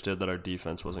nobody understood that our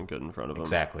defense wasn't good in front of them.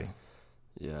 Exactly.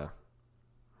 Yeah.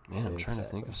 Man, I'm trying to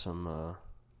think of some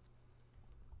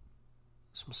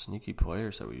sneaky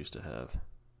players that we used to have.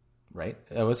 Right?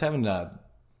 I was having a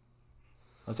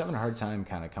hard time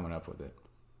kind of coming up with it.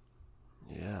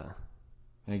 Yeah.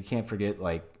 And you can't forget,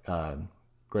 like,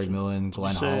 Greg Millen,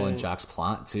 Glenn say- Hall, and Jacques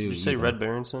Plante, too. Did you say even. Red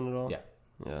Berenson at all? Yeah.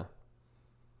 Yeah.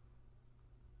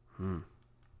 And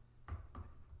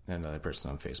another person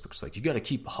on Facebook was like, you got to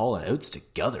keep Hall and Oates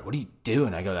together. What are you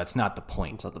doing? I go, that's not the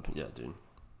point. It's not the... Yeah, dude.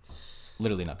 It's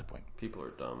literally not the point. People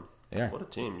are dumb. They are. What a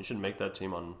team. You should make that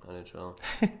team on NHL.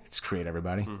 Just create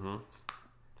everybody.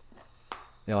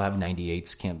 They all have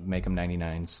 98s. Can't make them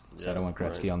 99s. So I don't want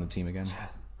Gretzky on the team again.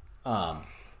 All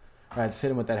right, let's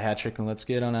hit him with that hat trick and let's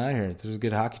get on out of here. This was a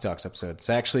good Hockey Talks episode. This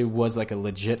actually was like a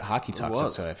legit Hockey Talks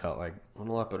was. episode, I felt like. Went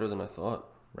a lot better than I thought.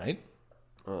 Right?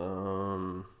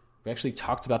 Um... We actually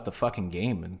talked about the fucking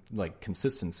game and like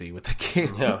consistency with the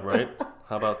game. Yeah, right?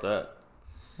 How about that?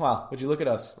 Wow, would you look at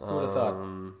us? Who would have thought?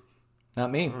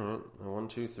 Not me. All right. 1,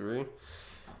 2, 3.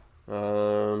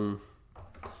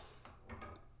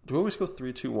 Do we always go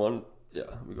 3, 2, 1? Yeah,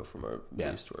 we go from our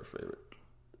least to our favorite.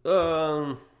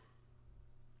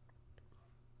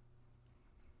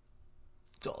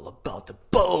 It's all about the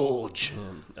bulge.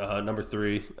 Number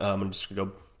 3, I'm just going to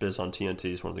go Biz on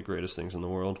TNT. It's one of the greatest things in the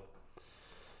world.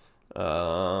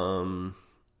 Number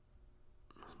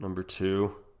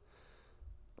 2,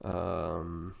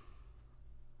 my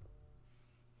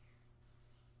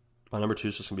number 2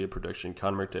 is just going to be a prediction.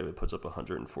 Connor McDavid puts up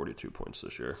 142 points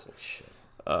this year. Shit.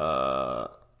 And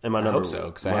my I number hope so,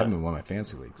 because I have him in one of my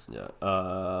fantasy leagues. Yeah.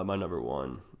 My number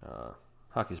 1,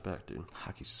 hockey's back, dude.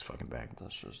 Hockey's just fucking back.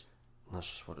 That's just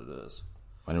what it is.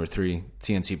 My number 3,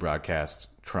 TNT broadcast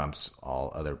trumps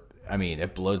all other. I mean,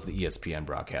 it blows the ESPN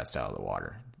broadcast out of the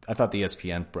water. I thought the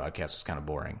ESPN broadcast was kind of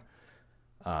boring.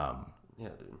 Yeah,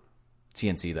 dude.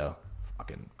 TNT though,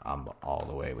 fucking, I'm all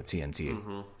the way with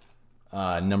TNT.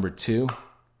 Number 2.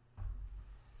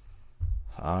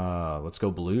 Let's go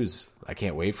Blues. I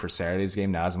can't wait for Saturday's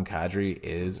game. Nazem Kadri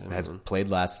has played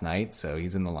last night, so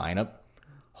he's in the lineup.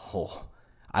 Oh,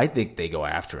 I think they go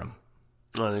after him.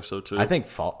 I think so too. I think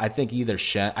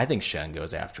Shen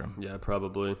goes after him. Yeah,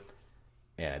 probably.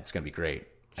 Yeah, it's gonna be great.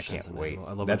 I can't wait.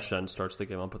 I love when Shen starts the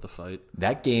game up with the fight.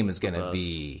 That game is gonna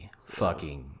be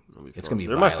fucking. It's gonna be.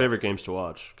 They're violent. my favorite games to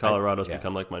watch. Colorado's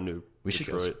become like my new. We should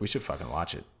Detroit. we should fucking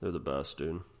watch it. They're the best,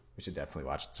 dude. We should definitely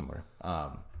watch it somewhere.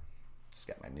 Just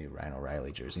got my new Ryan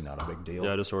O'Reilly jersey. Not a big deal.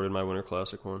 Yeah, I just ordered my Winter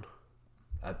Classic one.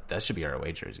 That should be our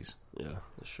away jerseys. Yeah,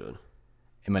 it should.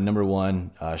 And my number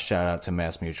 1, shout out to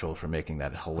Mass Mutual for making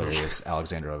that hilarious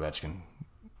Alexander Ovechkin,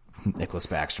 Nicholas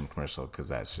Backstrom commercial, because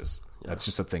that's just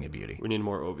a thing of beauty. We need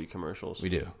more Ovi commercials. We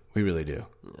do. We really do.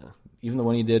 Yeah. Even the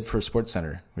one he did for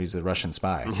SportsCenter, where he's a Russian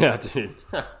spy. Yeah, dude.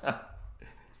 All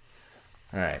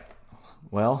right.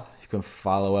 Well, you can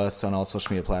follow us on all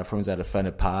social media platforms at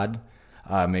Offended Pod.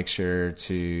 Make sure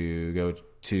to go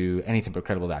to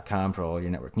anythingbutcredible.com for all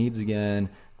your network needs again,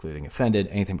 including Offended,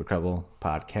 Anything But Credible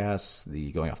podcasts,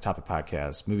 the Going Off Topic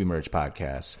podcast, Movie Merge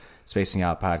podcast, Spacing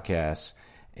Out podcast,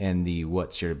 and the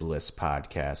What's Your Bliss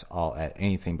podcast, all at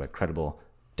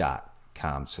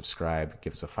anythingbutcredible.com. Subscribe,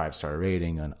 give us a 5-star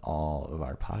rating on all of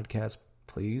our podcasts,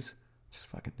 please. Just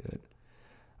fucking do it.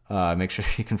 Make sure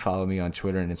you can follow me on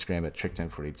Twitter and Instagram at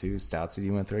Trick1042. Stoutsy, do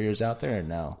you want to throw yours out there or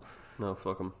no? No,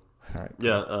 fuck them. All right.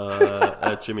 Yeah,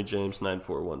 at Jimmy James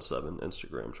 9417,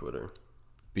 Instagram, Twitter.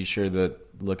 Be sure to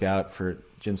look out for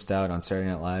Jim Stout on Saturday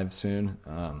Night Live soon.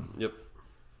 Yep.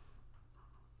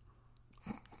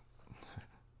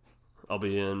 I'll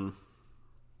be in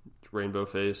rainbow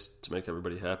face to make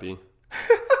everybody happy.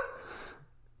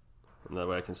 And that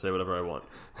way I can say whatever I want.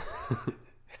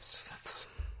 It's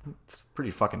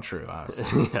pretty fucking true,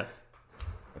 honestly. Yeah.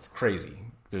 It's crazy.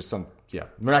 There's some, yeah,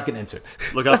 we're not getting into it.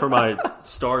 Look out for my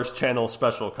Stars Channel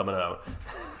special coming out.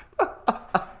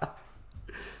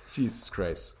 Jesus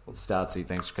Christ. Well, Stoutsy,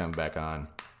 thanks for coming back on.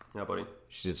 Yeah, buddy. You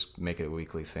should just make it a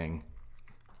weekly thing.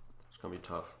 It's going to be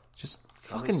tough. Just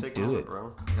fucking do it.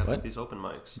 Bro. I got to What? hit these open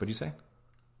mics. What'd you say?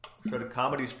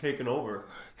 Comedy's taking over.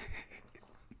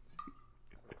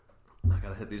 I got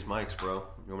to hit these mics, bro.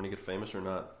 You want me to get famous or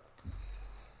not?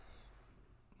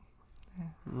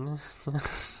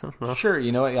 Sure,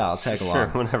 you know what? Yeah, I'll tag Sure, along.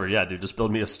 whenever. Yeah, dude, just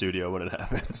build me a studio when it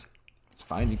happens. It's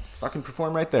fine. You fucking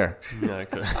perform right there. Yeah, I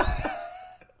could.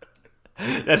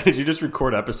 Yeah, did you just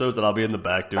record episodes that I'll be in the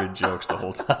back doing jokes the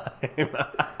whole time?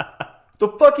 The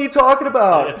fuck are you talking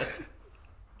about?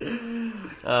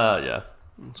 Yeah.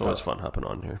 It's always fun hopping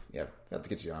on here. Yeah, I have to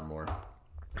get you on more.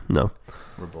 No.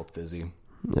 We're both busy.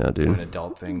 Yeah, Doing dude.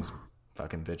 adult things.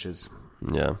 Fucking bitches.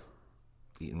 Yeah.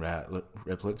 Eating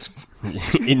riplets.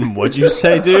 In what'd you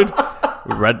say, dude?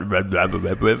 Red.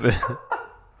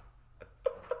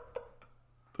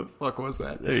 The fuck was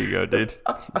that? There you go, dude.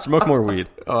 Smoke more weed.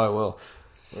 Oh, I will.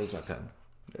 Where's my pen?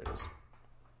 There it is.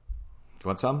 You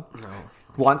want some? No.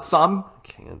 Want some?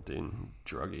 Can't, dude.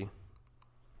 Druggy.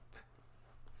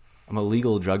 I'm a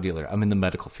legal drug dealer. I'm in the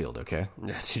medical field, okay?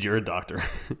 Yeah, dude, you're a doctor.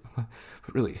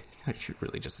 But really, you're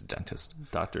really just a dentist.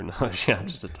 Doctor, no. Yeah, I'm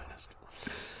just a dentist.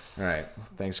 All right.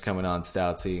 Thanks for coming on,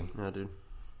 Stoutsy. Yeah, dude.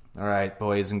 All right,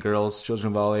 boys and girls,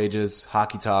 children of all ages,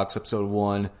 Hockey Talks, episode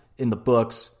 1, in the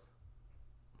books.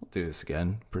 We'll do this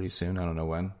again pretty soon. I don't know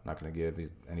when. Not going to give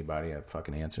anybody a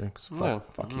fucking answer. 'Cause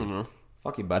fuck you.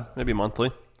 Fuck you, bud. Maybe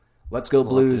monthly. Let's go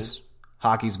Blues. days.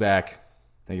 Hockey's back.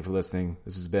 Thank you for listening.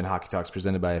 This has been Hockey Talks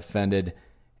presented by Offended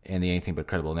and the Anything But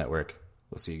Credible Network.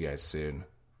 We'll see you guys soon.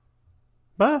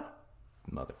 Bye.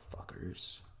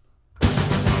 Motherfuckers.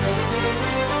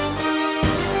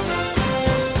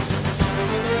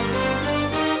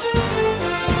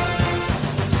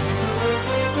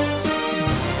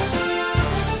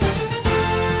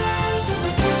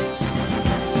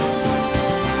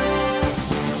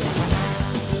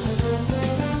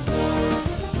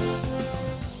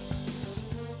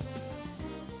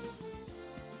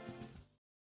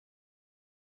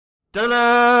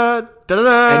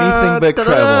 Anything But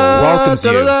Credible welcomes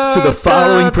you to the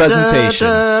following presentation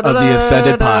of the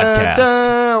Offended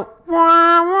Podcast.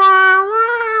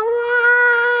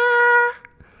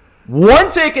 One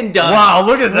take and done. Wow,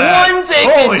 look at that. One take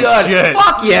Holy and done. shit.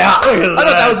 Fuck yeah. I at thought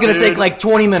that was going to dude. take like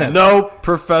 20 minutes. No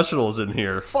professionals in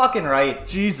here. Fucking right.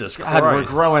 Jesus Christ. God, we're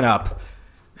growing up.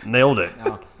 Nailed it.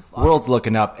 World's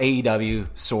looking up. AEW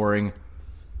soaring.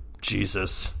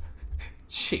 Jesus.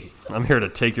 Jesus. I'm here to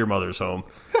take your mother's home.